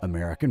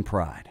 American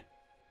pride.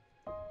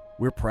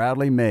 We're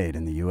proudly made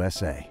in the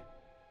USA.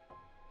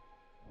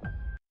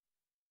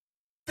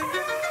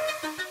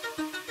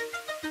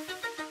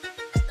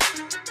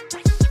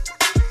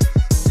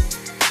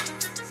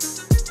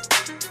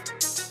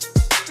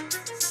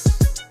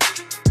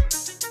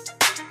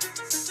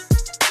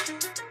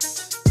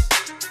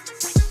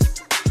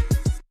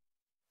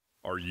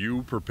 Are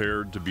you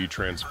prepared to be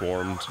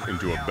transformed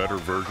into a better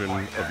version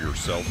of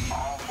yourself?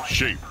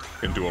 Shaped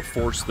into a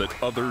force that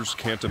others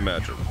can't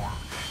imagine.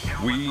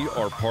 We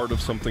are part of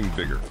something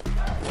bigger.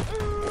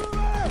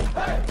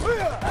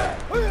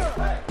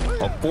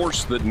 A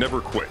force that never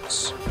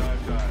quits.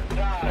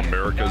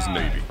 America's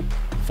Navy.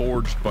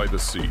 Forged by the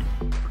sea.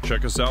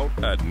 Check us out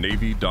at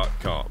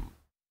Navy.com.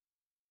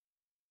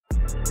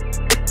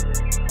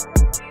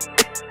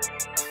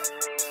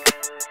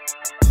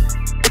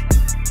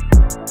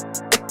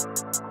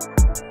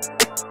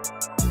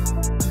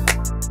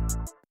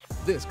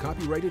 This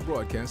copyrighted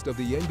broadcast of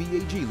the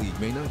NBA G League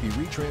may not be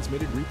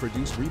retransmitted,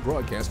 reproduced,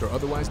 rebroadcast, or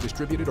otherwise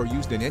distributed or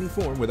used in any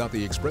form without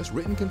the express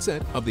written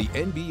consent of the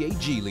NBA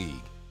G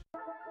League.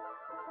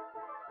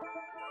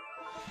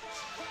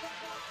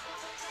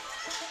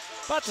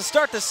 About to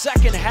start the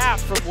second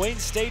half from Wayne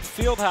State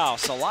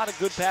Fieldhouse. A lot of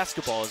good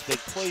basketball has been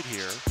played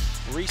here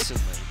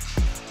recently.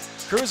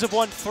 Crews have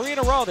won 3 in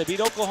a row. They beat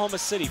Oklahoma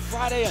City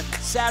Friday and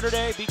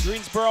Saturday, beat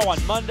Greensboro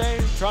on Monday,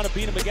 trying to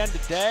beat them again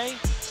today.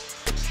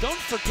 don't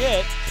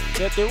forget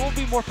that there will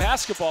be more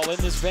basketball in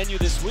this venue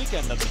this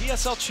weekend. The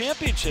PSL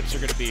Championships are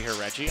going to be here,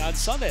 Reggie, on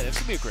Sunday. That's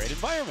going to be a great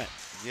environment.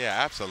 Yeah,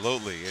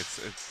 absolutely. It's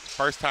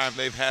first time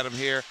they've had them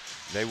here.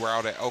 They were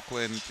out at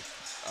Oakland,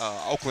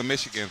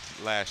 Michigan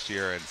last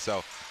year, and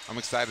so I'm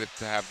excited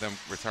to have them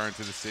return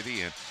to the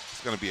city, and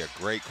it's going to be a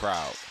great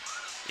crowd.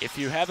 If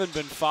you haven't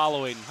been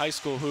following high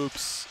school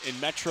hoops in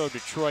Metro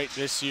Detroit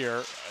this year,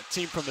 a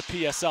team from the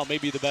PSL may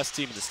be the best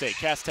team in the state.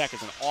 Cass Tech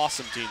is an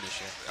awesome team this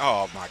year.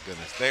 Oh, my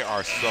goodness. They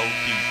are so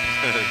deep.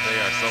 They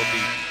are so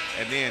deep.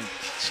 And then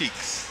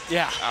Cheeks.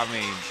 Yeah. I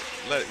mean,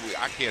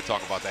 I can't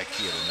talk about that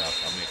kid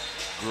enough. I mean,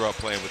 grew up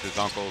playing with his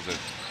uncles and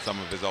some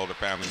of his older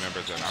family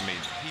members, and I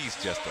mean,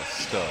 he's just a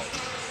stud.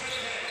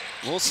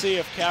 We'll see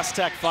if Cass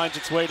Tech finds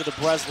its way to the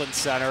Breslin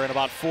Center in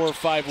about 4 or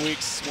 5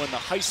 weeks when the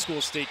high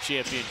school state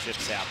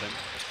championships happen.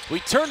 We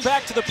turn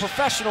back to the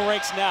professional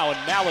ranks now, and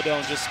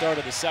Maladone just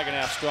started the second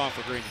half strong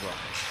for Greensboro.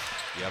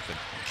 Yep, and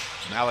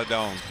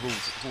Maladone,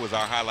 who was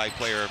our highlight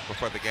player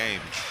before the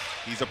game,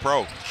 he's a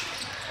pro,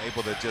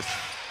 able to just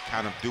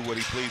kind of do what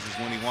he pleases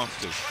when he wants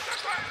to.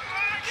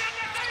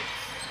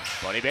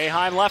 Buddy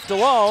Boeheim left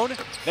alone.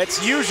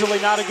 That's usually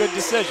not a good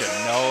decision.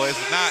 No,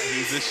 it's not.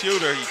 He's a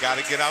shooter. You got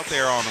to get out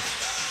there on him.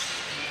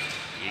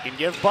 You can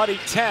give Buddy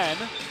 10.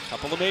 A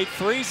couple of made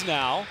threes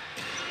now.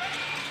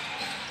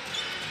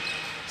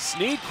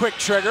 Snead, quick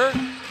trigger.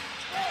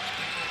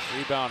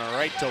 Rebound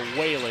right to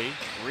Whaley.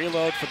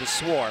 Reload for the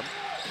Swarm.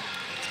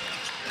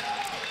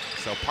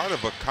 So part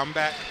of a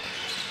comeback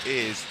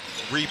is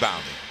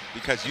rebounding,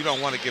 because you don't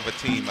want to give a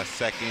team a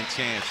second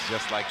chance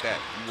just like that.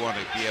 You want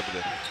to be able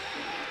to,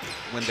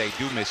 when they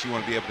do miss, you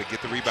want to be able to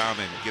get the rebound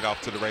and get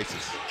off to the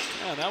races.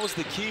 Yeah, and that was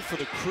the key for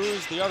the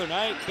Crews the other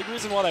night. Big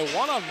reason why they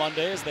won on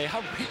Monday is they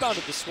have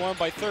rebounded the Swarm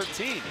by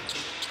 13.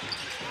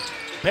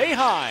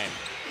 Boeheim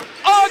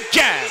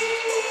again.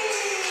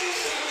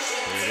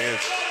 There it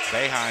is.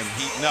 Boeheim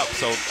heating up.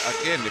 So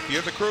again, if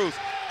you're the Crews,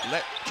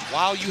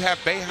 while you have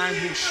Boeheim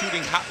who's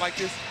shooting hot like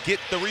this, get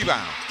the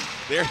rebound.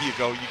 There you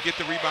go. You get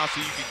the rebound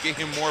so you can get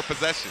him more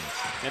possessions.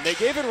 And they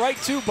gave it right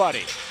to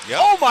Buddy. Yep.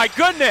 Oh my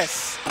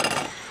goodness!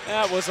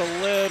 That was a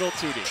little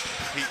too deep.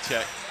 Heat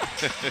check.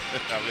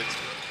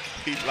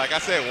 Like I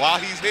said, while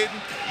he's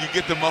hitting, you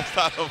get the most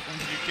out of him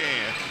you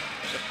can.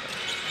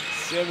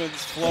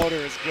 Simmons' floater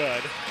is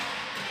good.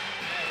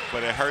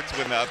 But it hurts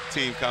when the other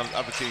team comes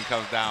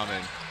down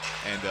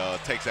and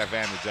takes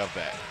advantage of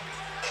that.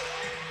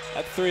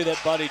 That three that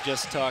Buddy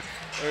just took,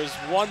 there's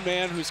one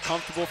man who's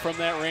comfortable from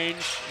that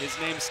range. His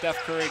name's Steph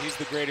Curry, and he's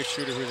the greatest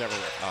shooter who's ever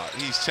lived.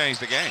 He's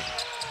changed the game.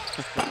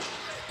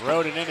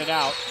 Rode it in and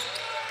out.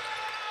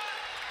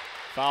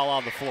 Foul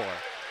on the floor.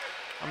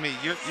 I mean,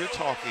 you're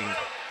talking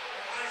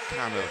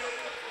kind of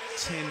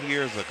 10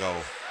 years ago,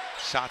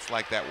 shots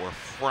like that were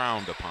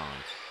frowned upon.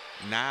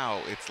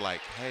 Now it's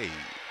like, hey,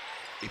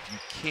 if you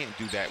can't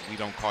do that, we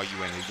don't call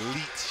you an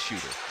elite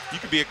shooter. You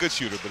can be a good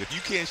shooter, but if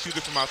you can't shoot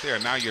it from out there,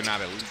 now you're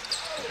not elite.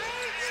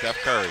 Steph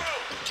Curry.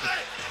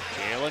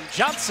 Jalen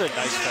Johnson,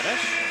 nice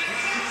finish.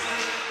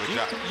 Good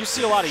job. You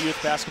see a lot of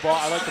youth basketball.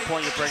 I like the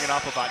point you're bringing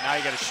up about now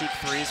you got to shoot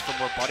threes from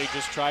where Buddy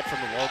just tried from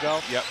the logo.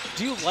 Yep.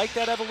 Do you like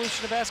that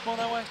evolution of basketball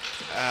that way?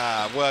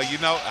 Well, you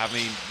know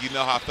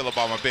how I feel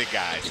about my big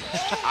guys.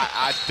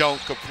 I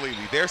don't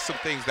completely. There's some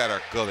things that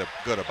are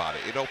good about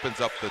it. It opens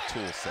up the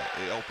tool set.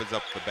 It opens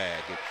up the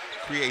bag.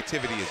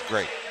 Creativity is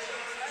great.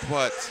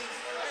 But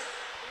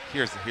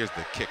here's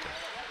the kicker.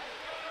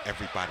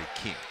 Everybody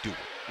can't do it.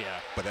 Yeah.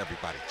 But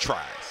everybody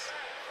tries.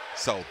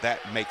 So that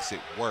makes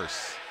it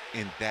worse.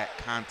 In that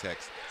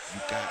context, you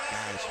got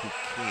guys who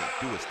can't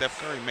do it.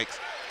 Steph Curry makes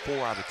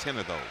 4 out of 10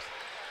 of those.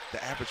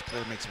 The average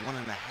player makes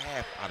 1.5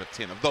 out of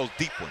 10 of those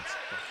deep ones.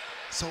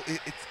 So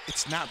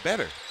it's not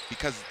better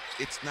because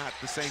it's not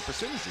the same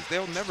percentages.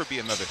 There'll never be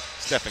another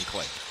Steph and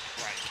Clay.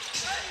 Right.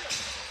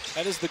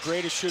 That is the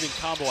greatest shooting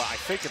combo, I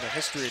think, in the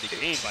history of the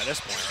game by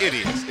this point. Right?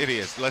 It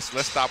is. Let's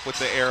stop with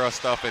the era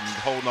stuff and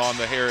hold on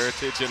to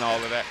heritage and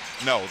all of that.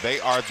 No, they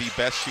are the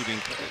best shooting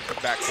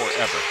backcourt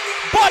ever.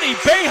 Buddy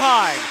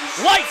Boeheim,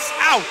 lights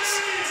out.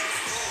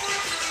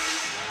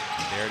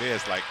 There it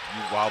is. Like,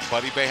 while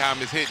Buddy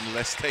Boeheim is hitting,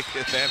 let's take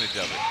advantage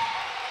of it.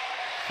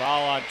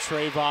 Foul on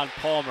Trayvon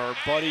Palmer.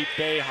 Buddy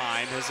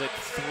Boeheim has hit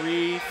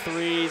 3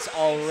 threes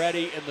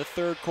already in the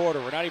third quarter.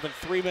 We're not even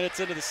 3 minutes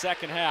into the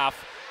second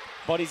half.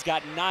 Buddy's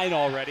got 9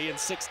 already and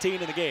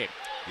 16 in the game.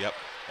 Yep.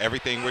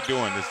 Everything we're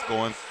doing is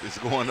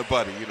going to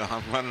Buddy. You know,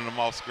 I'm running them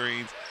off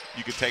screens.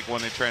 You can take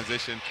one in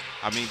transition.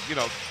 I mean, you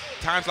know,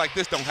 times like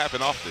this don't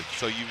happen often.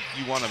 So you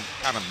want to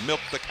kind of milk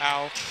the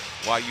cow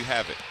while you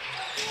have it.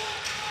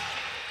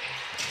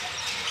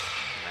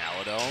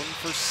 Maladone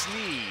for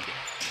Snead.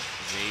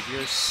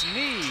 Xavier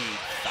Snead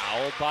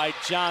fouled by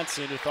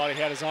Johnson, who thought he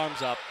had his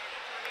arms up.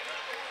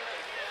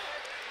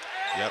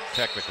 Yep,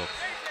 technical.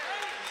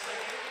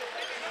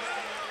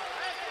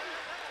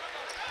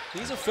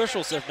 These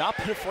officials have not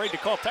been afraid to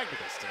call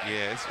technicals today.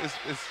 Yeah,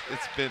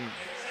 it's been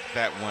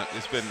that one.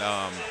 It's been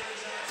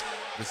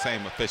the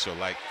same official.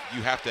 Like,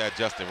 you have to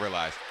adjust and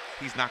realize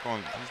he's not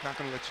going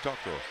to let you talk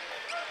to him.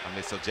 I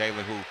mean, so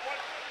Jalen,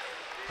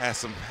 who has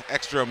some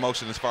extra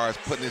emotion as far as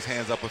putting his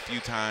hands up a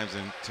few times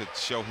and to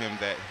show him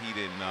that he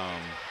didn't,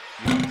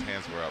 his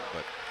hands were up.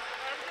 But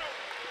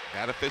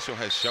that official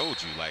has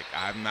showed you, like,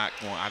 I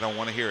don't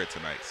want to hear it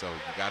tonight, so you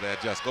got to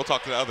adjust. Go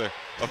talk to the other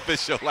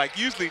official. Like,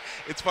 usually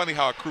it's funny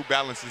how a crew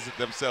balances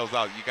themselves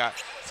out. You got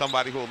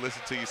somebody who will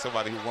listen to you,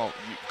 somebody who won't.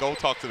 You go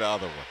talk to the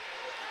other one.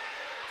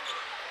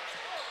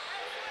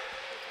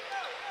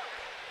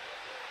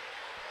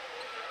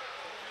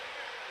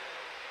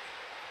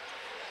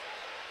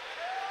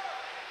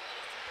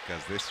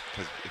 Because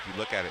if you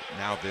look at it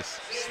now, this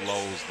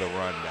slows the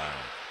run down,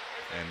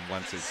 and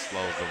once it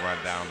slows the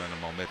run down and the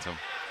momentum,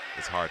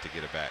 it's hard to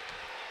get it back.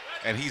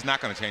 And he's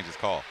not going to change his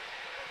call.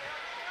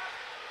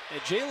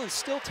 And Jalen's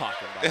still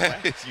talking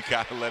about it. You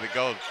got to let it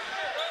go.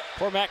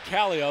 Poor Matt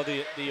Callio,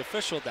 the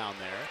official down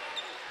there,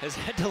 has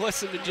had to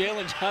listen to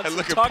Jalen Johnson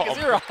look at talk Paul.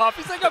 his ear off.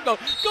 He's like, go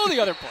the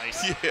other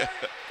place. Yeah.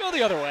 Go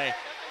the other way.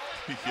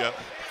 Yep.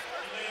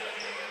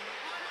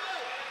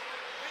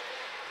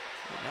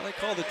 Now they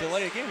called it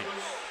delay of game.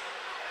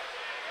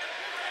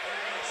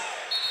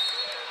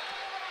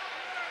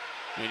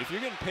 I mean, if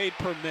you're getting paid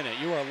per minute,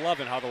 you are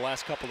loving how the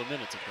last couple of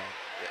minutes have gone.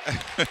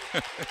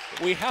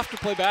 We have to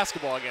play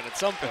basketball again at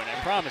some point, I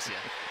promise you.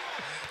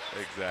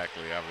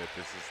 Exactly. I mean,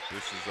 this is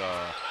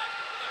a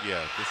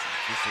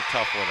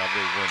tough one. I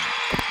mean,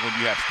 when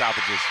you have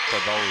stoppages for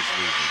those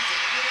reasons.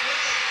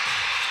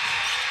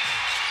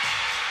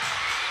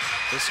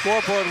 The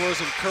scoreboard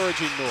was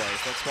encouraging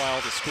noise. That's why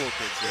all the school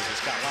kids here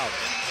just got louder.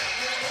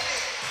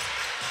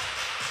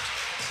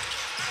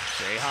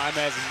 Boeheim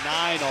has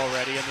 9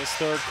 already in this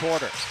third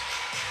quarter.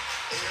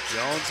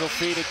 Jones will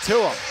feed it to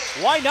him.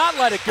 Why not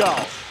let it go?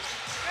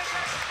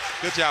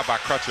 Good job by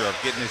Crutcher of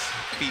getting his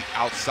feet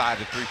outside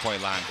the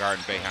three-point line,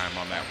 guarding Boeheim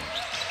on that one.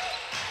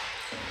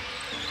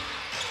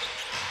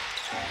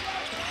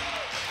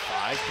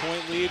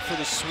 5-point lead for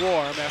the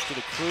Swarm after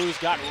the Crews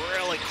got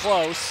really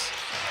close.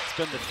 It's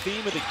been the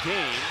theme of the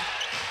game.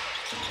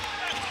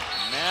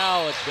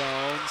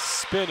 Maladone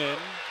spinning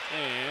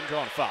and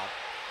drawing a foul.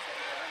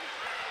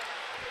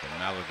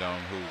 And Maladone,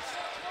 who's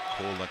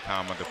cool and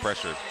calm under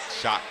pressure,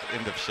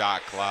 end of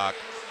shot clock,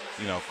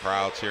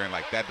 crowd cheering,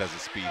 like that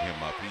doesn't speed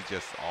him up. He's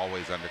just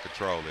always under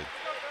control. And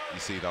you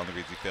see the only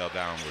reason he fell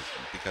down was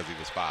because he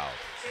was fouled.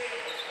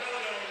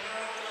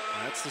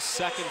 That's the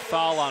second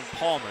foul on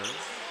Palmer.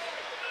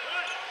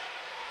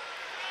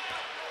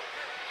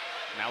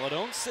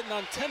 Maladone sitting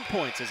on 10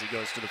 points as he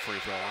goes to the free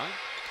throw line.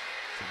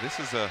 So this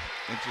is an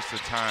interesting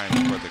time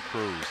for the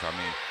Crews. I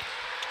mean,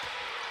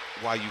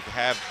 while you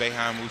have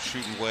Boeheim who's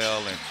shooting well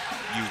and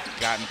you've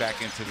gotten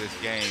back into this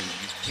game,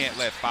 you can't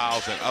let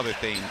fouls and other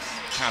things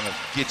kind of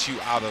get you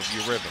out of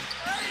your rhythm.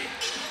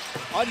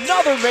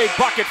 Another made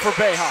bucket for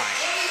Boeheim.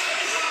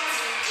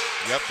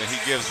 Yep, and he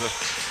gives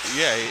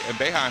and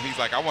Boeheim, he's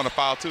like, I want to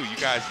foul too. You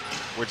guys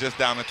were just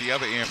down at the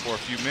other end for a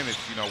few minutes.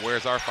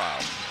 Where's our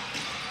foul?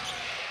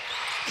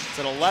 It's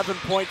an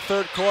 11-point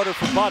third quarter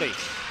for Buddy.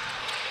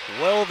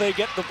 Will they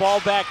get the ball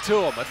back to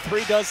him? A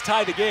 3 does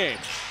tie the game.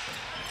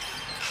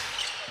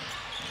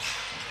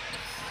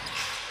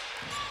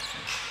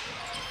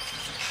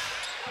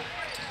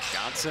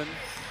 Johnson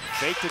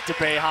faked it to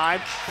Boeheim,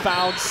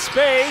 found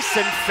space,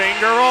 and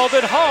finger rolled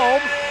it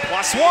home.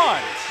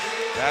 +1.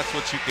 That's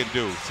what you can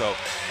do. So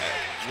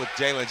with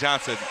Jalen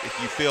Johnson, if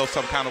you feel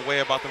some kind of way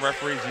about the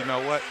referees, you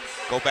know what?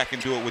 Go back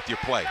and do it with your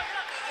play.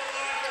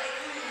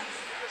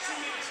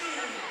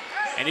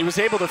 And he was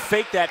able to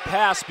fake that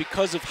pass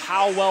because of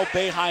how well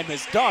Boeheim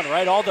has done,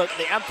 right? All the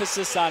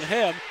emphasis on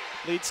him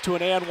leads to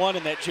an and one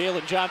and that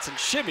Jalen Johnson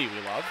shimmy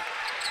we love.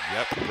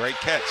 Yep, great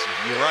catch.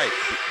 You're right.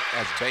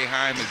 As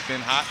Boeheim has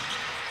been hot,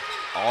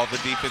 all the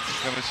defense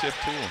is going to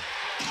shift to him.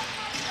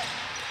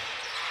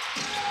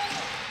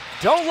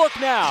 Don't look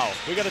now.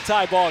 We got a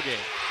tie ball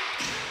game.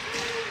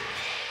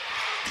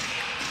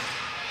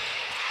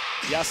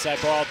 Yes, I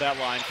borrowed that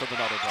line from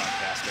another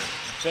broadcaster.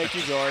 Thank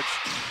you, George.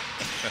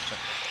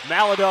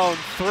 Maladone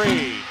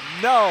 3.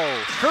 No.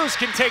 Crews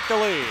can take the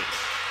lead.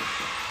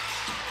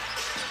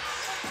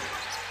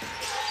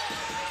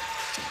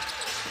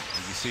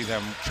 You see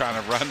them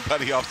trying to run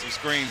Buddy off some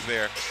screens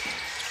there.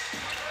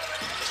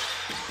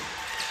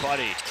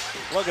 Buddy,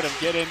 look at him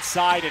get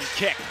inside and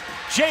kick.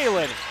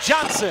 Jalen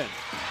Johnson.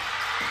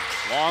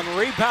 Long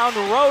rebound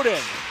to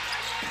Roden.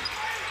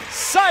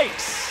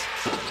 Sykes.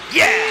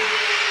 Yeah!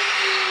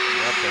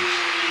 Yep,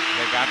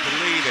 they got the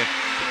lead. And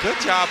good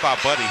job by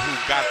Buddy,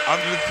 who got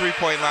under the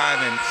three-point line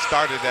and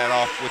started that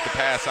off with the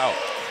pass out.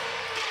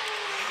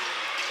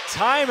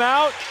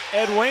 Timeout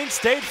at Wayne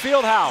State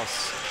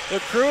Fieldhouse. The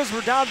Crews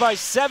were down by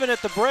 7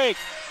 at the break.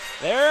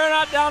 They're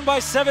not down by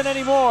 7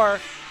 anymore.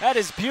 That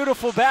is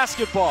beautiful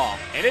basketball.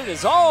 And it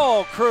is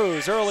all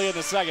Crews early in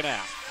the second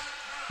half.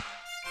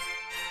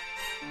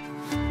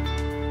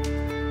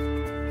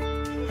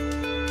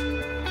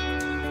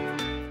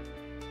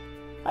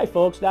 Hi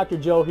folks, Dr.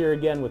 Joe here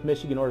again with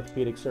Michigan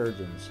Orthopedic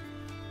Surgeons.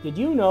 Did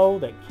you know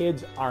that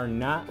kids are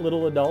not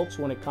little adults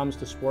when it comes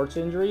to sports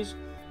injuries?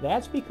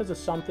 That's because of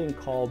something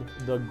called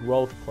the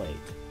growth plate.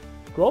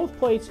 Growth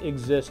plates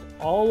exist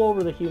all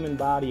over the human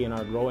body in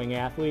our growing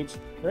athletes.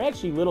 They're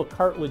actually little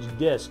cartilage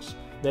discs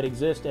that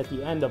exist at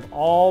the end of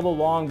all the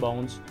long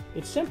bones.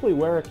 It's simply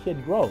where a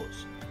kid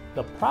grows.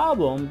 The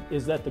problem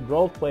is that the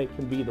growth plate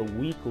can be the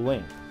weak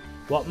link.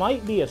 What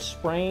might be a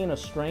sprain, a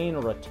strain,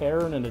 or a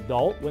tear in an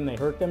adult when they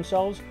hurt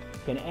themselves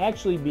can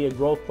actually be a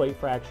growth plate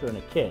fracture in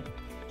a kid.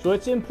 So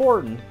it's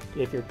important,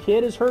 if your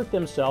kid has hurt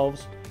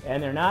themselves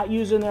and they're not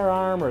using their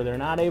arm or they're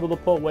not able to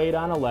put weight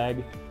on a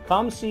leg,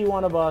 come see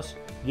one of us,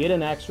 get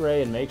an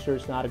x-ray, and make sure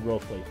it's not a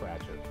growth plate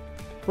fracture.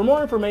 For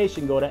more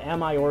information, go to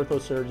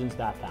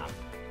miorthosurgeons.com.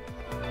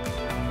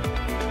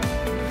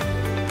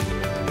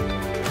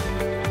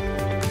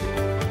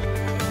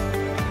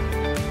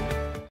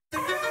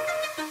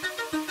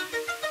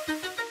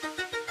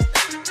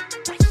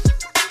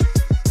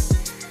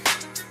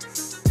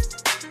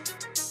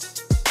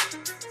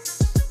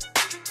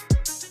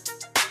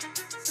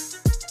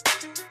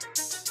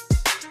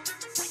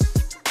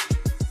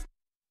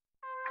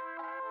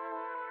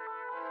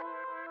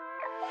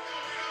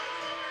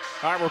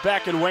 All right, we're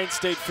back in Wayne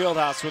State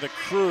Fieldhouse where the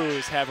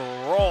Crews have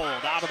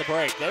rolled out of the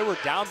break. They were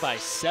down by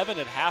 7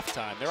 at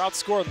halftime. They're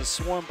outscoring the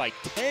Swarm by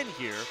 10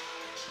 here,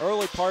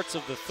 early parts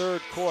of the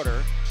third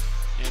quarter.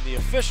 And the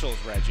officials,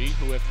 Reggie,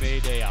 who have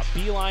made a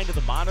beeline to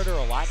the monitor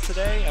a lot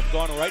today, have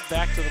gone right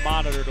back to the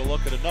monitor to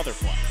look at another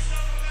play.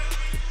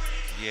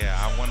 Yeah,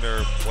 I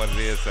wonder what it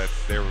is that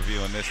they're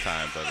reviewing this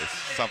time, but it's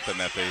something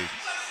that they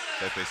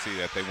see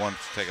that they want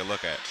to take a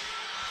look at.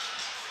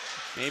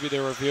 Maybe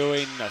they're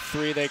reviewing a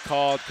 3 they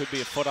called, could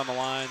be a foot on the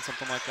line,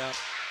 something like that.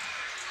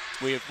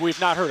 We've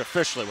not heard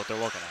officially what they're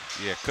looking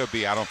at. Yeah, it could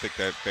be. I don't think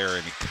that there are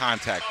any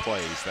contact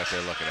plays that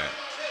they're looking at.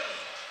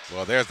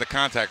 Well, there's the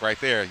contact right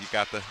there. You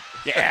got the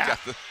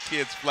got the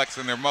kids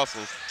flexing their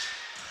muscles.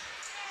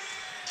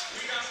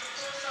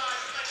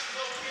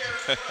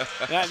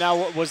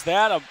 Now, was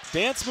that a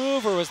dance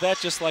move or was that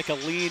just like a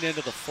lean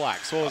into the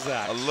flex? What was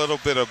that? A little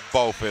bit of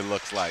both, it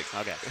looks like.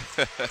 Okay.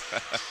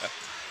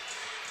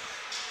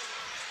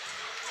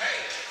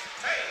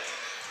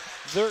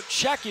 They're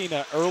checking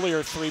an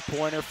earlier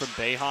three-pointer from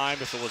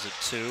Boeheim if it was a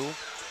 2.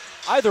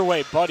 Either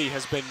way, Buddy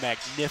has been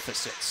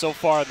magnificent so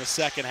far in the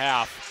second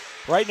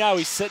half. Right now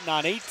he's sitting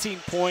on 18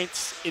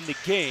 points in the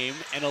game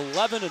and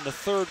 11 in the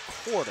third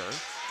quarter.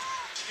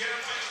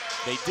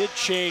 They did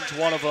change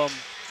one of them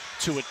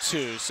to a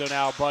 2, so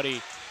now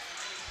Buddy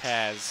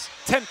has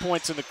 10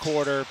 points in the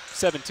quarter,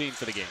 17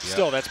 for the game. Yep.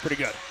 Still, that's pretty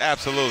good.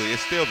 Absolutely.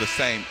 It's still the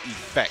same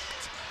effect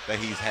that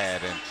he's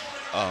had. And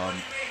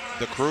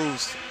the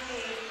Crews,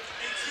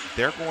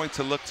 they're going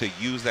to look to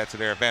use that to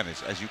their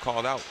advantage. As you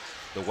called out,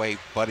 the way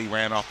Buddy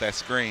ran off that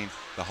screen,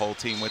 the whole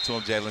team went to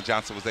him. Jalen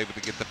Johnson was able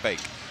to get the fake.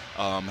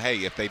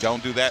 Hey, if they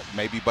don't do that,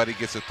 maybe Buddy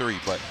gets a 3,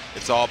 but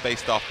it's all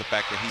based off the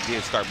fact that he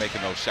did start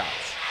making those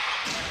shots.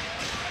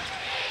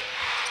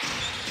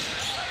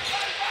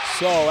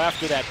 So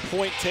after that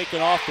point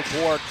taken off the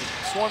board,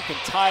 Swarm can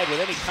tie it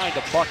with any kind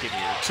of bucket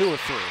here, 2 or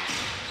 3.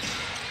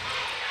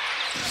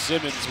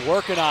 Simmons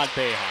working on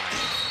Boeheim.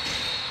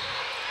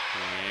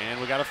 And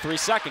we got a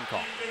 3-second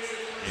call.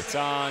 It's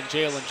on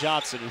Jalen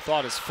Johnson, who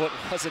thought his foot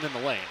wasn't in the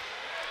lane.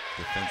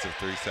 Defensive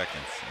 3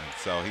 seconds. And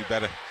so he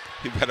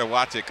better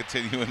watch it,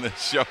 continuing to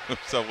show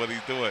himself what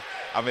he's doing.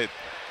 I mean,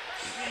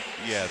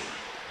 yeah,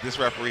 this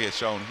referee has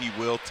shown he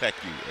will tech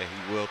you and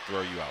he will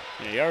throw you out.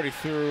 Yeah, he already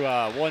threw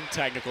one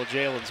technical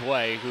Jalen's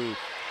way, who,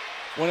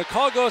 when a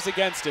call goes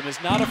against him, is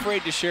not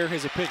afraid to share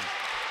his opinion.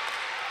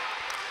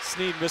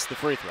 Snead missed the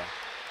free throw.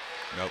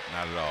 Nope,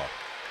 not at all.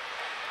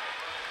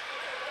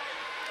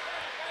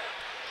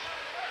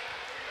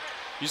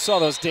 You saw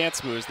those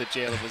dance moves that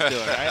Jalen was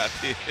doing, right?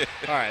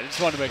 All right, I just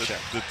wanted to make sure.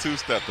 The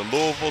two-step, the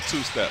Louisville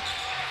two-step.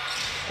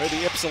 Or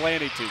the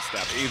Ypsilanti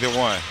two-step. Either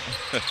one.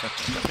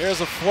 Here's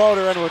a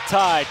floater and we're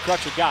tied.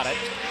 Crutcher got it.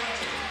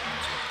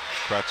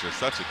 Crutcher,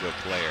 such a good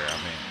player. I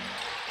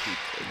mean,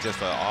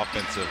 just an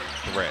offensive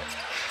threat.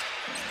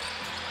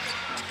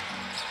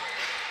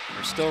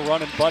 They're still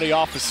running Buddy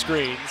off the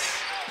screens.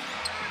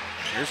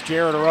 Here's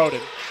Jared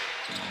Aroden.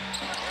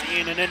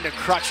 Leaning into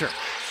Crutcher.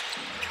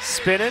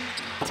 Spinning,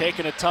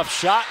 taking a tough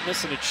shot,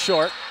 missing it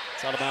short.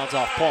 It's out of bounds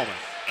off Pullman.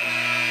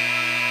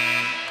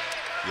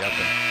 Yep.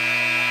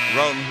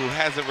 Roden, who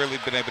hasn't really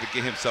been able to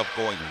get himself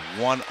going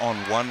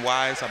one-on-one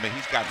wise. I mean,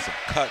 he's gotten some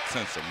cuts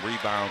and some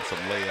rebounds, some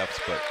layups,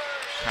 but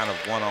kind of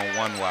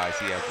one-on-one wise,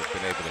 he hasn't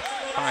been able to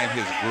find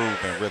his groove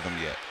and rhythm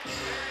yet.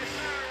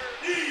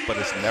 But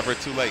it's never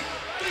too late.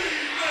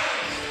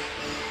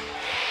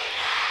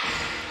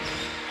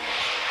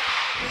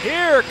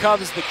 Here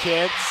comes the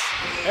kids.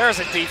 There's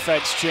a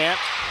defense chant.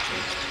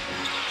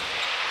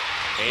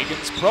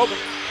 Hagen's probing.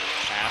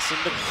 Passing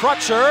to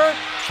Crutcher.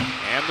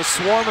 And the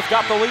Swarm have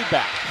got the lead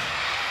back.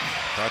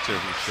 Crutcher,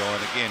 who's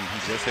showing again,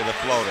 he just hit a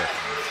floater.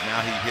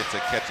 Now he hits a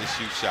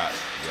catch-and-shoot shot.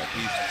 Yeah,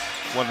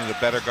 he's one of the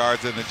better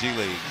guards in the G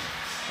League.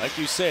 Like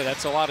you say,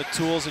 that's a lot of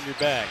tools in your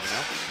bag, you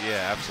know?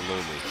 Yeah,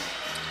 absolutely.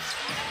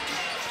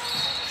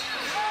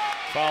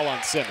 Foul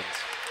on Simmons.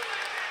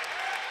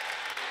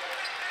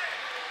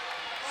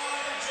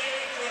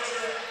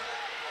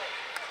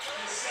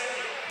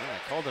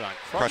 Called it on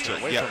Crutcher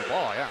away from the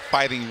ball, yeah.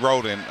 Fighting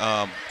Roden.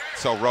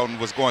 So Roden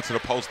was going to the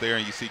post there,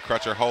 and you see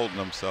Crutcher holding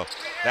him. So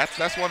that's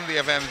one of the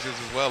advantages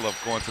as well of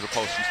going to the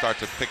post. You start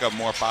to pick up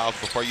more fouls.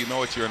 Before you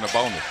know it, you're in the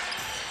bonus.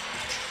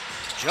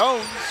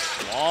 Jones,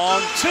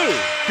 long two,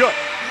 good.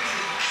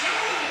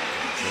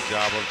 Good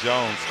job of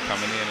Jones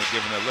coming in and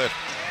giving a lift.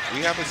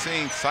 We haven't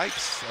seen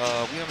Sykes.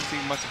 We haven't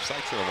seen much of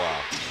Sykes in a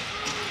while.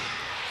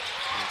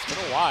 It's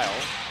been a while.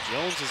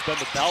 Jones has been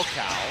the bell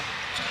cow.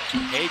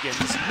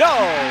 Higgins, no!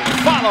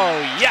 Follow,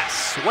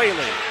 yes! Whaley.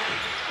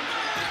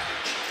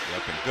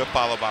 Yep, and good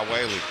follow by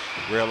Whaley,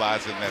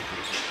 realizing that the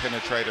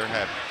penetrator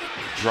had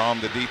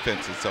drawn the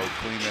defense, and so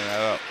cleaning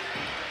that up.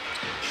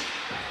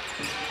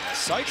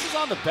 Sykes is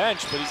on the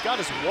bench, but he's got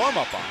his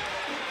warm-up on.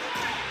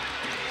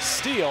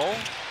 Steele,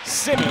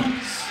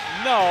 Simmons,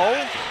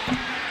 no.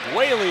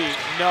 Whaley,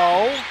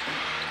 no.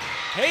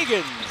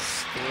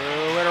 Higgins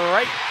threw it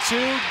right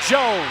to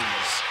Jones.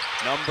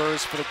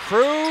 Numbers for the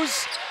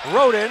Crews.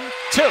 Roden,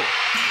 2. Yep.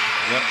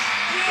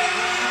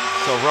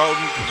 So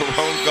Roden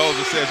goes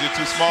and says you're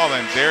too small,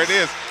 and there it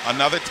is,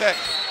 another tech.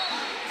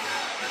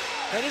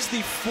 That is the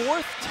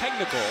 4th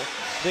technical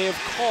they have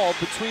called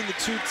between the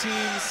two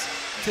teams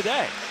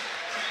today.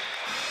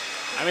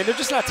 I mean, they're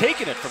just not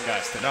taking it from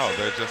guys today. No,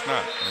 they're just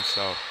not. And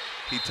so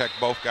he teched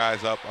both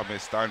guys up. I mean,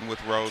 starting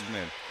with Roden,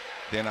 and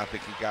then I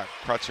think he got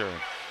Crutcher.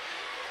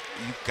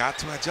 And you've got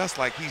to adjust.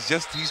 Like he's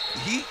just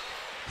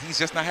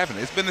not having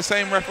it. It's been the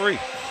same referee.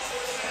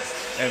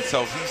 And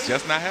so he's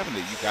just not having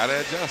it. You got to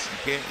adjust. You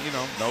can't,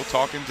 no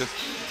talking, just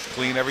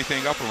clean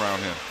everything up around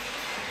him.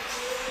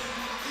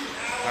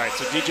 All right,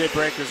 so DJ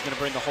Breaker is going to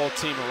bring the whole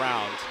team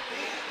around.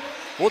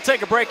 We'll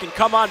take a break and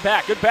come on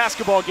back. Good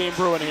basketball game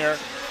brewing here.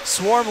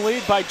 Swarm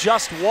lead by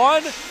just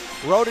 1.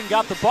 Roden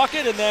got the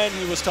bucket, and then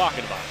he was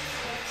talking about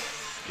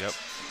it. Yep.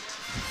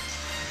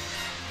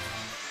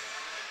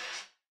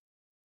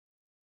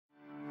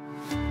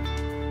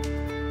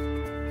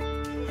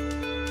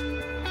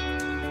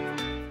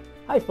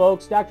 Hi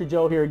folks, Dr.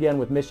 Joe here again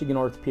with Michigan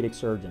Orthopedic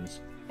Surgeons.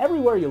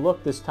 Everywhere you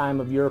look this time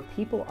of year,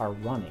 people are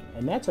running,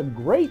 and that's a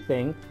great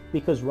thing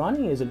because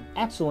running is an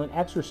excellent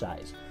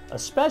exercise,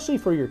 especially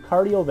for your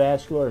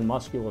cardiovascular and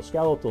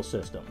musculoskeletal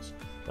systems.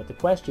 But the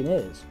question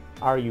is,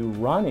 are you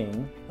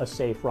running a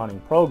safe running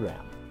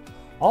program?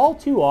 All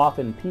too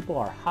often, people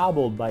are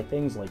hobbled by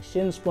things like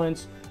shin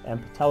splints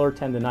and patellar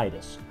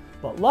tendonitis.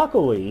 But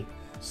luckily,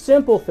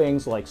 simple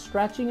things like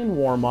stretching and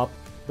warm-up,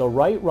 the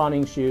right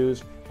running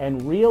shoes,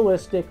 and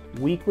realistic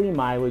weekly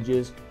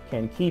mileages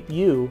can keep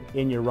you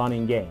in your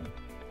running game.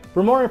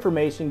 For more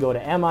information, go to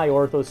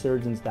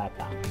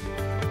miorthosurgeons.com.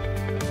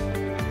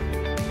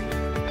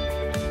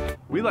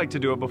 We like to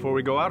do it before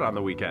we go out on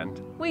the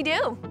weekend. We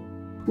do.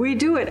 We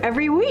do it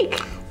every week.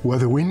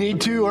 Whether we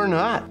need to or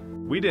not.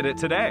 We did it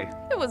today.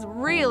 It was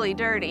really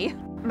dirty.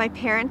 My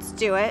parents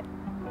do it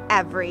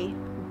every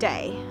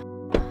day.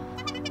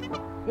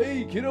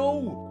 Hey,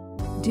 kiddo!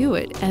 Do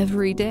it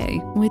every day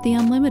with the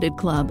Unlimited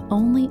Club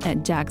only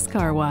at Jack's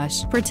Car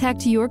Wash.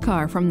 Protect your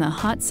car from the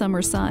hot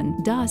summer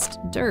sun, dust,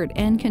 dirt,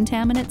 and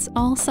contaminants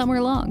all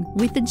summer long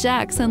with the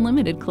Jack's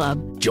Unlimited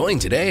Club. Join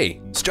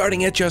today,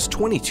 starting at just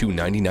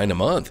 $22.99 a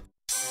month.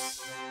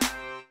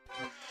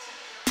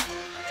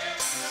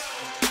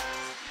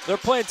 They're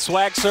playing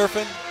swag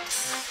surfing,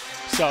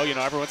 so,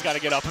 everyone's got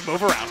to get up and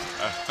move around.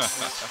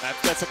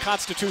 That's a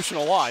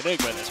constitutional law, I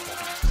think, by this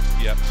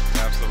point. Yep,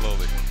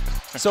 absolutely.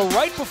 So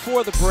right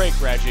before the break,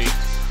 Reggie,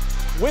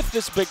 with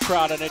this big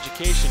crowd on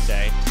Education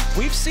Day,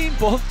 we've seen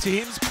both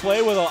teams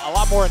play with a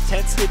lot more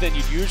intensity than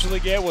you'd usually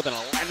get with an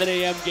 11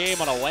 a.m.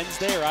 game on a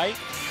Wednesday, right?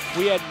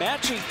 We had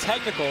matching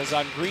technicals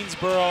on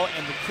Greensboro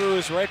and the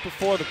Crews right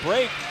before the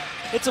break.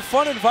 It's a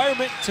fun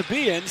environment to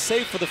be in,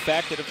 save for the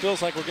fact that it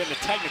feels like we're getting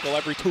a technical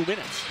every 2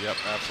 minutes. Yep,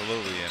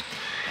 absolutely. And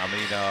I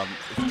mean,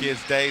 it's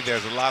Kids Day.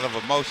 There's a lot of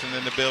emotion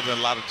in the building, a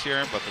lot of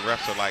cheering, but the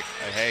refs are like,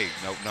 hey,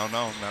 no,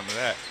 none of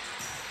that.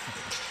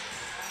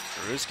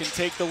 Crews can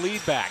take the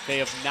lead back. They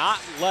have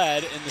not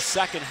led in the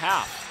second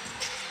half.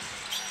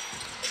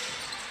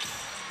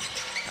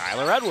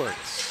 Kyler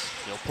Edwards,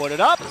 he'll put it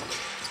up.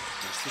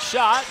 Here's the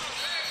shot.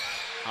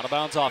 Out of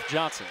bounds off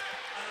Johnson.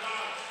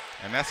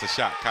 And that's a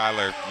shot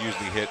Kyler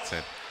usually hits,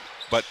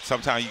 but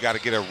sometimes you got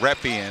to get a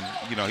rep in.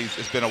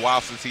 It's been a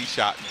while since he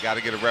shot. You got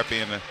to get a rep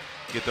in to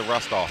get the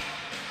rust off.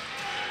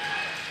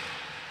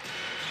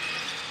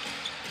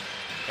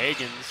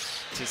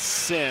 Higgins to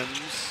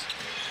Sims.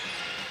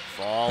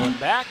 Falling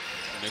back,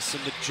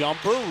 missing the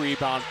jumper.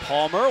 Rebound,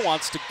 Palmer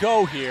wants to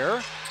go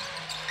here.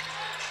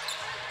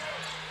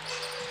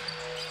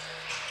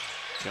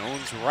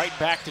 Jones right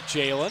back to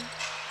Jalen.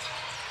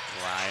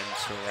 Ryan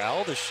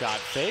Terrell, the shot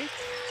fake.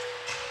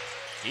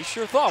 He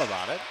sure thought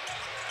about it.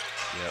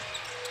 Yep.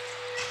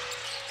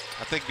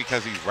 I think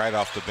because he's right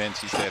off the bench,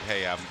 he said,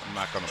 hey, I'm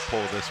not going to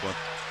pull this one.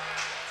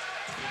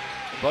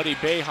 Buddy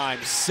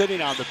Boeheim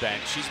sitting on the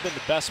bench. He's been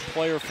the best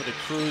player for the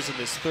Crews in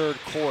this third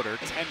quarter,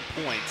 10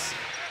 points.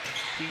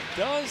 He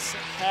does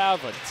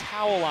have a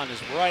towel on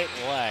his right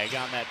leg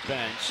on that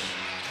bench.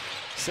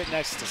 Sitting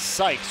next to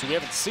Sykes, who we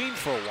haven't seen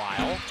for a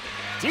while.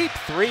 Deep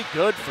three,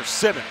 good for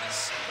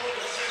Simmons.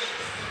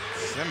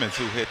 Simmons,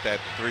 who hit that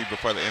three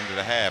before the end of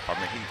the half. I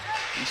mean,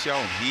 he's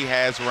shown he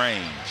has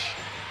range.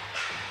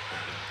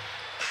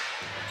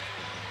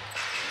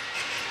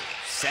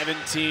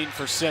 17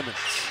 for Simmons.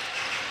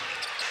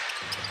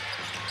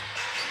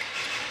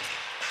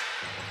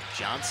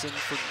 Johnson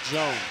for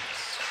Jones.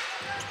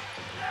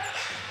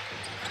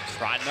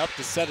 Trotting up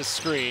to set a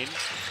screen.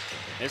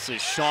 This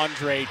is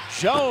Chandre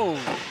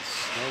Jones.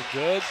 No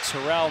good.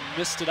 Terrell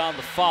missed it on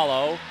the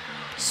follow.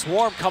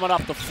 Swarm coming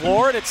off the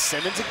floor, and it's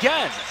Simmons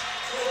again.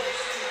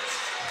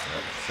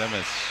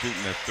 Simmons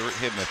shooting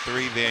hitting a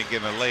three, then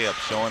getting a layup,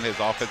 showing his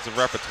offensive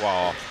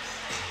repertoire.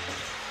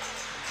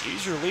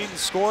 He's your leading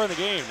scorer in the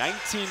game.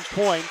 19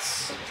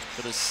 points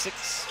for the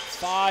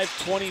 6'5",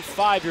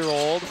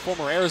 25-year-old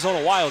former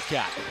Arizona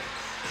Wildcat.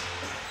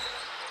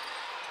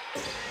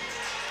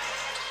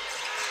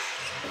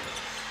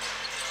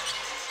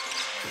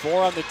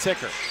 Four on the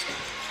ticker.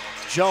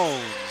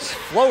 Jones,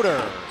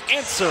 floater,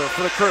 answer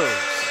for the Crews.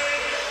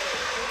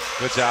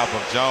 Good job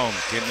of Jones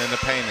getting in the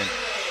paint and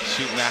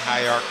shooting that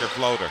high archer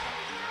floater.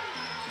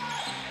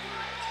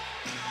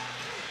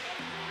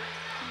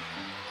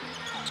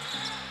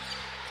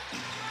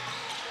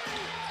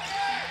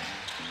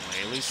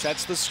 Whaley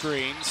sets the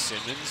screen.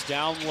 Simmons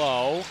down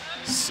low.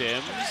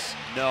 Sims,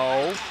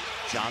 no.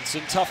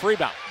 Johnson, tough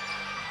rebound.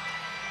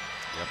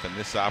 Yep, and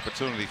this is an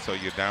opportunity, so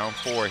you're down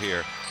 4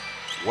 here.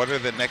 What are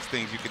the next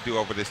things you can do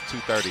over this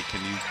 2:30?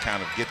 Can you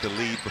kind of get the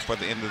lead before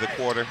the end of the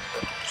quarter?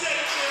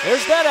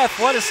 There's that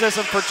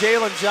athleticism for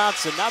Jalen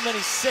Johnson. Not many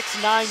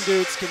 6'9"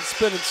 dudes can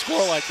spin and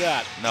score like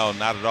that. No,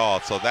 not at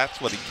all. So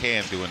that's what he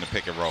can do in the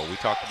pick and roll. We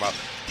talked about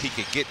he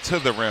could get to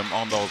the rim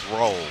on those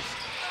rolls,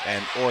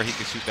 or he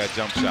could shoot that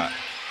jump shot.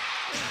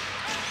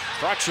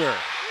 Crutcher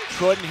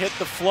couldn't hit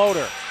the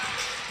floater.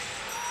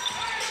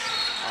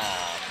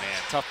 Oh, man,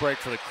 tough break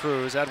for the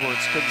Crews.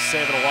 Edwards couldn't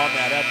save it along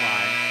that end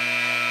line.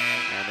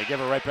 And they give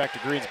it right back to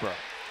Greensboro.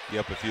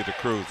 Yep, if you're the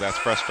Crews, that's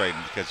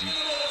frustrating because you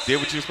did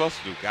what you're supposed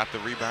to do. Got the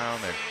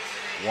rebound and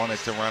wanted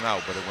to run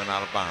out, but it went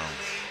out of bounds.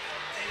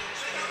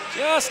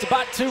 Just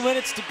about 2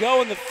 minutes to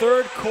go in the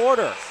third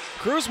quarter.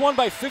 Crews won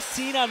by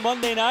 15 on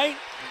Monday night.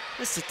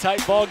 This is a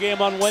tight ball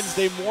game on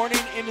Wednesday morning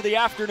into the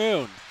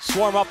afternoon.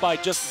 Swarm up by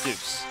just a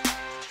deuce.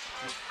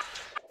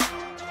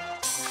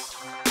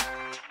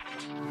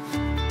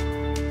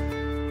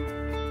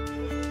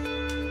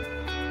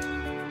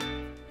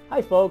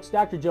 Hi folks,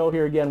 Dr. Joe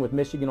here again with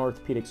Michigan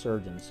Orthopedic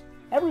Surgeons.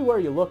 Everywhere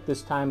you look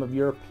this time of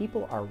year,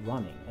 people are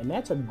running, and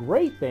that's a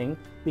great thing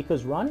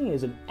because running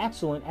is an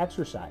excellent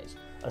exercise,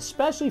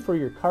 especially for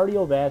your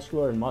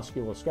cardiovascular and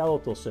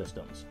musculoskeletal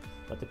systems.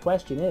 But the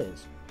question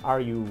is,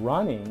 are you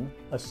running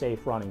a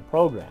safe running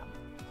program?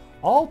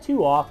 All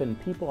too often,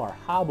 people are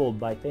hobbled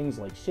by things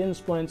like shin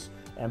splints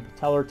and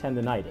patellar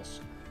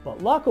tendonitis.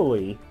 But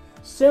luckily,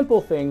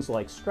 simple things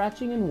like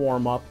stretching and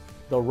warm-up,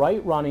 the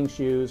right running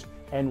shoes,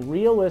 and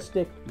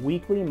realistic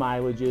weekly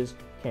mileages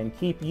can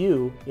keep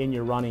you in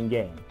your running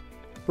game.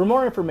 For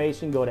more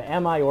information, go to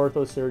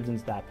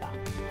miorthosurgeons.com.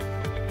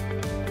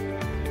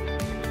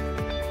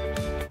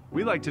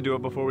 We like to do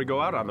it before we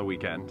go out on the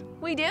weekend.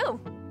 We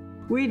do.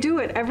 We do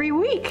it every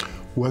week.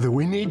 Whether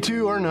we need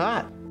to or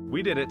not.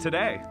 We did it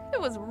today. It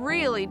was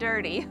really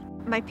dirty.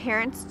 My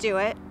parents do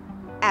it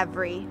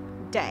every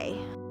day.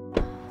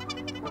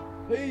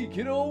 Hey,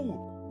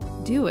 kiddo!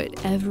 Do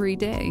it every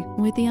day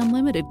with the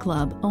Unlimited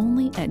Club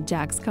only at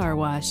Jack's Car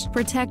Wash.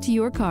 Protect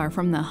your car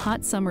from the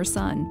hot summer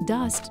sun,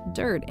 dust,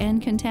 dirt,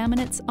 and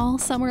contaminants all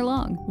summer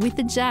long with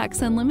the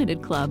Jack's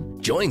Unlimited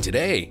Club. Join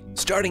today,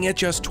 starting at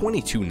just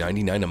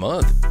 $22.99 a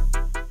month.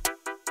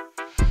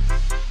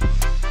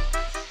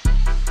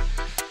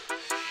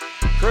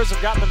 Crews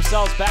have gotten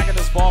themselves back in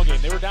this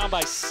ballgame. They were down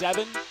by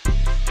 7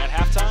 at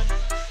halftime.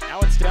 Now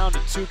it's down to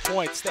 2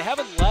 points. They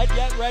haven't led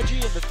yet, Reggie,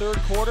 in the third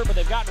quarter, but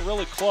they've gotten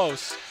really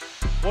close.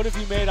 What have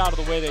you made out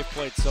of the way they've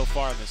played so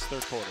far in this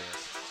third quarter?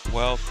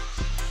 Well,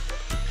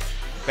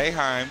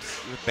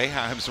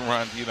 Boeheim's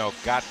run,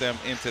 got them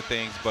into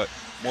things, but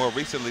more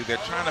recently they're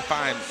trying to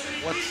find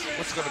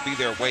what's going to be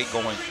their way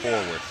going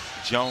forward.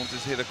 Jones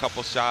has hit a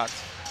couple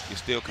shots. You're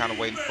still kind of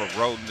waiting for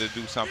Roden to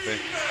do something.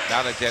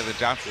 Now that Jalen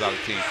Johnson's out of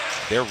the team,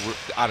 they're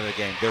out of the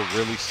game. They're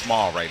really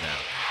small right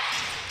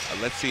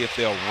now. Let's see if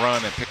they'll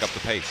run and pick up the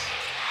pace.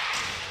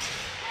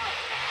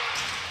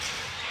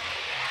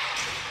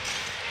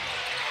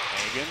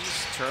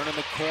 Higgins turning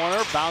the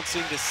corner,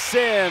 bouncing to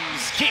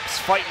Sims, keeps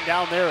fighting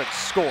down there and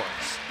scores.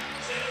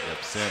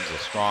 Yep, Sims, a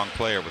strong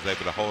player, was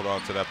able to hold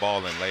on to that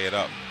ball and lay it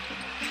up.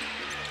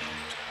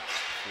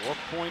 4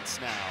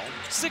 points now,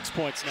 6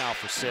 points now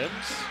for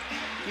Sims.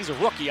 He's a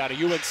rookie out of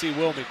UNC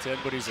Wilmington,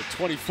 but he's a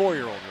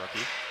 24-year-old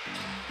rookie.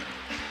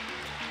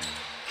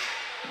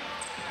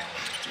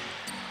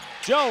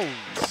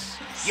 Jones,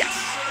 yes!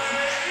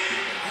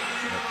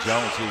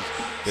 Jones,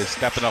 who's been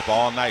stepping up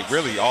all night,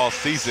 really all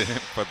season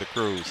for the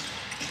Crews.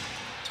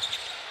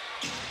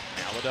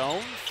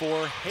 Maladone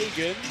for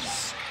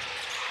Higgins.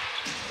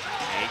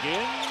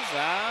 Higgins,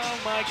 oh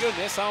my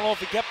goodness, I don't know if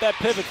he kept that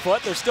pivot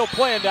foot. They're still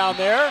playing down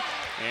there,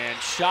 and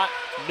shot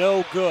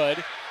no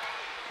good.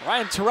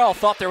 Ryan Terrell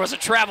thought there was a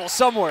travel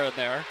somewhere in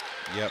there.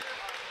 Yep,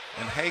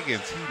 And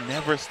Higgins, he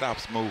never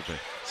stops moving.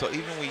 So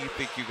even when you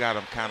think you got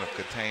him kind of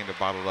contained or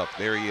bottled up,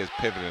 there he is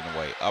pivoting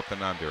away, up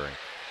and under, and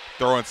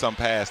throwing some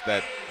pass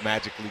that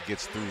magically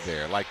gets through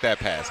there, like that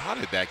pass. How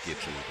did that get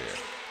through there?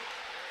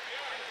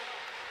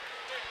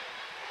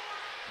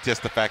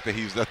 Just the fact that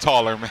he's a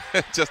taller man,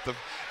 just the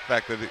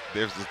fact that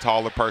there's a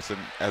taller person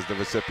as the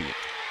recipient.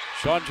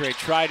 Chandre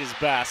tried his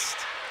best.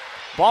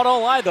 Ball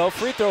don't lie, though.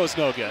 Free throw is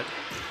no good.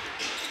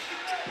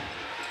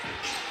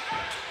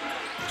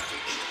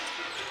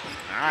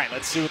 All right,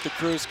 let's see what the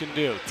Crews can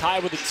do. Tie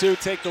with a 2,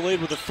 take the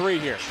lead with a 3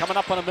 here. Coming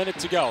up on a minute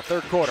to go,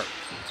 third quarter.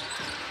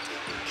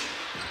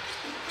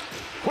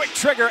 Quick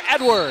trigger,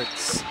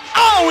 Edwards.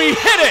 Oh, he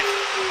hit it!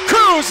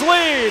 Crews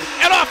lead,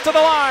 and off to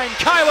the line,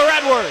 Kyler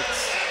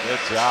Edwards. Good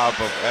job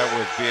of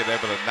Edwards being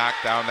able to knock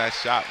down that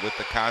shot with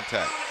the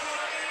contact.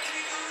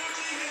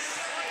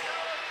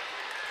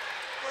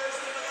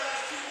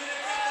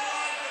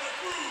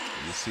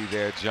 You see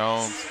there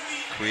Jones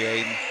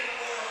creating.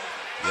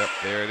 Yep,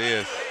 there it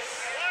is.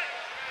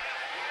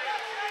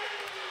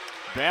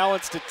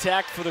 Balanced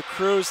attack for the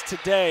Crews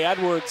today.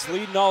 Edwards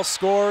leading all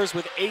scorers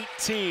with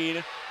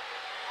 18.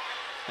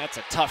 That's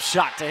a tough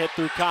shot to hit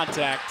through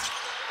contact.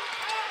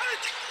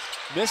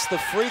 Missed the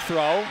free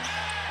throw.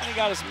 And he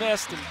got his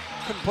missed and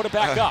couldn't put it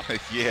back up.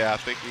 Yeah, I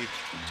think he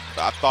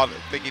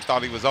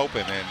thought he was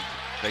open, and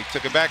they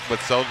took it back, but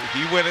so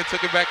he went and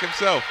took it back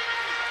himself.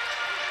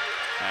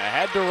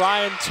 Ahead to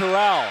Ryan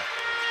Terrell.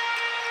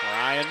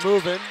 Ryan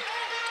moving.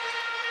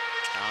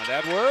 Found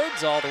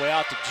Edwards all the way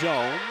out to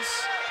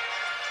Jones.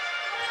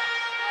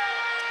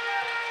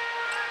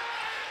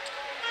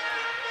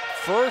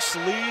 First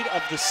lead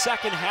of the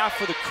second half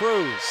for the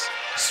Crews.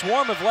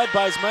 Swarm have led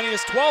by as many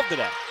as 12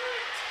 today.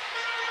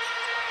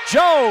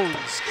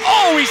 Jones,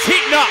 oh, he's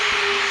heating up.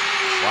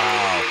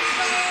 Wow.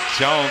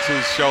 Jones, who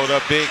showed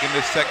up big in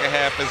the second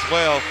half as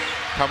well,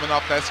 coming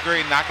off that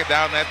screen, knocking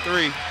down that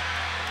 3.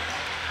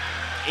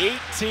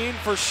 18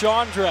 for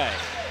Chandre.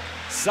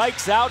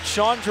 Sykes out,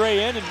 Chandre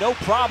in, and no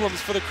problems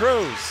for the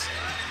Crews.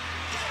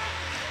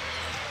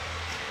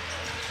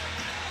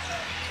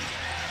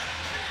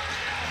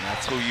 And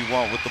that's who you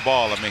want with the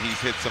ball. I mean, he's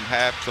hit some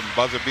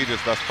buzzer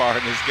beaters thus far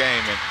in this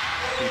game, and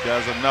he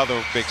does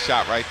another big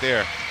shot right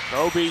there.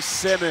 Kobe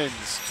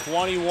Simmons,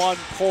 21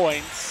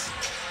 points.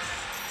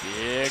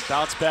 Big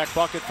bounce back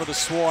bucket for the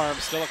Swarm.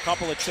 Still a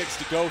couple of ticks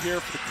to go here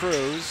for the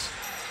Crews.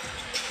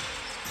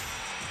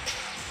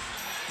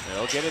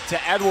 They'll get it to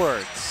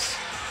Edwards.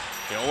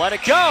 He'll let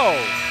it go.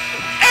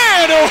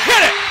 And he'll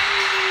hit it!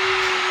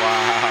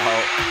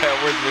 Wow,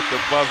 Edwards with the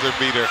buzzer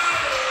beater.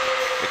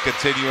 And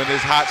continuing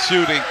his hot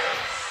shooting.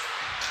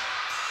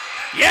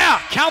 Yeah,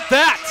 count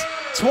that.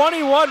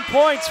 21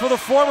 points for the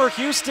former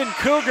Houston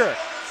Cougar,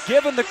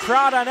 giving the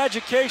crowd on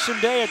Education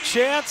Day a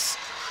chance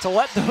to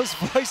let those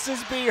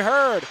voices be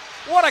heard.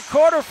 What a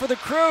quarter for the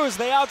Crews.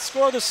 They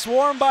outscore the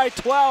Swarm by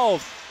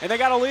 12, and they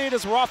got a lead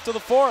as we're off to the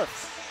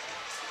 4th.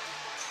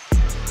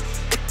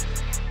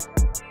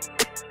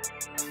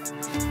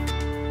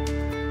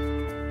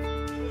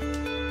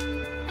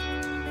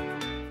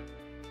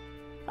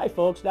 Hi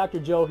folks, Dr.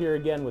 Joe here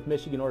again with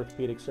Michigan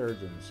Orthopedic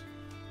Surgeons.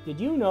 Did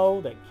you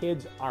know that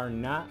kids are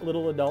not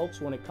little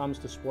adults when it comes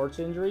to sports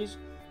injuries?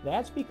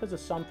 That's because of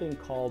something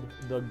called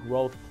the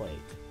growth plate.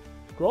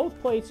 Growth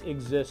plates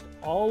exist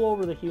all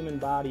over the human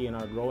body in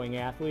our growing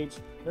athletes.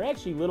 They're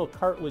actually little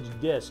cartilage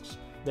discs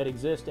that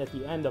exist at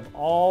the end of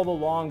all the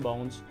long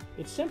bones.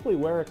 It's simply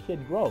where a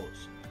kid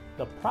grows.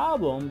 The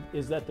problem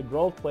is that the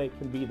growth plate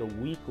can be the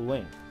weak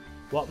link.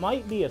 What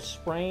might be a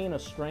sprain, a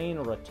strain,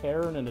 or a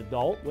tear in an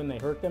adult when they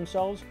hurt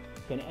themselves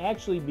can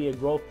actually be a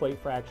growth plate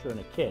fracture in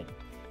a kid.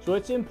 So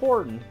it's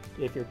important,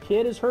 if your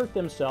kid has hurt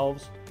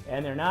themselves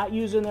and they're not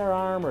using their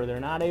arm or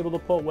they're not able to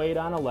put weight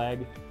on a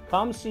leg,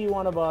 come see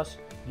one of us,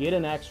 get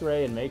an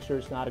x-ray, and make sure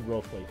it's not a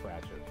growth plate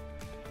fracture.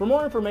 For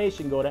more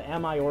information, go to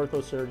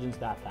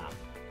miorthosurgeons.com.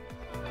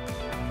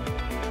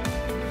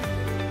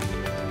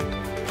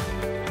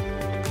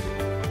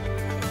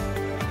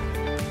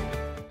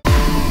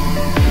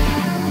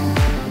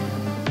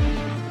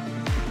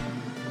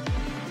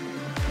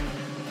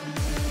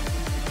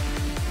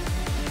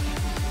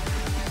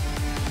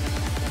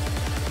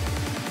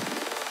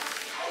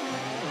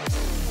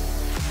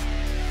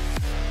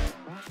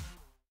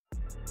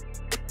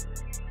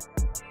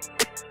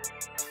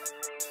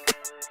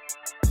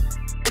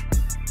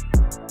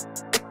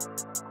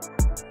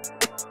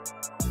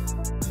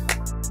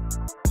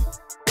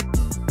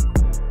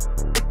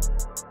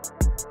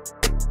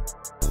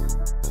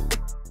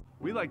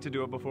 We like to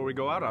do it before we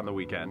go out on the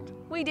weekend.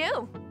 We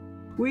do.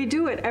 We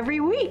do it every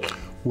week.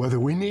 Whether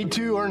we need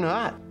to or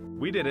not.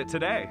 We did it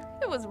today.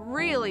 It was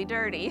really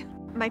dirty.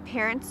 My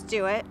parents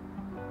do it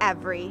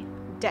every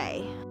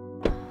day.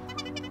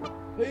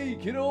 Hey,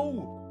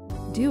 kiddo!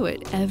 Do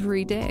it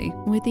every day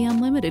with the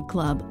Unlimited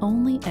Club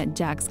only at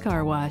Jack's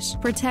Car Wash.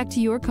 Protect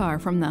your car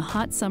from the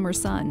hot summer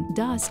sun,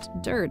 dust,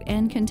 dirt,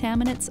 and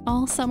contaminants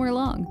all summer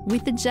long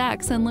with the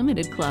Jack's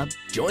Unlimited Club.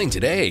 Join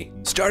today,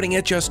 starting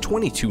at just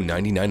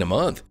 $22.99 a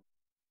month.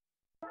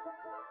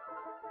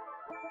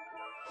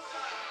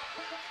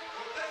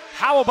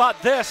 How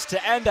about this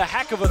to end a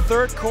heck of a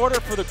third quarter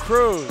for the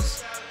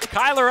Crews?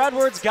 Kyler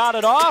Edwards got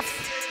it off,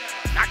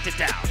 knocked it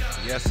down.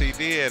 Yes, he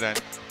did,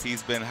 and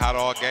he's been hot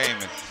all game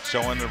and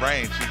showing the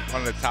range. He's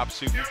one of the top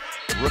shooting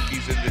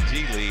rookies in the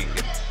G League.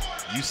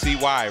 And you see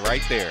why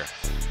right there.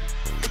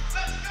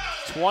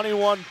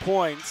 21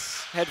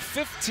 points, had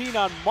 15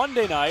 on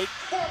Monday night,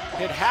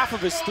 hit half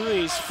of his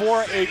threes,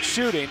 4-8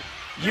 shooting.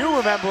 You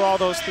remember all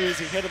those threes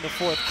he hit in the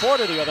fourth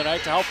quarter the other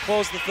night to help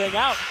close the thing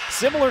out.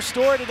 Similar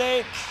story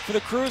today for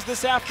the Crews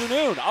this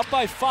afternoon. Up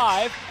by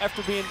 5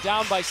 after being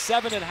down by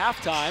 7 at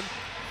halftime.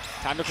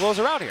 Time to close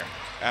her out here.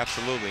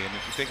 Absolutely, and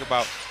if you think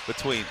about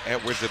between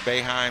Edwards and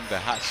Boeheim, the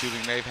hot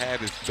shooting they've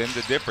had has been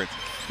the difference.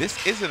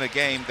 This isn't a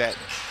game that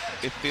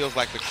it feels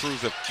like the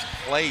Crews have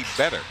played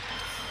better,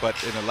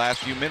 but in the last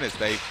few minutes,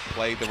 they've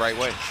played the right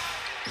way.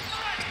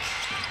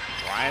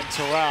 Ryan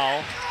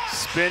Terrell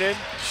spinning,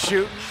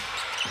 shooting.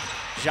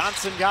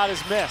 Johnson got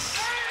his miss.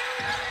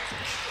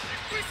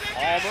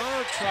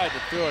 Palmer tried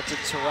to throw it to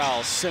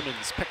Terrell.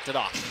 Simmons picked it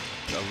off.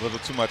 A little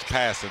too much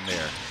pass in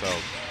there, so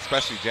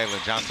especially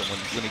Jalen Johnson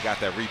when he got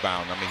that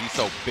rebound. I mean, he's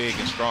so big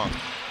and strong.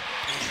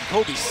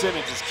 Kobe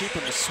Simmons is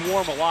keeping the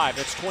Swarm alive.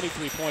 That's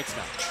 23 points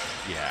now.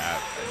 Yeah,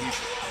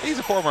 he's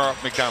a former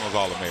McDonald's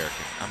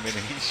All-American. I mean,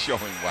 he's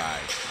showing why.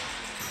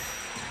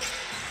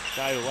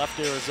 Guy who left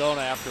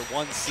Arizona after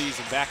one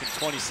season back in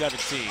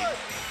 2017.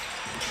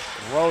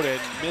 Roden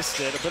missed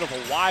it, a bit of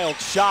a wild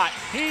shot.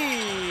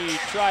 He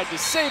tried to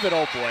save it,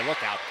 oh boy,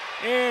 look out.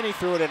 And he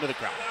threw it into the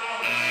crowd.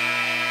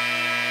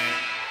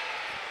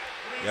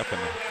 Yep,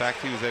 and the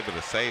fact he was able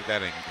to save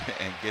that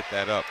and get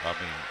that up, I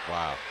mean,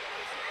 wow.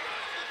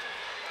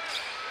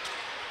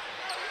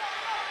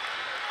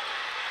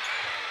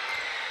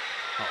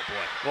 Oh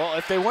boy. Well,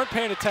 if they weren't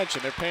paying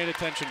attention, they're paying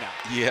attention now.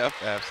 Yep,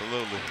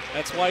 absolutely.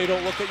 That's why you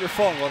don't look at your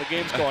phone while the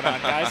game's going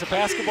on, guys. The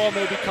basketball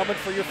may be coming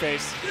for your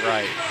face.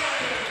 Right.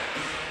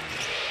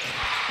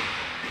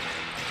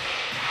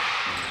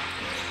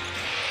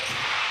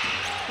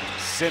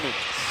 Simmons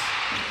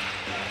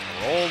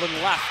rolling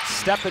left,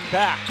 stepping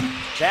back.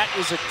 That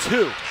is a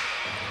 2.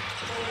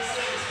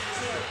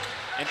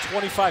 And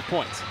 25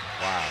 points.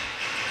 Wow.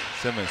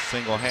 Simmons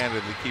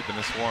single-handedly keeping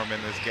the Swarm in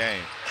this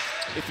game.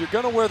 If you're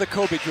going to wear the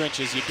Kobe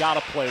Grinches, you got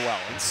to play well.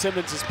 And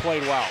Simmons has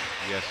played well.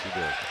 Yes, you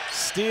do.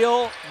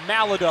 Steal,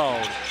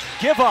 Maladone.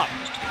 Give up.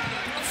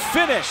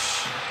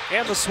 Finish.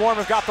 And the Swarm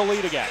have got the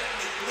lead again.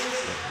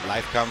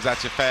 Life comes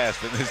at you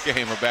fast in this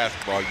game of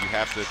basketball. You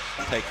have to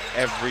take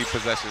every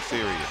possession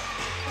serious.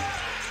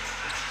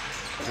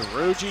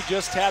 Derugi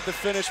just had the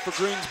finish for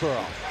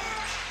Greensboro.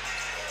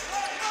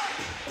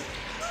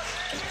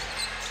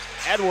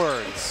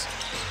 Edwards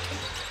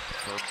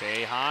for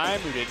Boeheim,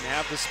 who didn't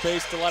have the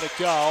space to let it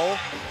go.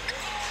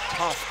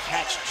 Tough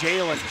catch,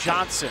 Jalen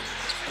Johnson.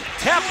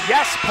 Tap,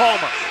 yes,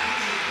 Palmer.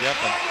 Yep,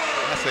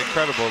 that's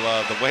incredible,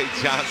 the way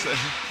Johnson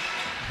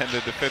and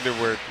the defender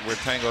were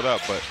tangled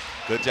up, but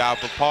good job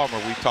for Palmer.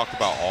 We've talked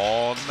about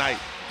all night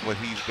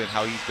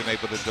how he's been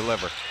able to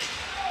deliver.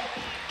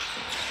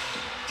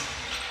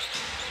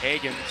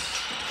 Higgins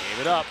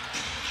gave it up.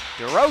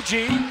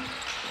 Derugi.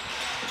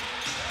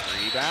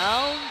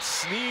 Rebound.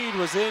 Sneed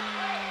was in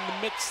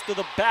the midst of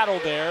the battle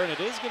there, and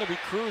it is going to be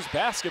Crews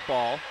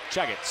basketball.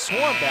 Check it,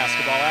 Swarm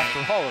basketball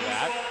after all of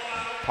that.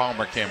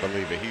 Palmer can't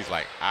believe it. He's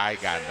like, I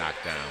got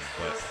knocked down,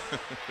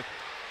 but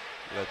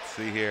let's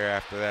see here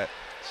after that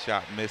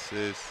shot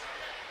misses.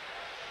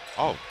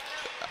 Oh,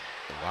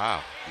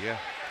 wow, yeah.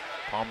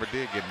 Palmer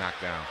did get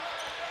knocked down.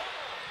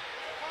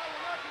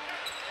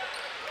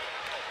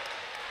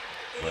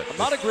 But I'm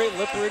not a great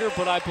lip reader,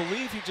 but I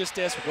believe he just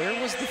asked, where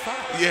was the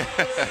foul? Yeah,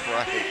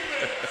 right.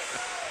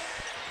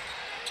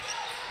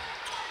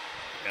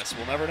 Guess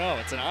we'll never know.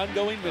 It's an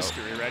ongoing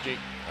mystery, Reggie.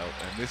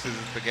 Oh, and this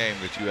isn't the game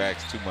that you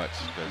ask too much,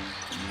 because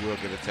you will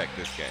get a tech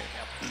this game.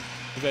 Yep.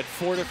 We've had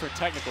 4 different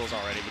technicals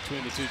already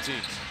between the two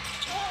teams.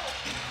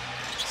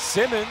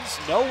 Simmons,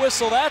 no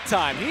whistle that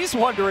time. He's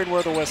wondering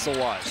where the whistle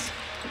was.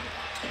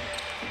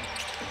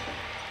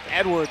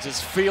 Edwards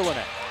is feeling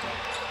it.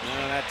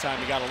 And that time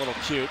he got a little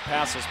cute.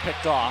 Pass was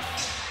picked off.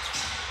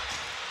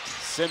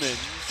 Simmons.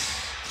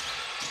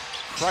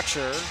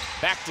 Crutcher.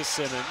 Back to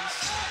Simmons.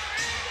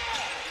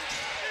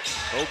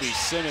 Kobe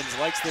Simmons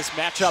likes this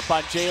matchup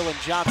on Jalen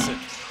Johnson.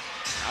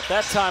 Not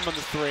that time on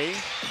the 3.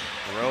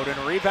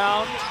 Roden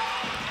rebound.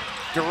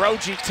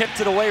 Derugi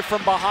tipped it away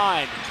from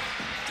behind.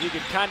 You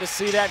can kind of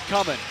see that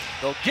coming.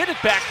 They'll get it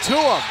back to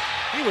him.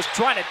 He was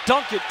trying to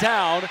dunk it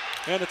down,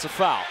 and it's a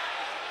foul.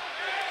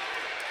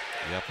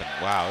 Yep,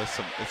 and wow,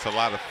 it's a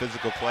lot of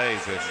physical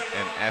plays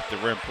and at the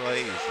rim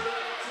plays.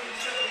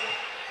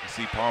 You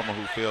see Palmer,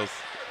 who feels,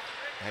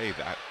 hey,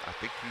 I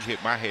think he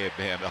hit my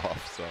headband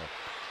off, so.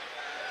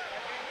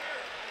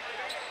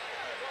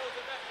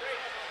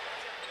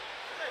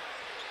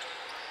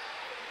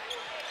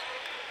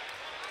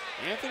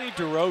 Anthony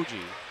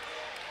Derugi,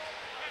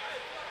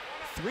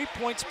 3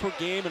 points per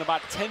game and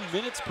about 10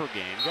 minutes per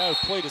game. The guy who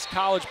played his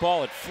college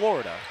ball at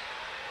Florida.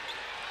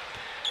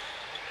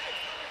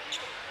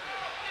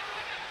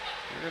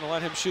 We're going to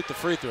let him shoot the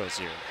free throws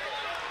here.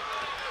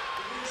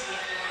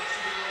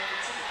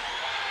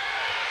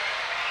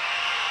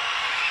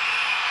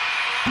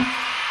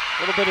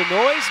 little bit of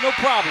noise, no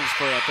problems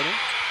for Anthony.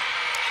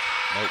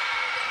 Nope.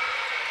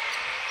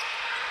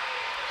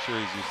 Sure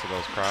he's used to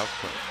those crowds,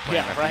 but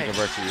playing at right. the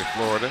University of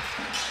Florida.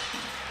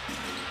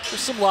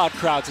 There's some loud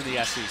crowds in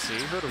the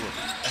SEC. Heard of them.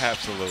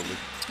 Absolutely.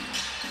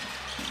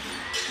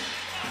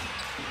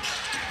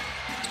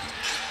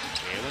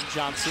 Jalen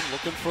Johnson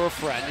looking for a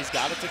friend. He's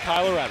got it to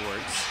Kyler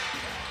Edwards.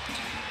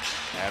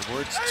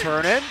 Edwards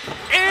turning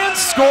and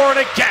scoring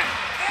again.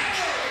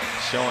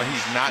 Showing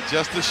he's not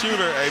just a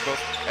shooter,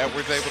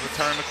 Edwards able to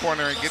turn the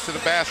corner and get to the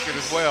basket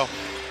as well.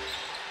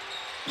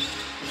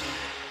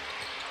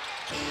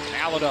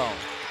 Maladone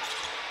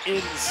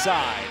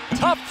inside.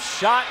 Tough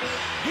shot.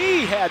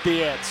 He had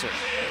the answer.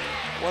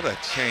 What a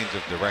change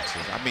of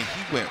directions. I mean,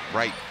 he went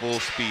right full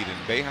speed,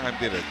 and Boeheim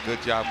did a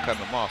good job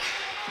cutting him off,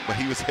 but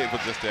he was able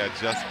just to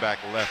adjust back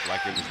left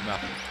like it was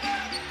nothing.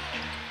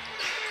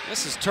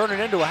 This is turning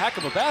into a heck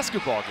of a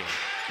basketball game.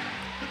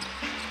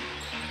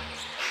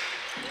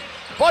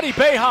 Buddy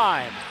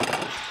Boeheim,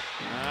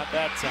 not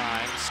that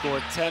time,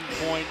 scored 10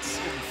 points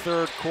in the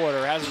third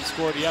quarter, hasn't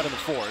scored yet in the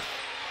fourth.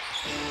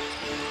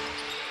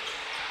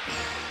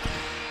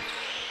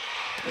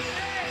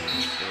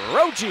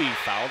 Roji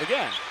fouled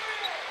again.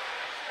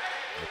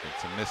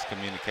 Some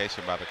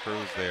miscommunication by the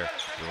Crews there.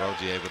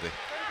 Roji able to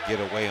get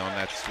away on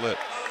that slip.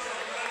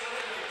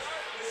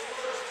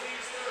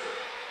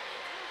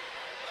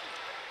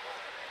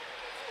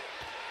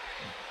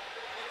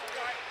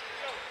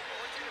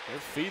 They're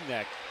feeding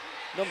that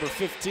number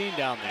 15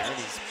 down there, and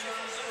he's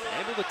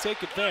able to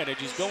take advantage.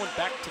 He's going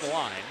back to the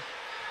line.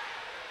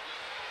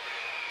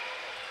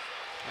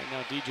 Right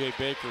now, DJ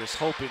Baker is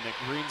hoping that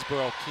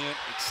Greensboro can't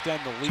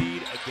extend the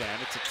lead again.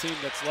 It's a team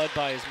that's led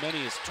by as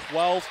many as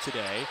 12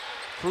 today.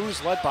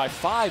 Crews led by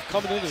 5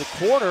 coming into the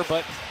quarter,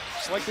 but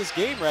just like this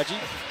game, Reggie,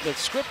 the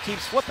script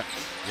keeps flipping.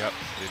 Yep,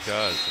 it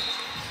does.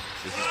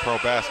 This is pro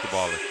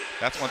basketball.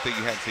 That's one thing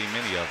you hadn't seen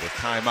many of, is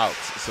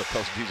timeouts. So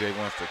Coach DJ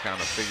wants to kind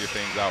of figure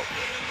things out.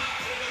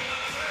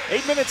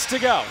 8 minutes to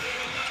go.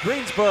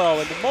 Greensboro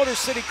and the Motor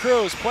City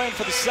Crews playing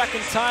for the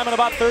second time in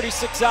about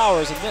 36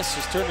 hours, and this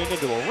is turning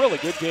into a really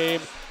good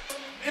game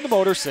in the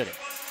Motor City.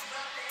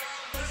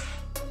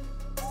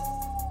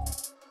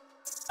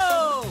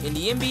 In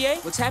the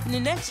NBA, what's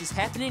happening next is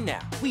happening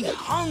now. We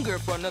hunger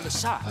for another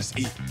shot. Let's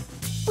eat.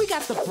 We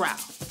got the Brow,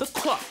 the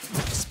Claw,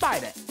 the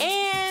Spider,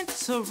 and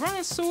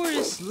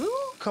Tyrannosaurus Lou?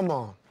 Come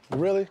on,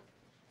 really?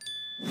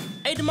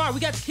 Hey, DeMar,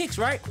 we got the kicks,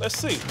 right? Let's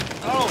see.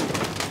 Oh.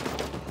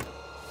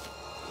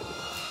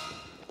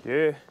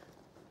 Yeah,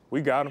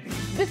 we got them.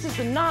 This is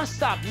the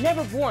non-stop,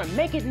 never boring,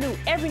 make it new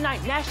every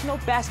night National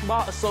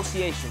Basketball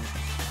Association.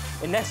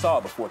 And that's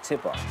all before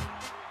tip-off.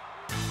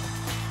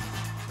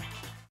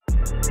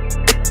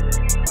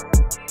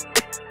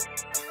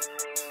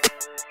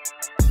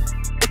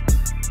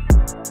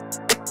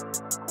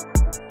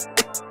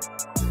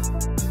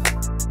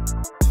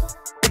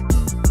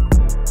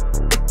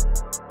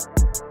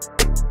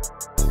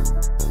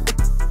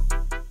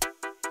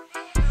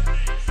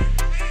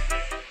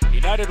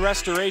 United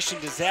Restoration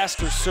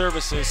Disaster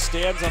Services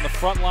stands on the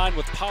front line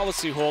with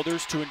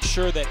policyholders to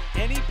ensure that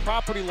any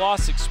property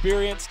loss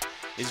experienced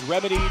is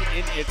remedied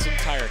in its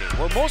entirety.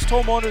 Where most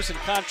homeowners and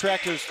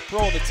contractors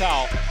throw in the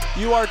towel,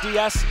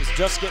 URDS is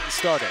just getting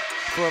started.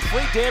 For a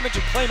free damage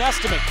and claim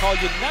estimate, call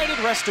United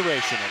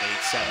Restoration at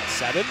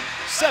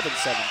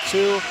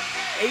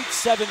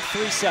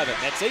 877-772-8737.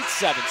 That's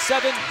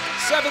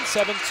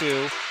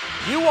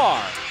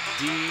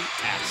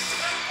 877-772-URDS.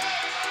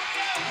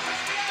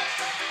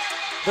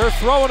 They're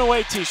throwing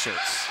away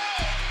t-shirts.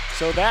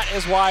 So that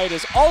is why it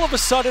is all of a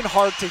sudden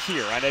hard to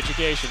hear on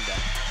Education Day.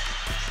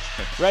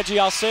 Reggie,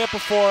 I'll say it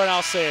before and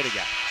I'll say it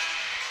again.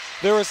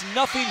 There is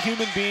nothing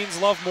human beings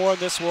love more in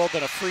this world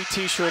than a free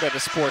t-shirt at a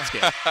sports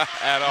game.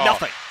 At all.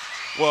 Nothing.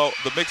 Well,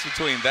 the mix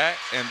between that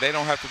and they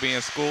don't have to be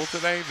in school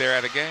today, they're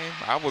at a game,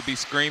 I would be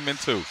screaming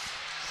too.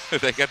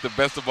 They got the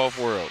best of both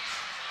worlds.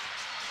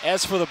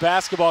 As for the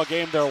basketball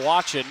game they're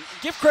watching,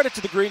 give credit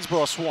to the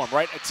Greensboro Swarm,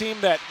 right? A team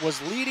that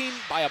was leading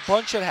by a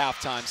bunch at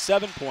halftime,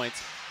 7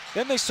 points.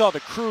 Then they saw the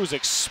Crews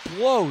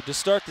explode to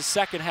start the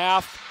second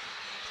half.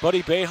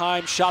 Buddy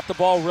Boeheim shot the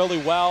ball really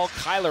well.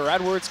 Kyler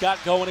Edwards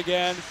got going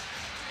again.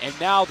 And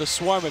now the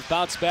Swarm have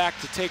bounced back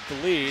to take the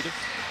lead.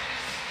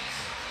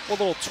 What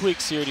little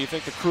tweaks here do you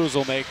think the Crews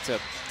will make to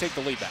take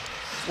the lead back?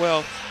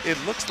 Well, it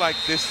looks like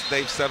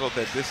they've settled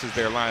that this is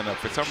their lineup.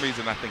 For some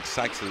reason, I think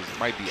Sykes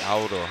might be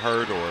out or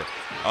hurt or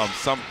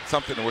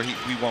something where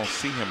we won't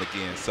see him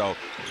again. So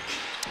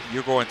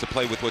you're going to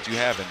play with what you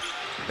have, and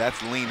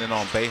that's leaning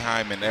on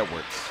Boeheim and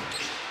Edwards.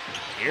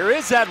 Here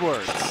is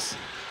Edwards.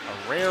 A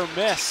rare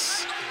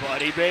miss.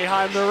 Buddy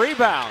Boeheim the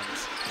rebound.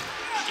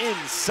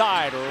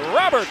 Inside,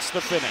 Roberts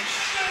the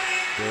finish.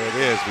 There it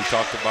is. We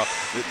talked about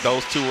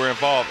those two were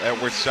involved.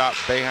 Edwards shot,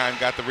 Boeheim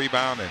got the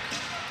rebound, and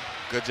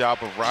good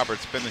job of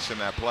Roberts finishing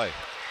that play.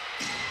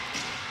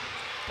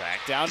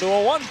 Back down to a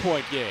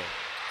 1-point game.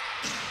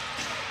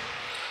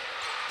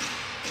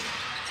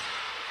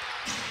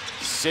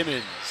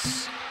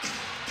 Simmons,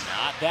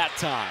 not that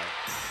time.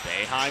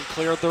 Boeheim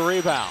cleared the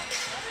rebound.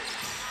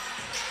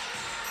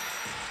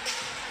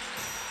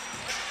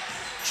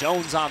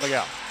 Jones on the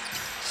go.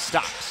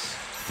 Stops.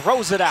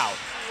 Throws it out.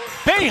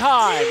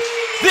 Boeheim.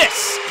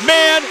 This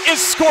man is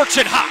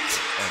scorching hot.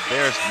 And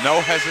there's no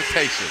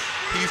hesitation.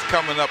 He's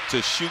coming up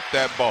to shoot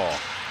that ball.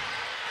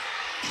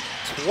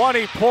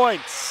 20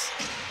 points.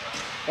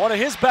 One of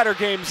his better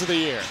games of the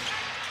year.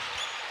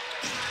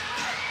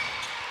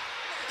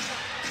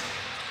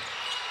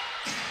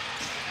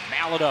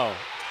 Malado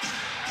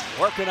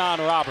working on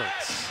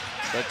Roberts.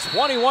 The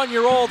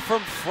 21-year-old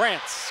from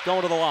France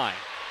going to the line.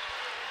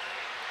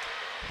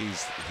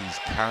 He's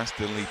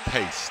constantly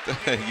paced.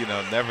 You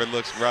know, never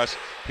looks rushed.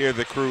 Here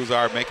the Crews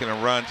are making a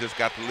run, just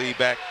got the lead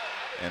back.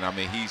 And I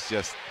mean, he's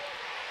just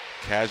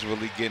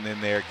casually getting in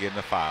there, getting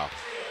a foul.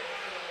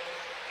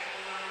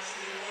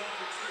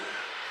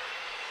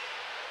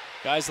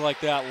 Guys like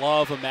that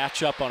love a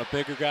matchup on a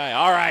bigger guy.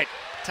 All right,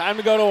 time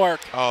to go to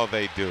work. Oh,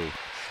 they do.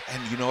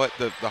 And you know what?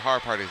 The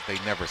hard part is they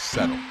never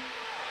settle.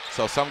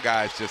 So some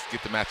guys just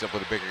get the matchup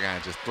with a bigger guy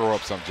and just throw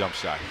up some jump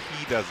shot.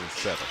 He doesn't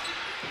settle.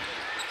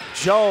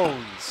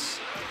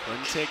 Jones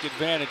couldn't take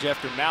advantage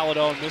after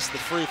Malado missed the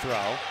free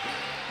throw.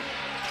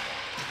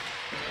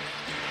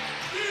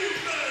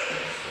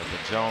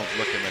 But Jones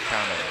looking to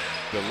kind of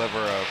deliver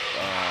a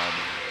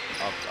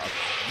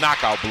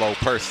knockout blow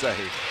per se,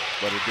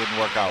 but it didn't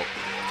work out.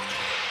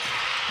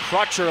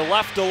 Crutcher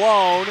left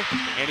alone,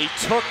 and he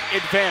took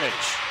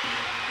advantage.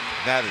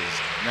 That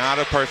is not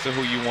a person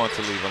who you want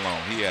to leave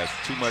alone. He has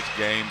too much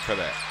game for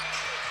that.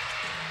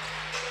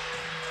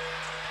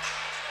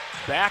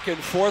 Back and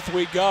forth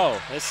we go.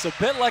 It's a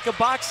bit like a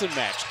boxing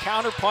match.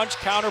 Counter punch,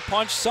 counter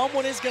punch.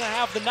 Someone is going to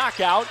have the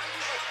knockout.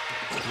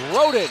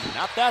 Roden,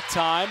 not that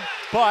time,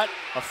 but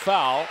a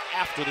foul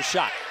after the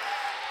shot.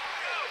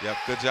 Yep,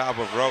 good job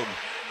of Roden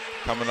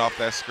coming off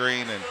that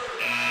screen and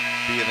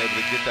being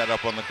able to get that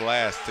up on the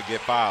glass to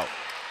get fouled.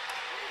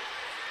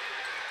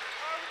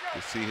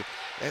 You see,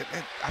 and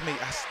I mean,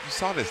 you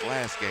saw this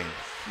last game.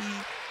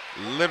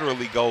 He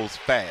literally goes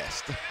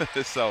fast.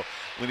 So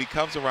when he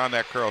comes around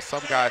that curl,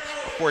 some guy,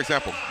 for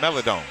example,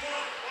 Melodone,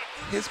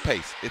 his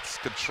pace, it's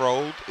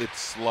controlled, it's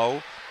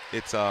slow,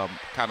 it's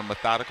kind of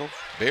methodical,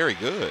 very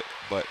good.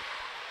 But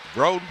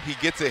Roden, he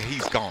gets it,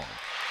 he's gone.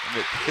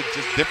 It's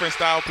just different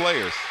style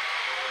players.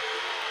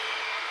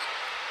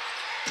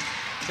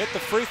 Hit the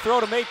free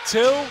throw to make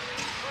two.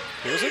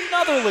 Here's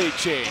another lead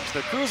change.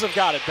 The Crews have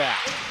got it back.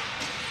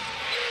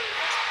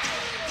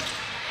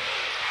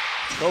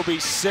 Kobe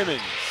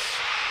Simmons.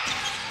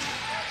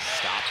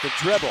 Stop the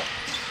dribble.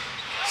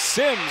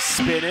 Sims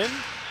spinning.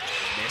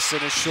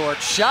 Missing a short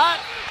shot.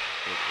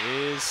 It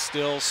is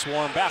still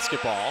Swarm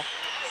basketball.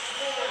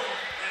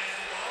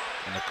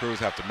 And the Crews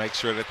have to make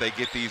sure that they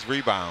get these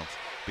rebounds,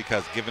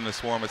 because giving the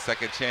Swarm a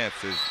second chance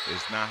is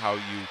not how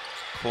you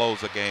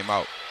close a game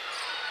out.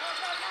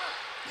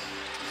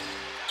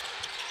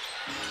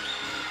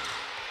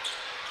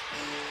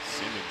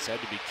 Simmons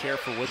had to be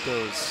careful with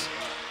those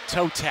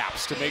toe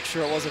taps to make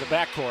sure it wasn't a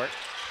backcourt.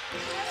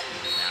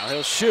 Now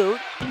he'll shoot.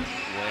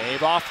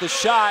 Wave off the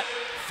shot.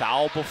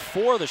 Foul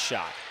before the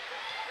shot.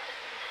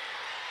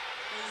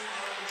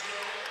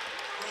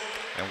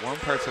 And one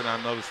person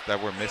I noticed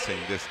that we're missing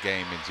this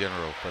game in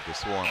general for the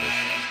Swarm is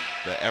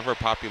the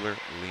ever-popular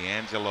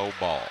LiAngelo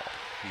Ball.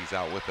 He's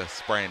out with a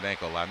sprained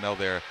ankle. I know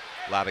there are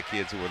a lot of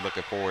kids who are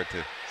looking forward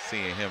to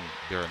seeing him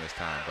during this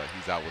time, but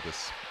he's out with a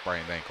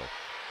sprained ankle.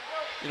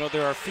 You know,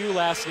 there are a few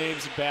last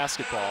names in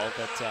basketball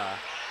that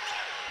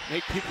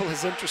make people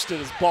as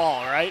interested as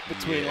Ball, right?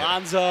 Between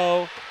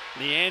Lonzo,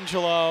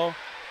 LiAngelo,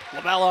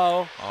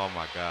 LaMelo. Oh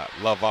my God,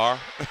 LaVar.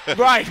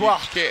 Right. Well,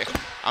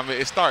 I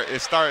mean, it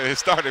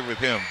started with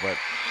him, but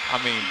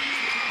I mean,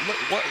 look,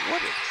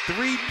 what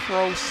 3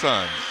 pro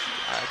sons.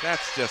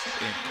 That's just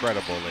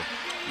incredible. And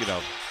you know,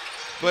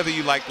 whether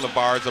you like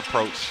LaVar's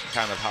approach,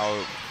 kind of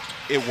how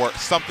it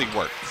works, something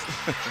works.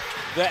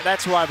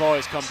 That's who I've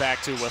always come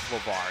back to with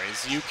LaVar,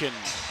 is you can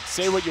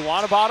say what you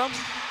want about him.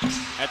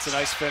 That's a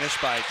nice finish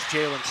by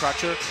Jalen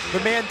Crutcher.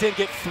 The man did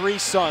get 3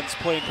 sons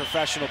playing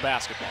professional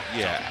basketball.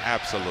 Yeah,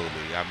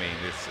 absolutely. I mean,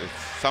 it's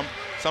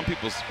some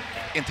people's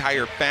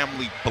entire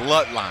family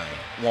bloodline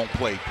won't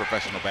play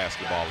professional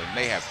basketball, and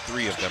they have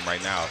 3 of them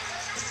right now.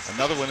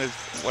 Another one is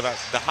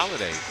the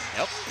Holiday.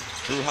 Yep.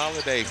 Drew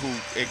Holiday, who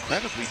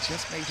incredibly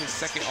just made his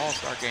second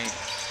All-Star game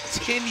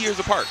 10 years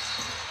apart.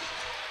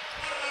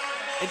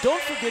 And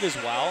don't forget as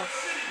well,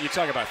 you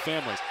talk about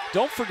families,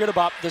 don't forget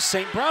about the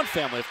St. Brown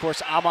family. Of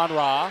course,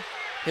 Amon-Ra,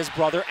 his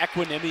brother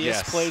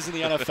Equanimous plays in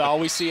the NFL.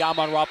 We see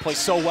Amon-Ra play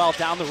so well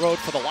down the road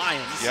for the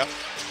Lions. Yep.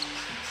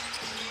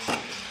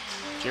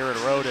 Jared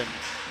Roden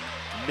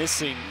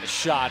missing a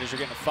shot as you're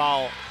getting a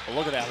foul. A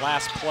look at that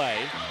last play.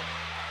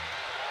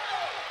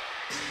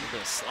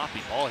 Look at a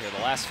sloppy ball here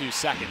the last few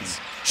seconds.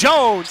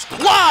 Jones,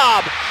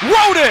 lob,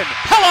 Roden,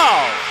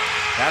 hello!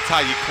 That's how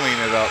you clean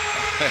it up.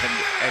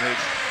 and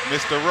it's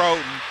Mr.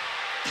 Roden.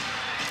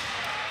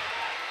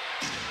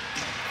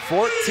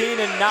 14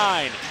 and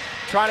 9.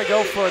 Trying to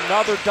go for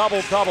another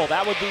double-double.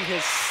 That would be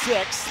his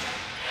 6th.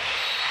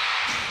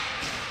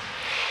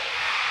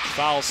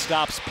 Foul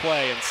stops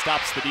play and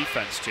stops the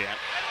defense, Jan.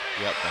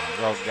 Yep, and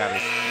Roden got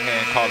his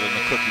hand caught in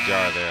the cookie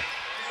jar there.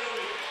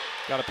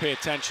 Got to pay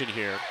attention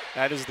here.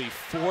 That is the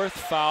 4th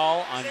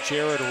foul on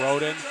Jared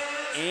Roden,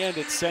 and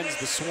it sends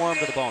the Swarm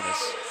to the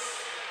bonus.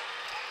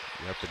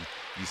 Yep, and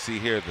you see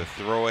here the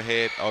throw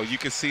ahead. Oh, you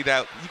can see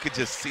that. You can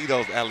just see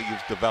those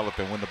alley-oops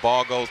developing when the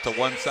ball goes to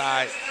one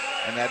side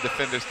and that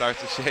defender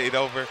starts to shade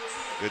over.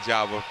 Good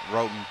job of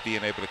Roden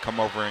being able to come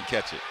over and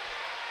catch it.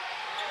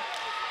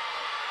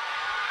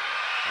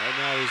 Right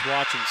now he's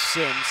watching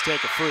Sims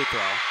take a free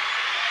throw.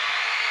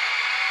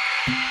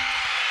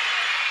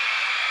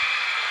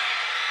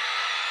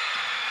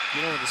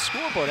 You know, when the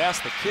scoreboard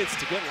asks the kids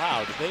to get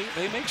loud,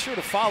 they make sure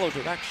to follow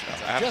directions.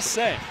 I'm just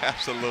saying.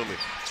 Absolutely.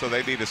 So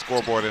they need a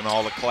scoreboard in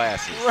all the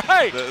classes.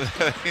 Right.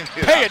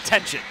 Pay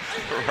attention.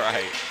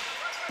 Right.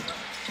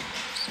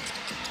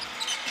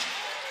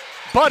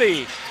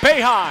 Buddy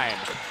Boeheim,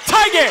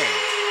 tie game.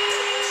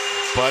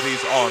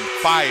 Buddy's on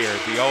fire.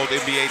 The old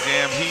NBA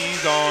Jam,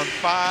 he's on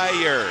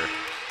fire.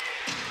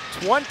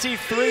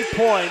 23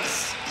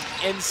 points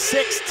in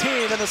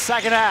 16 in the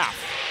second half.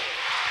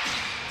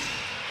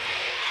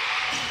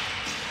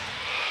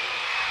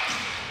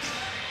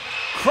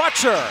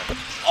 Crutcher,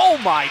 oh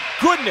my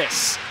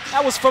goodness.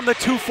 That was from the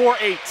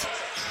 2-4-8.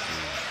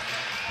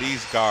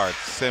 These guards,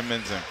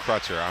 Simmons and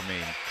Crutcher, I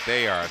mean,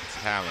 they are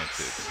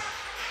talented.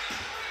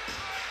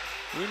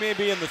 We may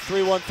be in the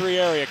 3-1-3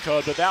 area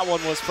code, but that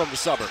one was from the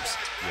suburbs.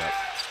 Yep.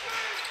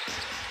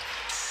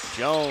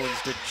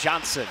 Jones to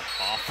Johnson,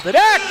 off the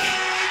deck.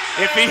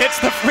 If he hits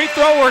the free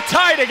throw, we're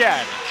tied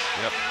again.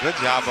 Yep, good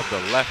job of the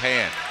left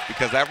hand,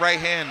 because that right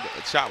hand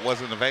shot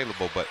wasn't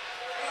available, but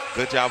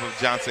good job of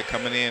Johnson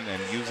coming in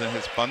and using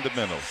his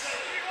fundamentals.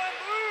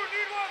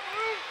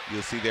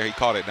 You'll see there he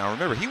caught it. Now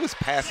remember, he was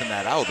passing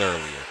that out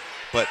earlier,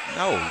 but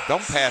no,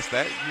 don't pass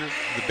that. You're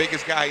the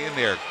biggest guy in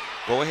there.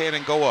 Go ahead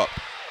and go up.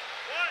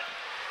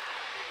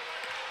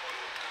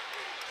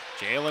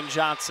 Jalen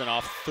Johnson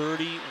off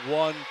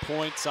 31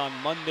 points on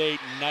Monday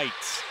night.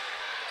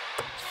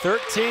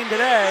 13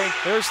 today.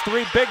 There's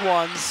 3 big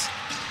ones.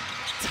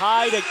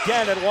 Tied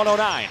again at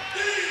 109.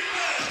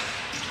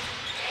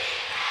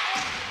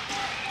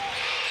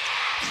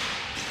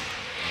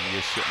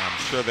 I'm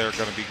sure they're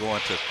going to be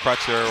going to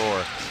Crutcher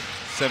or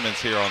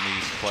Simmons here on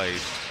these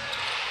plays.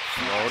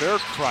 Floater,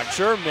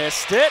 Crutcher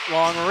missed it.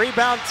 Long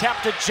rebound,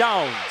 tap to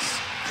Jones.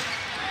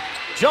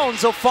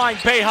 Jones will find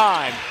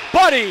Boeheim.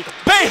 Buddy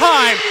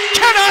Boeheim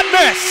cannot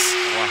miss.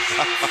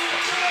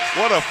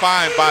 Wow. What a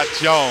find by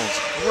Jones.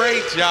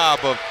 Great job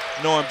of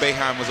knowing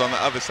Boeheim was on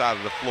the other side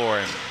of the floor,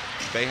 and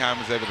Boeheim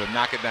was able to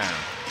knock it down.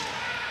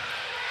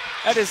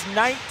 That is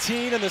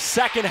 19 in the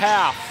second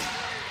half.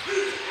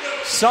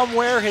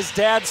 Somewhere his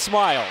dad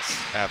smiles.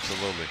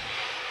 Absolutely.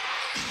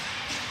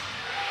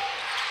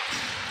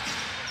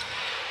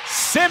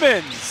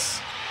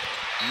 Simmons,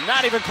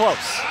 not even close.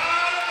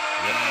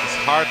 Yep. It's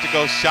hard to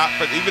go shot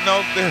for, even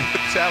though they're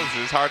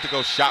talented, it's hard to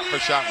go shot for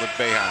shot with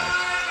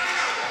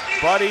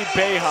Boeheim. Buddy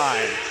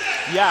Boeheim.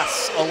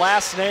 Yes, a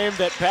last name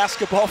that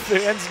basketball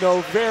fans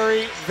know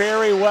very,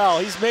 very well.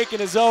 He's making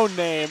his own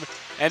name,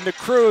 and the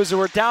Crews, who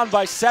are down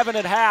by 7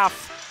 at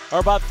half, are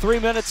about 3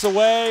 minutes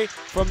away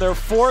from their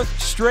 4th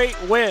straight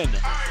win.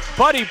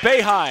 Buddy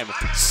Boeheim,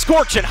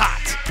 scorching hot.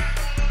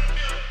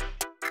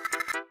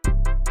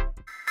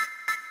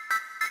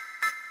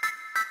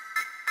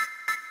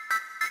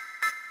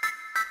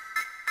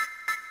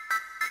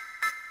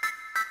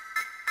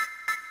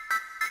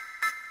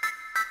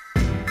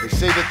 They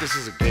say that this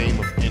is a game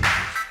of inches,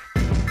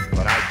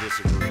 but I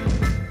disagree.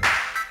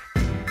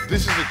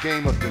 This is a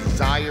game of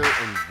desire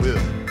and will.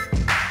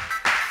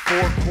 4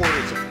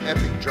 quarters of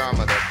epic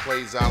drama that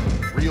plays out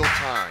in real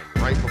time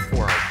right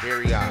before our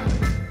very eyes.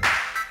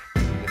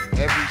 And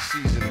every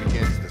season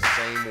begins the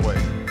same way,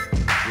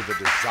 with a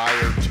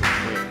desire to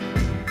win.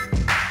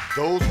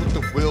 Those with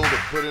the will to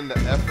put in the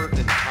effort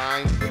and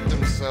time put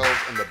themselves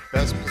in the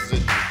best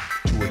position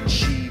to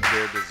achieve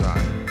their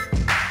desire.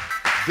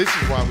 This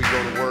is why we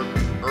go to work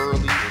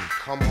early and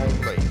come home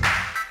late.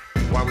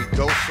 Why we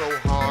go so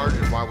hard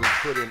and why we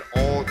put in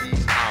all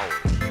these hours.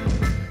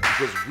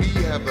 Because we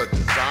have a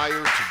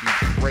desire to be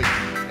great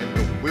and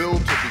the will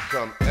to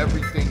become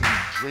everything we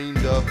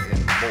dreamed of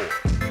and more.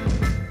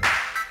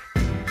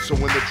 So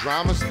when the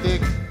drama's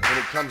thick and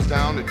it comes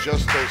down to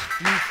just those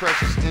few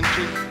precious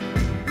inches,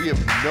 we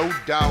have no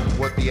doubt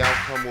what the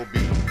outcome will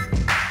be.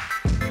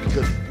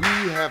 Because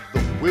we have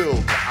the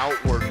will to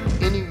outwork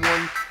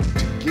anyone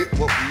to get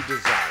what we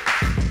desire.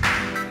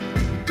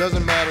 It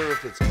doesn't matter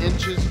if it's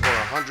inches or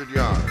 100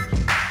 yards.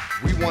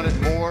 We want it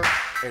more,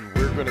 and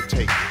we're gonna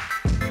take it.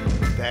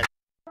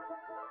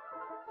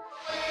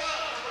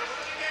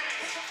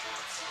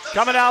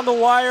 Coming down the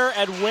wire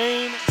at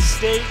Wayne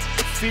State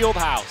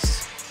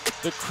Fieldhouse.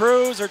 The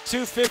Crews are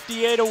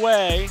 258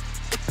 away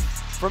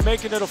from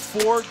making it a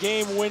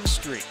 4-game win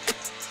streak.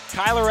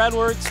 Kyler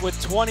Edwards with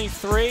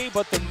 23,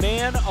 but the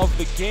man of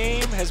the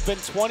game has been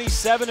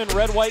 27 in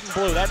red, white, and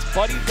blue. That's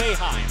Buddy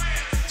Boeheim.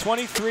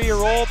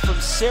 23-year-old from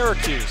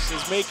Syracuse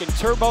is making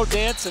turbo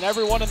dance and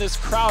everyone in this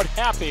crowd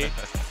happy.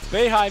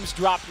 Boeheim's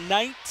dropped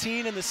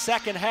 19 in the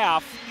second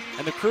half,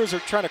 and the Crews are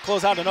trying to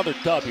close out another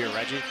dub here,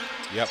 Reggie.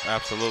 Yep,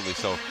 absolutely.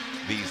 So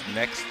these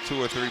next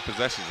 2 or 3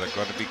 possessions are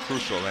going to be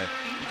crucial. And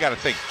you got to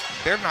think,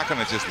 they're not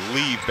going to just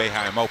leave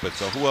Boeheim open.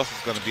 So who else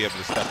is going to be able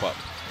to step up?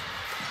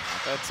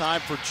 That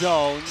time for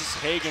Jones.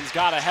 Hagen's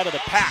got ahead of the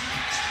pack,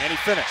 and he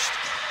finished.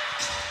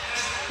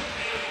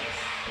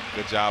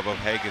 Good job of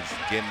Hagens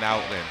getting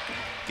out and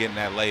getting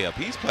that layup.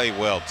 He's played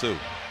well, too.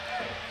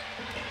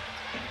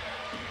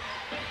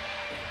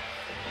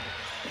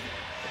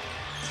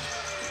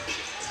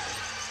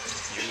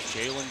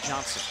 Jalen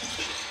Johnson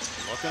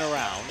looking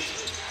around.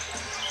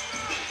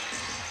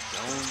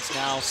 Jones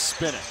now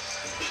spinning.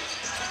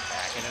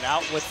 Backing it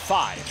out with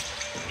 5.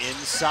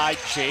 Inside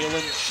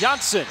Jalen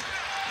Johnson.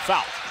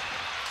 Foul.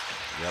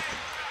 Yep.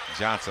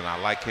 Johnson, I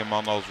like him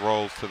on those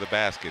rolls to the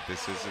basket.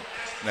 This isn't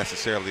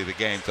necessarily the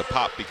game to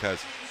pop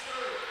because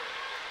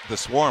the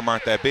Swarm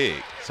aren't that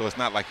big. So it's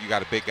not like you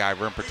got a big guy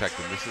rim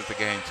protecting. This is the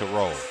game to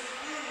roll.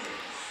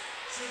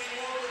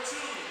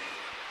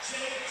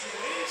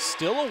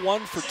 Still a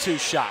 1-for-2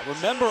 shot.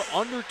 Remember,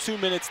 under 2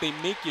 minutes, they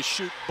make you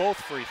shoot both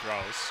free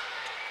throws.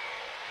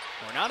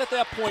 We're not at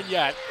that point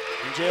yet,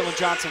 and Jalen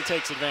Johnson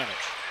takes advantage.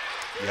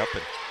 Yep,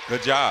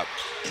 good job.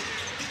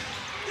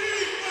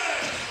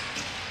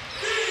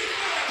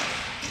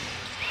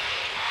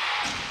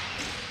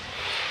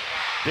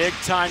 Big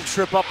time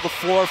trip up the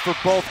floor for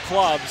both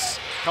clubs.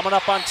 Coming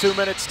up on 2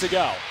 minutes to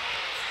go.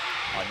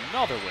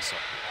 Another whistle.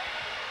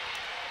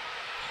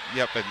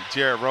 Yep, and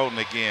Jared Roden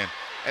again.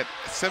 And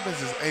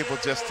Simmons is able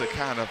just to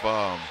kind of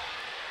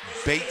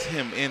bait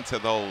him into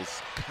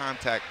those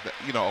contact,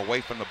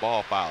 away from the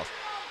ball fouls.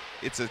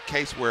 It's a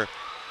case where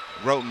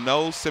Roden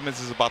knows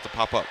Simmons is about to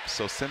pop up,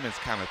 so Simmons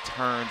kind of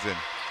turns and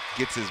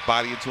gets his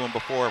body into him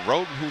before.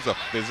 Roden, who's a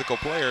physical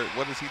player,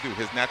 what does he do?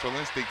 His natural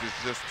instinct is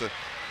just to,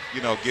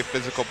 get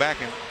physical back,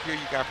 and here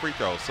you got free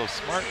throws. So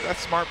smart,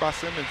 that's smart by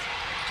Simmons,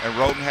 and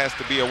Roden has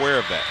to be aware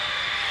of that.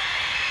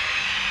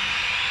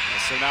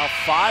 So now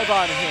 5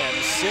 on him.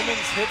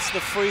 Simmons hits the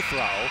free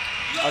throw.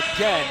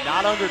 Again,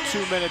 not under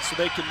 2 minutes, so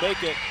they can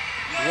make it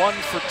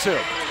 1-for-2.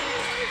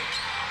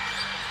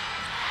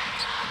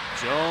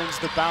 Jones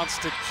the bounce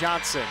to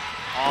Johnson.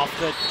 Off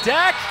the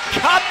deck,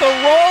 got the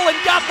roll and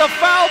got the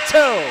foul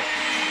too.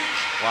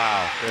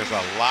 Wow, there's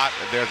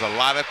a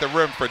lot at the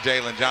rim for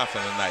Jalen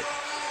Johnson tonight.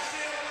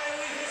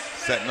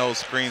 Setting those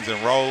screens and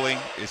rolling,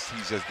 he's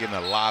just getting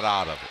a lot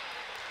out of it.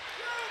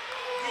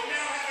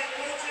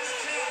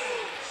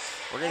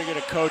 We're going to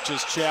get a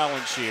coach's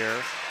challenge here.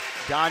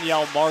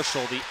 Danielle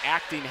Marshall, the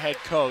acting head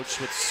coach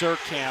with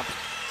Surinkamp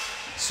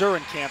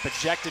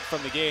ejected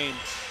from the game,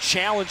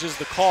 challenges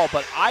the call.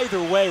 But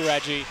either way,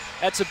 Reggie,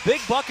 that's a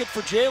big bucket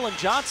for Jalen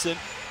Johnson.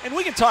 And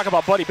we can talk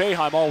about Buddy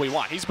Boeheim all we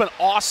want. He's been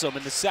awesome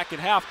in the second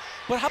half.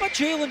 But how about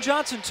Jalen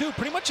Johnson, too?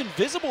 Pretty much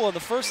invisible in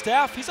the first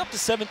half. He's up to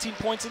 17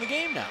 points in the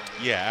game now.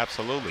 Yeah,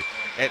 absolutely.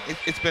 And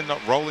it's been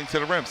rolling to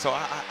the rim. So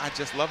I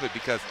just love it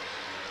because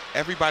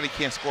everybody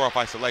can't score off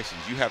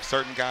isolations. You have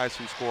certain guys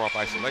who score off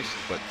isolations,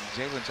 but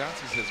Jalen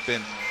Johnson has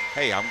been,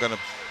 hey, I'm going to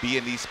be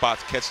in these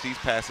spots, catch these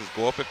passes,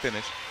 go up and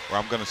finish, or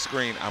I'm going to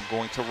screen, I'm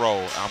going to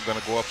roll, I'm going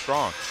to go up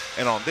strong.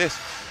 And on this,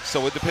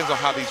 so it depends on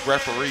how these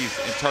referees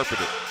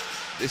interpret it.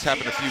 This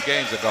happened a few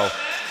games ago.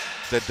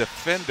 The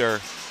defender,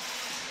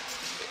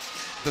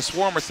 the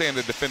Swarm are saying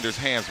the defender's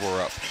hands were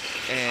up.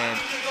 And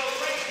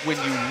when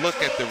you look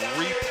at the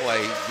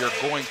replay, you're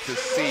going to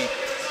see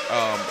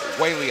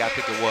Whaley, I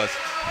think it was,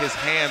 his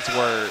hands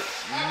were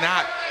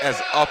not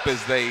as up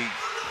as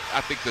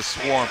I think the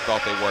Swarm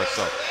thought they were.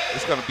 So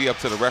it's going to be up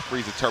to the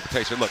referee's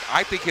interpretation. Look,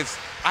 I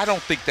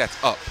don't think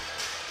that's up.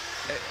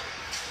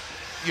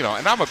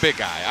 And I'm a big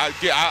guy.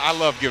 I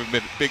love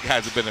giving big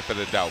guys the benefit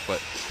of the doubt, but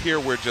here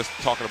we're just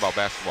talking about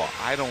basketball.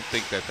 I don't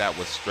think that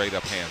was straight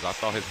up hands. I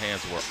thought his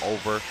hands were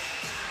over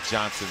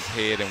Johnson's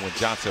head, and when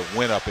Johnson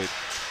went up it.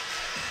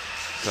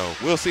 So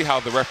we'll see how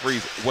the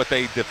referees, what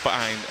they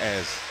define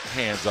as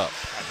hands up.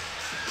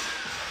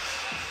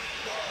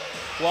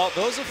 Well,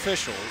 those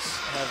officials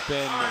have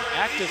been an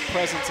active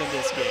presence in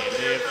this game.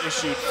 They have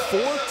issued 4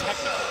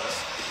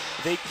 technicals.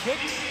 They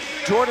kicked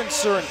Jordan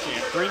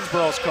Surinkamp,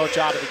 Greensboro's coach,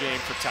 out of the game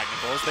for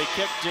technicals. They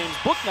kicked James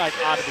Bouknight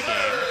out of the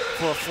game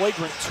for a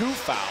flagrant 2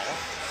 foul.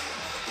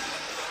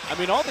 I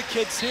mean, all the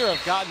kids here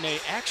have gotten an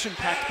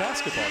action-packed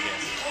basketball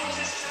game.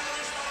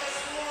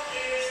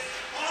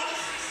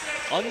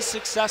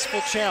 Unsuccessful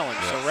challenge,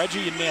 so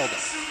Reggie, you nailed it.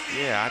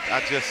 Yeah,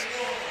 I just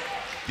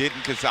didn't,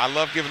 because I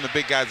love giving the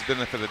big guys the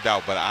benefit of the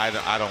doubt, but I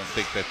don't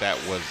think that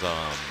was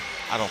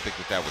I don't think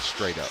that was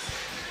straight up.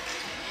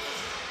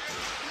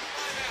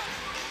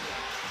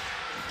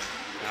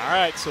 All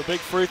right, so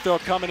big free throw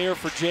coming here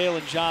for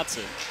Jalen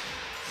Johnson.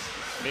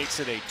 Makes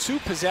it a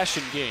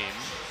 2-possession game,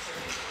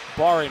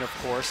 barring, of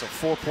course, a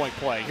 4-point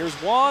play. Here's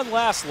one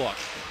last look.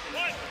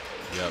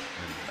 Yep,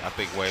 and I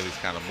think Whaley's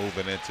kind of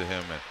moving into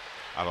him, and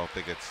I don't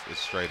think it's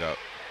straight up.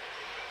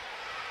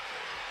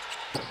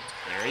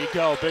 There you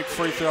go, big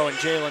free throw, and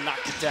Jalen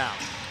knocked it down.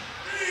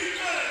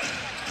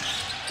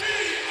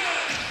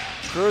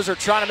 Crews are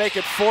trying to make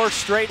it 4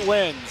 straight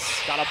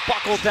wins. Got to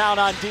buckle down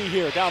on D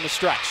here down the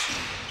stretch.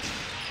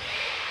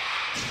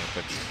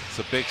 But it's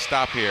a big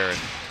stop here.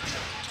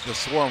 the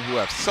Swarm, who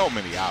have so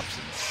many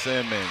options.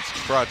 Simmons,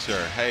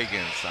 Crutcher,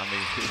 Higgins. I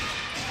mean,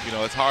 you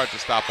know, it's hard to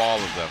stop all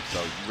of them,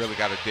 so you really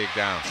got to dig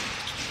down.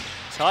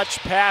 Touch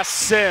pass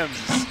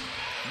Sims.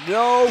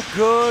 No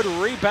good.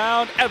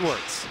 Rebound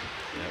Edwards.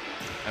 Yep.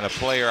 And a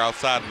player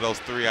outside of those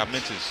three I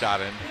mentioned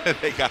shot in.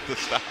 They got the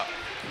stop.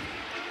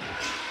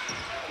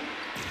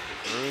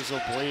 Crews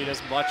will bleed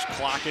as much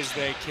clock as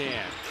they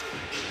can.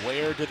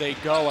 Where do they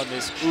go on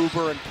this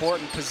uber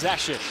important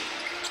possession?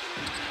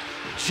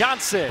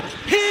 Johnson,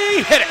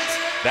 he hit it.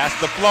 That's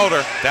the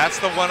floater. That's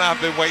the one I've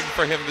been waiting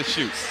for him to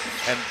shoot.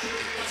 And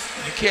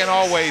you can't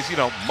always, you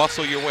know,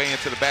 muscle your way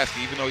into the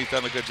basket, even though he's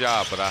done a good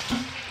job, but I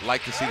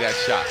like to see that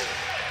shot.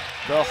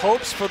 The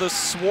hopes for the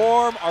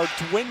Swarm are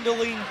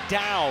dwindling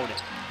down.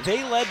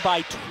 They led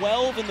by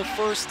 12 in the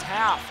first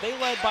half. They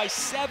led by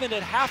 7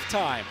 at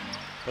halftime.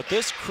 But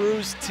this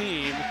Crews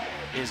team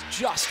is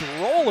just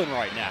rolling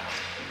right now.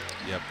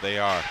 Yep, they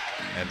are.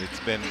 And it's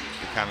been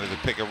kind of the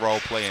pick and roll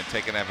play and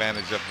taking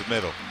advantage of the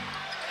middle.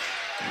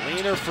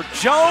 Leaner for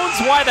Jones,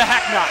 why the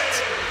heck not?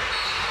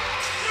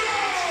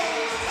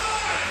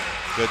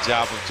 Good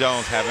job of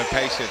Jones having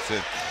patience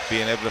and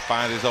being able to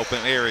find his open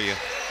area.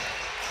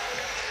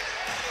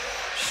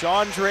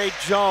 Chandre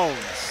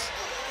Jones,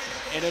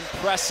 an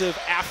impressive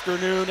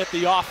afternoon at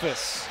the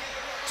office.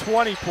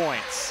 20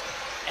 points.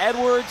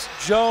 Edwards,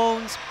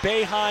 Jones,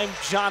 Boeheim,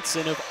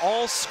 Johnson have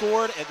all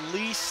scored at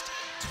least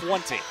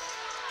 20.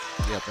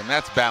 Yep, and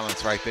that's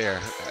balance right there.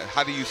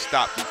 How do you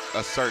stop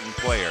a certain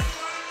player?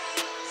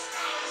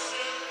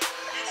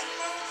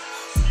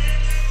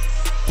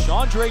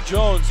 Chandre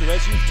Jones, who,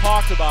 as you've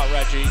talked about,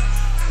 Reggie,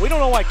 we don't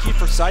know why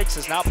Kiefer Sykes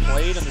has not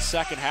played in the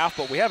second half,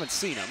 but we haven't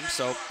seen him.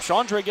 So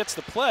Chandre gets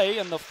the play,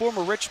 and the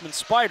former Richmond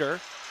Spider,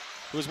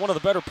 who is one of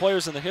the better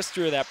players in the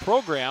history of that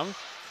program,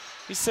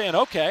 he's saying,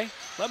 okay,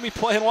 let me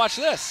play and watch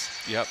this.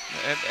 Yep,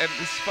 and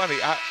it's funny,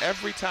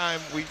 every time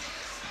we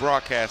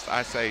broadcast,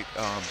 I say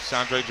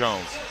Chandre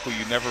Jones, who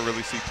you never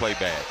really see play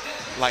bad.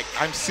 Like,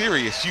 I'm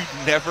serious, you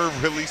never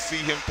really see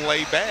him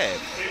play bad.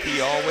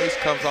 He always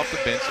comes off the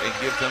bench and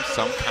gives them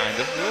some kind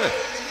of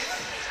lift.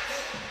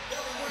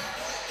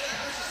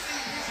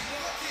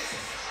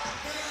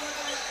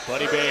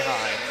 Buddy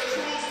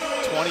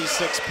Boeheim,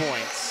 26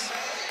 points.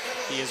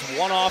 He has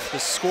one off the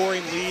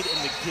scoring lead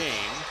in the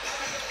game.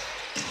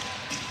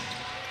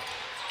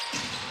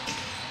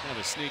 I have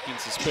a sneaking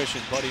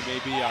suspicion Buddy may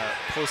be our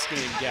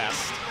post-game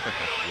guest.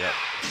 Yep.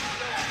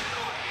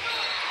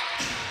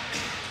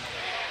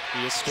 He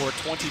has scored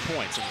 20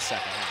 points in the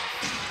second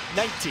half.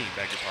 19,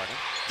 beg your pardon.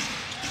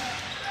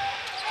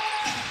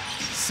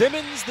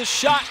 Simmons, the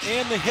shot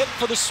and the hit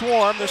for the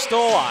Swarm. They're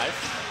still alive.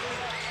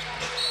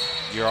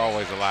 You're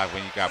always alive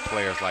when you got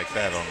players like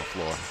that on the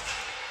floor.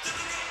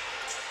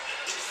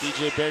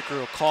 DJ Baker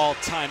will call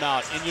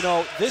timeout. And you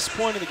know, this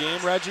point of the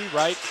game, Reggie,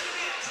 right?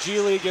 G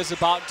League is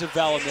about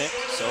development.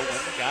 So when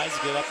the guys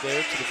get up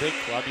there to the big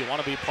club, you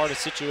want to be part of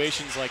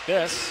situations like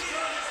this.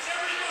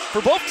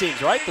 For both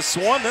teams, right? The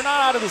Swarm, they're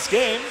not out of this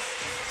game.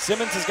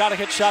 Simmons has got to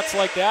hit shots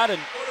like that, and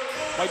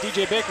why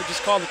DJ Baker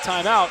just called the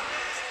timeout.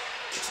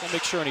 Just to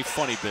make sure any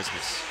funny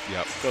business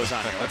goes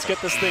on here. Let's get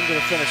this thing to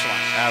the finish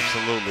line.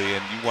 Absolutely,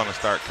 and you want to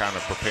start kind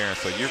of preparing.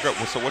 So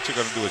so what you're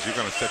going to do is you're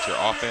going to set your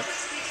offense.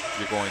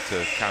 You're going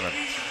to kind of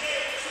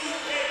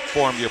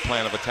form your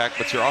plan of attack,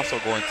 but you're also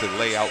going to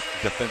lay out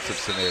defensive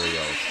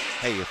scenarios.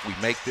 Hey, if we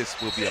make this,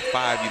 we'll be a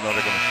 5. You know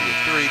they're going to shoot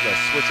a 3. Let's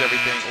switch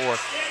everything. Or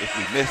if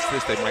we miss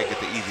this, they might get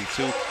the easy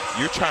 2.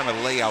 You're trying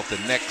to lay out the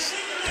next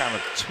kind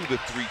of 2 to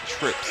 3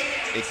 trips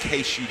in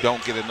case you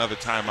don't get another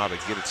timeout and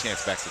get a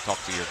chance back to talk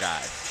to your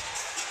guys.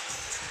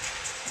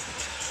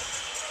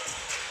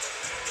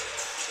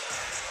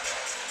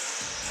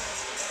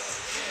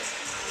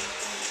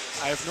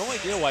 I have no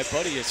idea why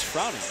Buddy is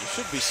frowning. You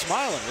should be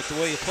smiling with the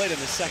way you played in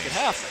the second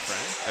half, my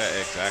friend.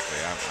 Exactly.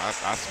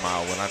 I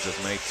smile when I just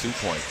made 2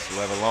 points,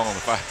 let alone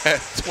if I had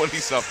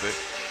 20-something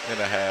in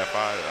a half.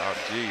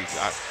 Geez,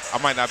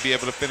 I might not be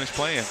able to finish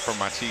playing from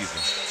my cheesing.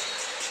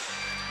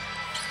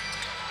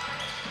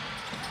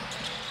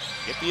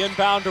 Get the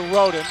inbound to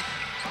Roden.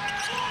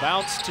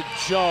 Bounce to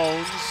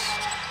Jones.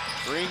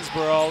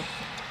 Greensboro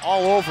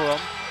all over him.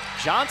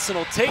 Johnson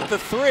will take the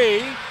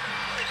 3.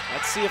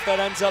 Let's see if that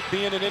ends up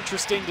being an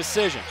interesting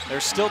decision.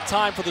 There's still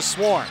time for the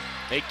Swarm.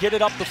 They get it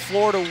up the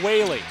floor to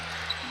Whaley.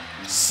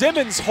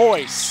 Simmons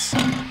hoists.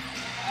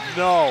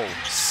 No.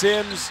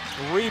 Sims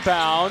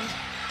rebound.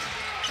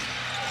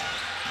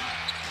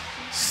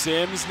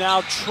 Sims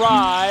now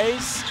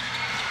tries.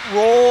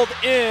 Rolled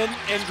in,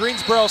 and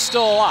Greensboro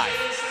still alive.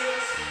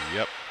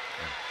 Yep.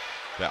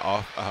 That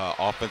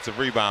offensive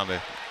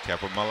rebounder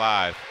kept him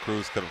alive.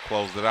 Crews could have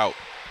closed it out.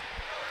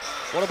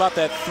 What about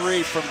that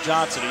 3 from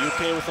Johnson? Are you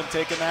okay with him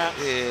taking that?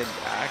 And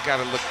I got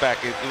to look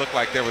back. It looked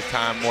like there was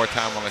more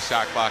time on the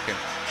shot clock. And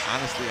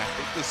honestly, I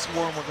think the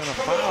Swarm were going to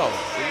foul.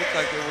 It looked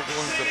like they were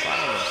going to foul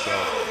him, so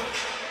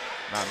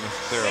not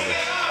necessarily.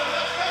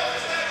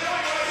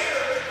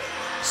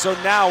 So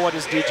now what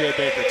does DJ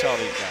Baker tell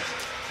these guys?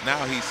 Now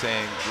he's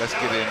saying, let's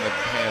get it in the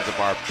hands of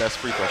our best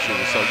free throw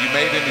shooters. So you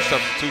made any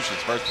substitutions,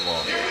 first of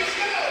all?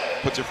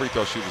 put your free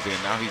throw shooters in.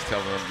 Now he's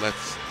telling them,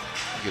 let's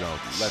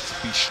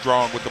be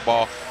strong with the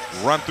ball.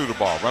 Run through the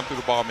ball. Run through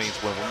the ball means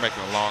when we're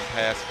making a long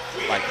pass,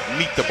 like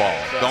meet the ball.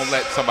 Yes. Don't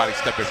let somebody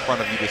step in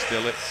front of you to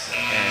steal it.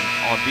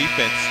 And on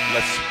defense,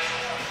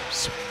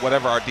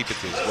 whatever our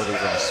defense is, whether we're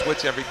going to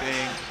switch everything,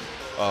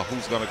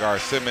 who's going to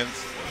guard Simmons,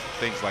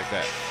 things like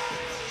that.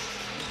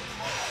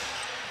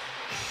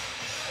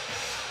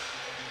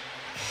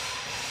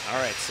 All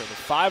right, so the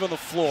 5 on the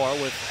floor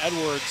with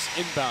Edwards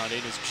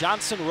inbounding is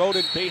Johnson,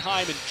 Roden,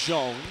 Boeheim, and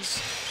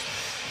Jones.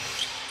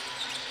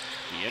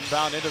 The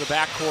inbound into the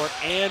backcourt,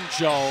 and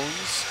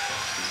Jones.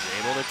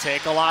 He's able to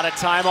take a lot of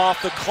time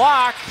off the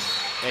clock.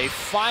 They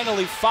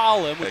finally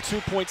foul him with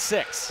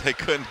 2.6. They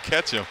couldn't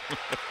catch him.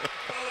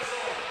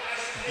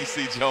 You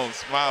see Jones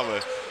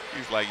smiling.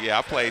 He's like, yeah,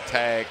 I played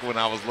tag when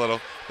I was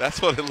little.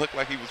 That's what it looked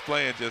like he was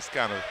playing, just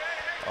kind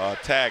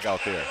of tag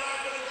out there.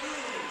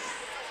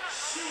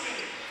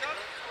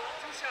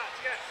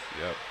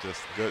 Yep,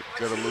 just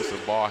good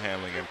elusive ball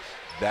handling, and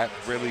that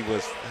really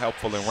was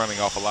helpful in running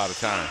off a lot of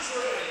time.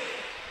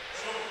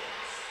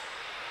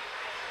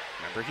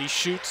 Remember, he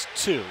shoots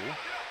 2.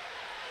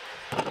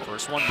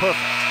 First one perfect.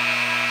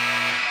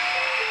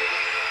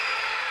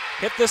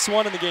 Hit this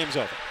one and the game's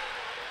over.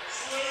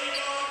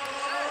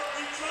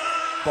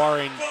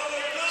 Barring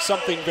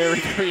something very,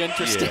 very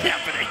interesting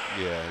happening.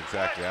 Yeah,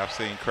 exactly. I've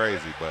seen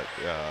crazy, but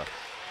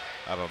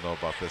I don't know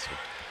about this one.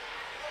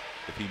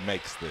 If he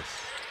makes this.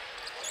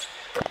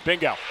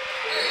 Bingo.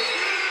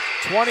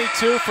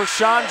 22 for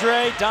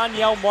Chandre.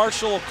 Donyell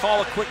Marshall will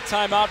call a quick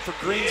timeout for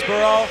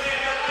Greensboro.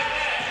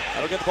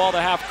 That'll get the ball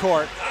to half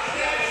court.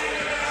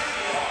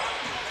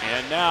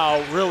 And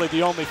now, really,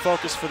 the only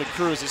focus for the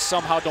Crews is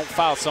somehow don't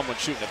foul someone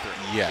shooting a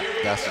 3. Yeah,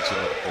 that's what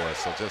you're looking for.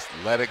 So just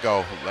let it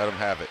go. Let them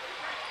have it.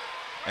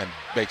 And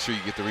make sure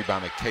you get the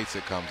rebound in case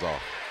it comes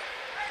off.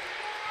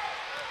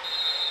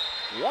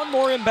 One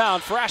more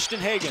inbound for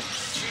Ashton Hagen.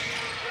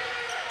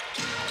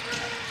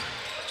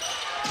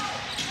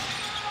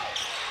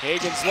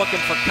 Hagen's looking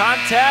for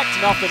contact.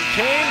 Nothing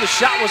came. The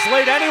shot was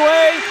late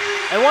anyway.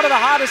 And one of the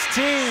hottest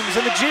teams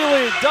in the G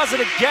League does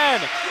it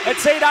again.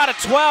 It's 8 out of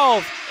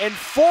 12 and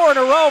 4 in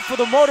a row for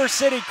the Motor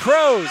City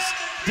Crows.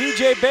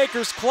 DJ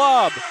Baker's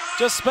club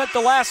just spent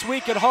the last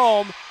week at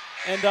home,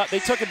 and they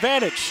took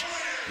advantage.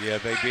 Yeah,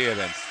 they did,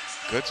 and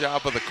good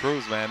job of the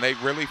Crews, man. They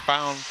really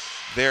found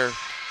their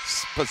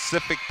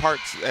specific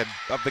parts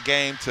of the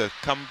game to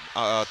come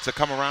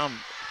around.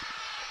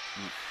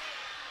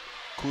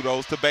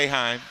 Kudos to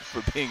Boeheim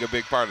for being a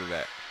big part of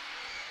that.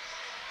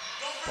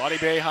 Buddy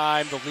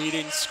Boeheim, the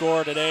leading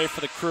scorer today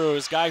for the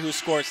Crews, guy who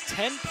scores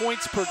 10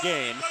 points per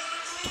game,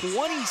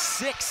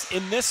 26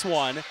 in this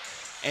one,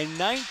 and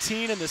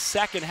 19 in the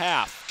second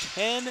half.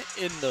 10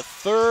 in the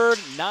third,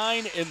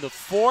 9 in the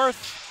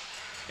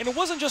fourth. And it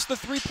wasn't just the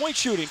three-point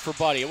shooting for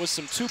Buddy. It was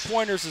some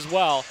two-pointers as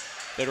well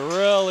that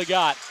really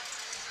got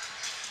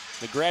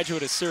the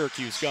graduate of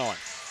Syracuse going.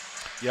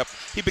 Yep,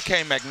 he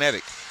became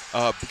magnetic.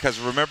 Because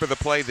remember the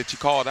play that you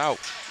called out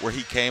where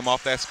he came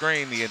off that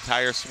screen, the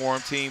entire Swarm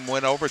team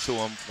went over to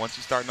him once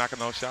you start knocking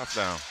those shots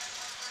down.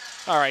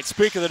 All right,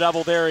 speak of the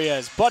devil, there he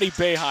is. Buddy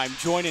Boeheim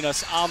joining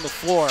us on the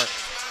floor.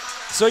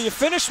 So you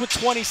finished with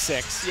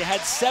 26. You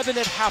had 7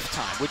 at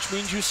halftime, which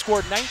means you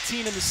scored 19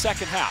 in the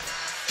second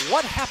half.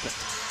 What happened?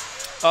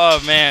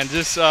 Oh, man,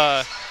 just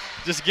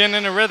getting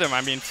in the rhythm.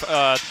 I mean,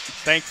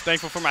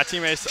 thankful for my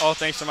teammates. All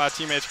thanks to my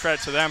teammates.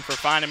 Credit to them for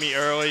finding me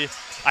early.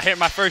 I hit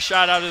my first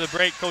shot out of the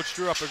break. Coach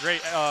drew up a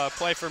great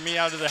play for me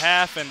out of the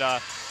half, and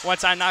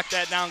once I knocked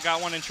that down, got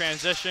one in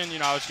transition,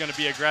 I was going to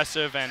be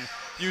aggressive and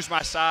use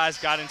my size,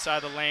 got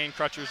inside the lane.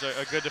 Crutcher's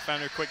a good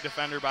defender, quick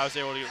defender, but I was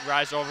able to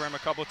rise over him a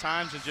couple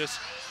times and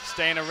just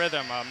stay in a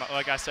rhythm.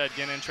 Like I said,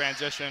 getting in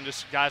transition,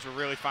 just guys were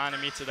really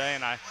finding me today,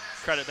 and I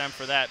credit them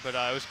for that. But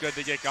it was good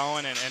to get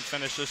going and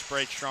finish this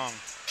break strong.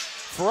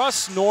 For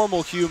us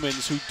normal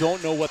humans who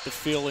don't know what the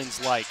feeling's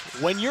like,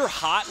 when you're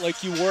hot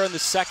like you were in the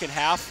second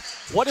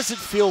half, what does it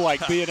feel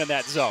like being in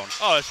that zone?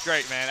 Oh, it's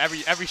great, man.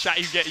 Every shot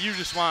you get, you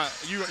just want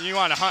you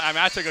want to hunt. I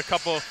mean, I took a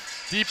couple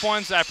deep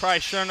ones that I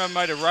probably shouldn't have,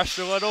 might have rushed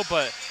a little,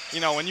 but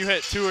when you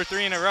hit 2 or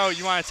 3 in a row,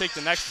 you want to take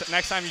the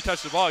next time you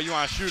touch the ball, you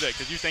want to shoot it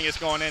because you think it's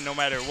going in no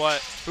matter what,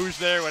 who's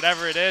there,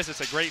 whatever it is.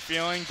 It's a great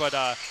feeling, but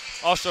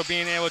also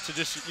being able to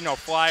just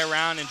fly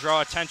around and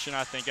draw attention,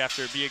 I think,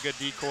 after be a good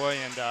decoy,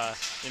 and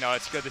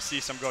it's good to see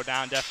some go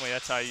down. Definitely,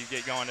 that's how you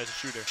get going as a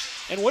shooter.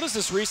 And what does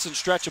this recent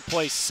stretch of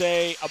play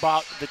say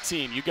about the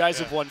team? You guys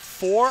have won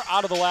 4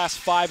 out of the last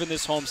 5 in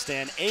this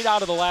homestand, 8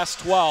 out of the last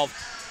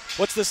 12.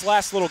 What's this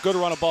last little good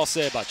run of ball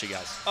say about you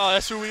guys? Oh,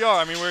 that's who we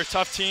are. I mean, we're a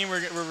tough team.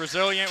 We're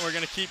resilient. We're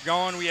going to keep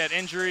going. We had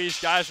injuries.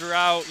 Guys were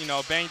out,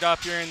 banged up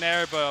here and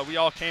there, but we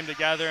all came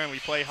together and we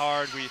play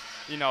hard.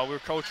 We're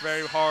coached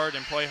very hard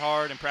and play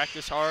hard and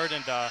practice hard,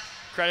 and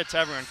credit to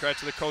everyone. Credit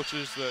to the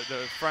coaches,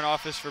 the front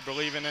office for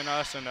believing in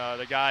us, and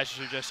the guys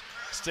who are just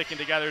sticking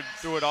together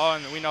through it all,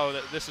 and we know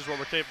that this is what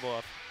we're capable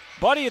of.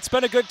 Buddy, it's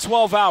been a good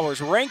 12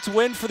 hours. Ranked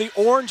win for the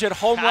Orange at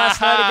home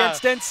last night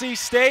against NC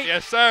State.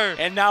 Yes, sir.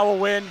 And now a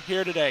win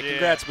here today.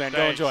 Congrats, man.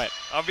 Thanks. Go enjoy it.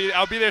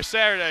 I'll be there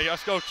Saturday.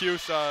 Let's go,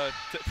 Cuse.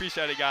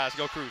 Appreciate it, guys.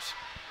 Go Crews.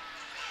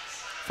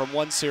 From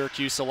one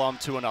Syracuse alum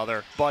to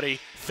another.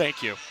 Buddy,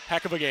 thank you.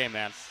 Heck of a game,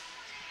 man.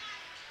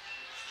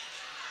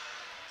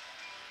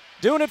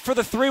 Doing it for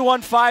the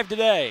 315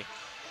 today.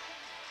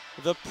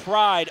 The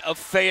pride of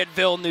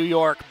Fayetteville, New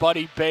York,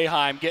 Buddy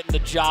Boeheim getting the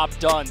job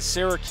done.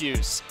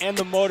 Syracuse and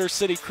the Motor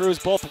City Cruise,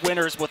 both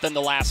winners within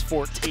the last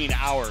 14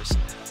 hours.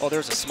 Oh,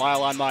 there's a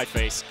smile on my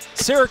face.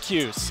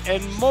 Syracuse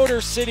and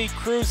Motor City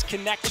Cruise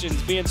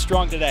connections being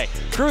strong today.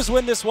 Cruise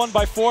win this one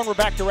by 4, and we're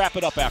back to wrap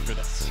it up after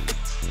this.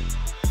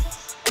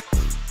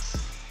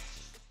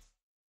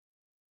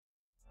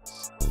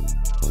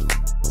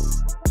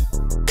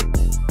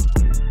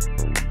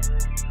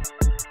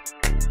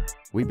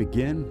 We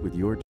begin with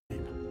your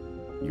dream,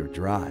 your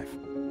drive,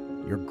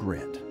 your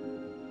grit,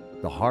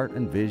 the heart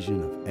and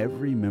vision of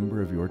every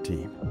member of your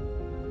team.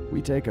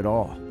 We take it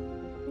all,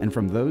 and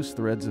from those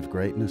threads of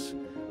greatness,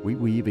 we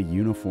weave a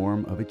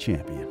uniform of a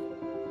champion.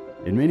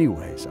 In many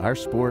ways, our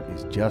sport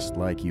is just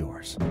like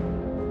yours.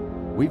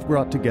 We've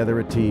brought together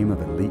a team of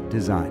elite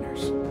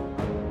designers.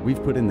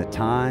 We've put in the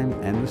time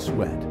and the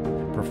sweat,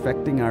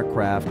 perfecting our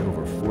craft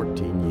over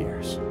 14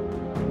 years.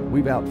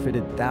 We've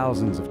outfitted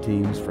thousands of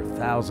teams for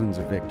thousands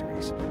of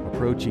victories,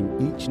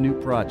 approaching each new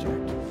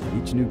project,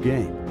 each new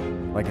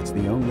game, like it's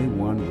the only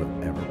one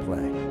we'll ever play.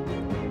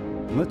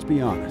 And let's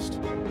be honest,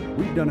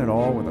 we've done it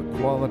all with a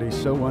quality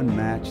so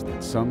unmatched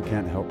that some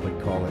can't help but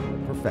call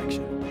it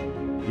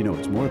perfection. You know,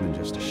 it's more than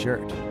just a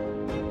shirt.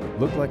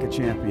 Look like a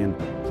champion,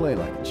 play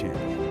like a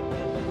champion.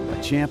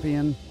 A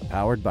champion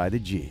powered by the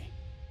G.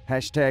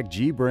 Hashtag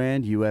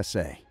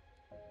GBrandUSA.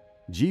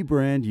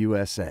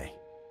 GBrandUSA.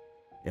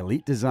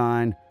 Elite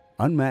design,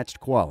 unmatched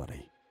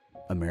quality,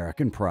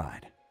 American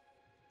pride.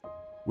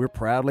 We're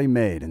proudly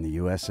made in the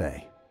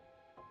USA.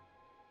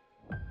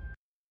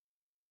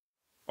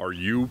 Are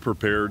you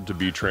prepared to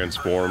be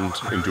transformed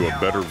into a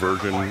better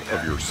version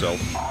of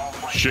yourself?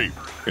 Shaped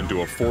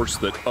into a force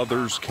that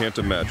others can't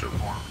imagine.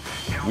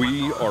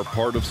 We are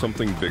part of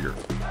something bigger.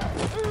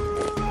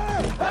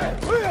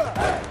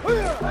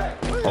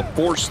 A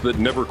force that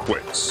never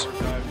quits.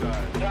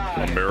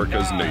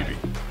 America's Navy.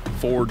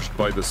 Forged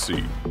by the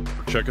sea.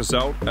 Check us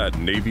out at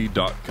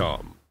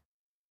Navy.com.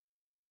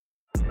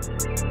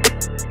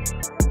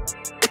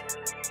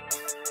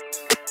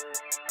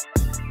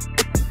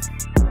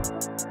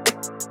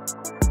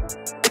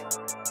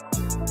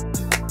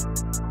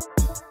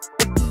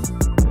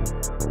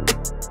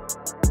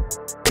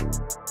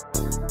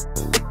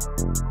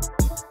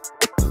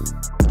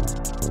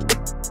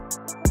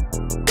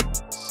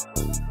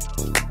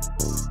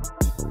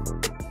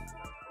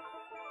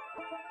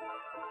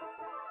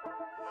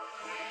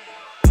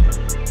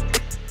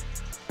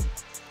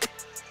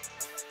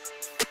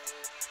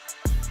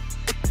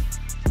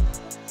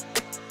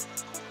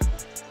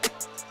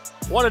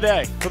 What a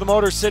day for the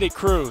Motor City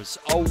Cruise.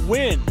 A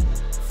win,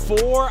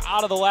 4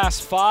 out of the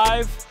last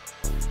 5,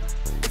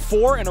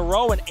 4 in a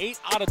row, and 8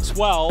 out of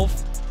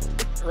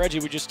 12. Reggie,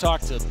 we just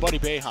talked to Buddy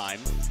Boeheim,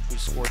 who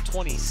scored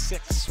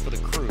 26 for the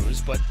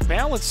Cruise, but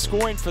balanced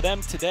scoring for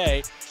them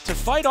today to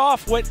fight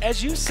off what,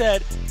 as you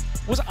said,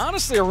 was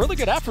honestly a really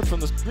good effort from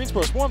the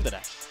Greensboro Swarm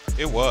today.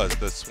 It was.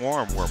 The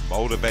Swarm were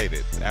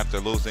motivated. After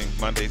losing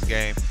Monday's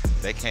game,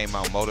 they came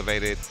out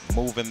motivated,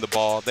 moving the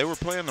ball. They were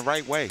playing the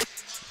right way.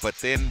 But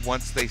then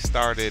once they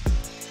started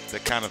the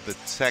kind of the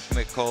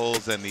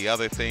technicals and the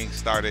other things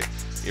started,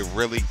 it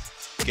really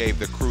gave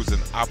the Cruise an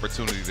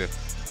opportunity to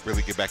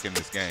really get back in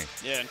this game.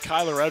 Yeah, and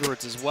Kyler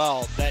Edwards as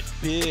well, that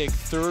big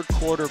third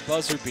quarter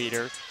buzzer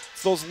beater.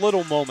 It's those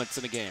little moments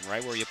in the game,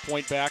 right, where you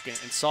point back and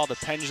saw the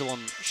pendulum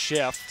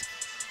shift.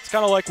 It's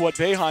kind of like what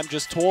Boeheim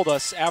just told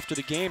us after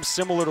the game,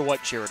 similar to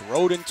what Jared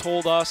Roden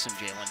told us and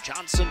Jalen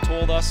Johnson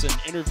told us in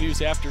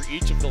interviews after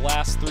each of the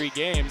last 3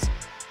 games.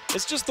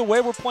 It's just the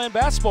way we're playing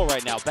basketball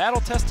right now.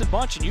 Battle-tested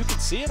bunch, and you can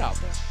see it out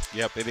there.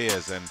 Yep, it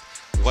is. And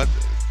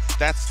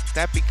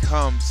that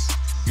becomes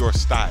your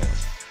style.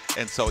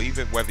 And so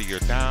even whether you're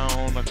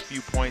down a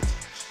few points,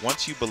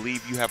 once you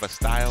believe you have a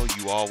style,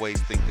 you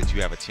always think that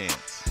you have a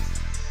chance.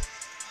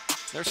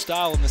 Their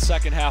style in the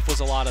second half was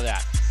a lot of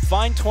that.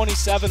 Find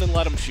 27 and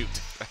let them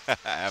shoot.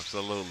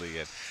 Absolutely.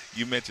 And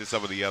you mentioned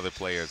some of the other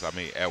players. I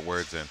mean,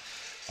 Edwards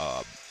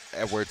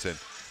and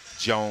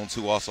Jones,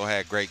 who also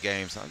had great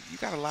games. You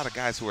got a lot of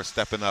guys who are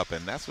stepping up,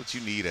 and that's what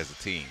you need as a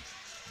team.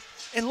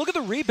 And look at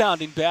the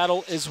rebounding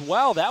battle as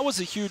well. That was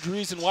a huge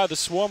reason why the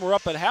Swarm were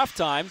up at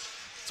halftime.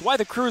 It's why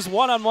the Cruise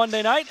won on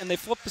Monday night, and they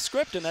flipped the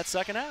script in that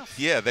second half.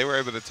 Yeah, they were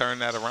able to turn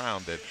that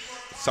around. And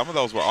some of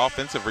those were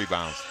offensive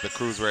rebounds. The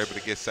Cruise were able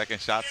to get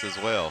second shots as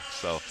well.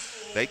 So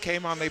they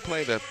came on, they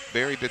played a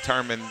very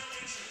determined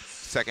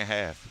second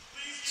half.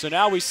 So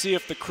now we see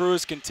if the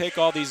Cruise can take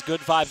all these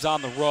good vibes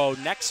on the road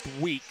next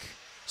week.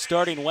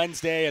 Starting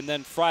Wednesday and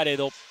then Friday,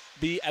 they'll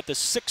be at the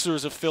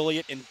Sixers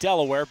affiliate in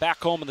Delaware,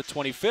 back home on the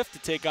 25th to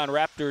take on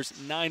Raptors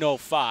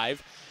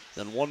 905.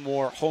 Then one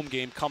more home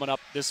game coming up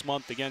this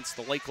month against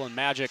the Lakeland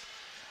Magic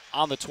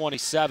on the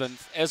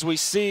 27th. As we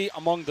see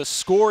among the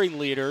scoring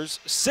leaders,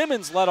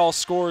 Simmons led all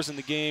scorers in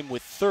the game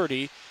with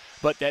 30,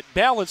 but that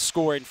balanced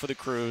scoring for the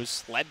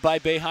Crews, led by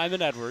Boeheim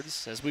and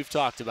Edwards, as we've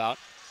talked about,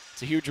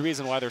 it's a huge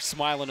reason why they're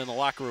smiling in the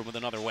locker room with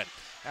another win.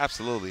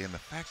 Absolutely, and the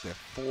fact that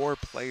 4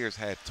 players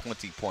had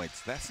 20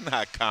 points, that's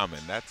not common.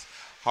 That's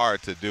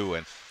hard to do,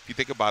 and if you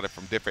think about it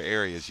from different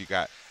areas, you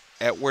got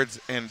Edwards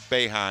and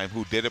Boeheim,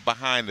 who did it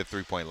behind the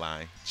three-point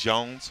line.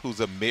 Jones, who's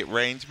a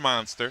mid-range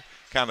monster,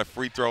 kind of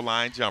free throw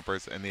line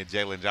jumpers, and then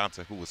Jalen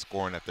Johnson, who was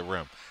scoring at the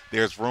rim.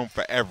 There's room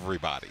for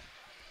everybody.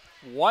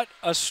 What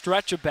a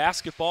stretch of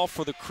basketball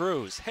for the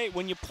Crews. Hey,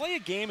 when you play a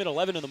game at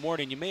 11 in the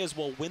morning, you may as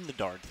well win the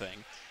darn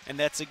thing. And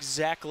that's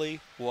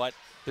exactly what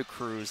the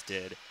Crews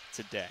did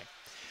today.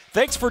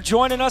 Thanks for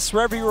joining us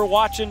wherever you were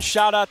watching.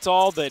 Shout out to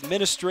all the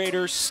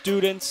administrators,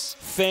 students,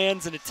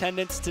 fans in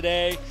attendance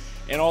today,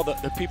 and all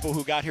the people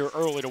who got here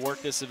early to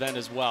work this event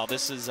as well.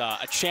 This is a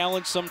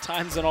challenge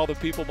sometimes on all the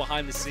people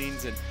behind the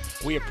scenes, and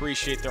we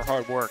appreciate their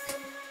hard work.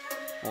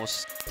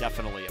 Most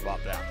definitely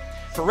about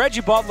that. For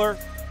Reggie Butler,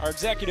 our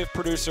executive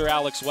producer,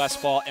 Alex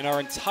Westfall, and our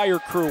entire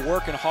crew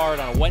working hard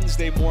on a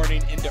Wednesday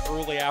morning into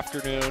early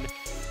afternoon,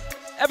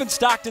 Evan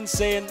Stockton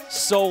saying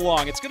so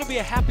long. It's going to be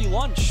a happy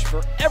lunch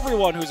for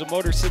everyone who's a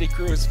Motor City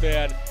Cruise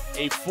fan.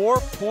 A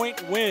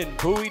 4-point win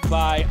buoyed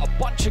by a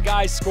bunch of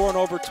guys scoring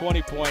over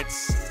 20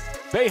 points.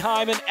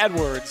 Boeheim and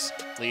Edwards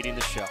leading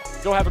the show.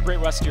 Go have a great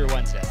rest of your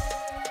Wednesday.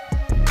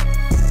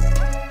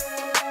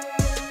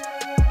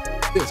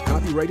 This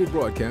copyrighted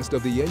broadcast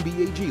of the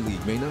NBA G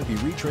League may not be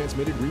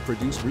retransmitted,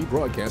 reproduced,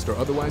 rebroadcast, or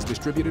otherwise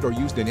distributed or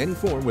used in any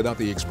form without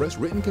the express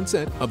written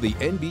consent of the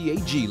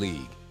NBA G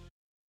League.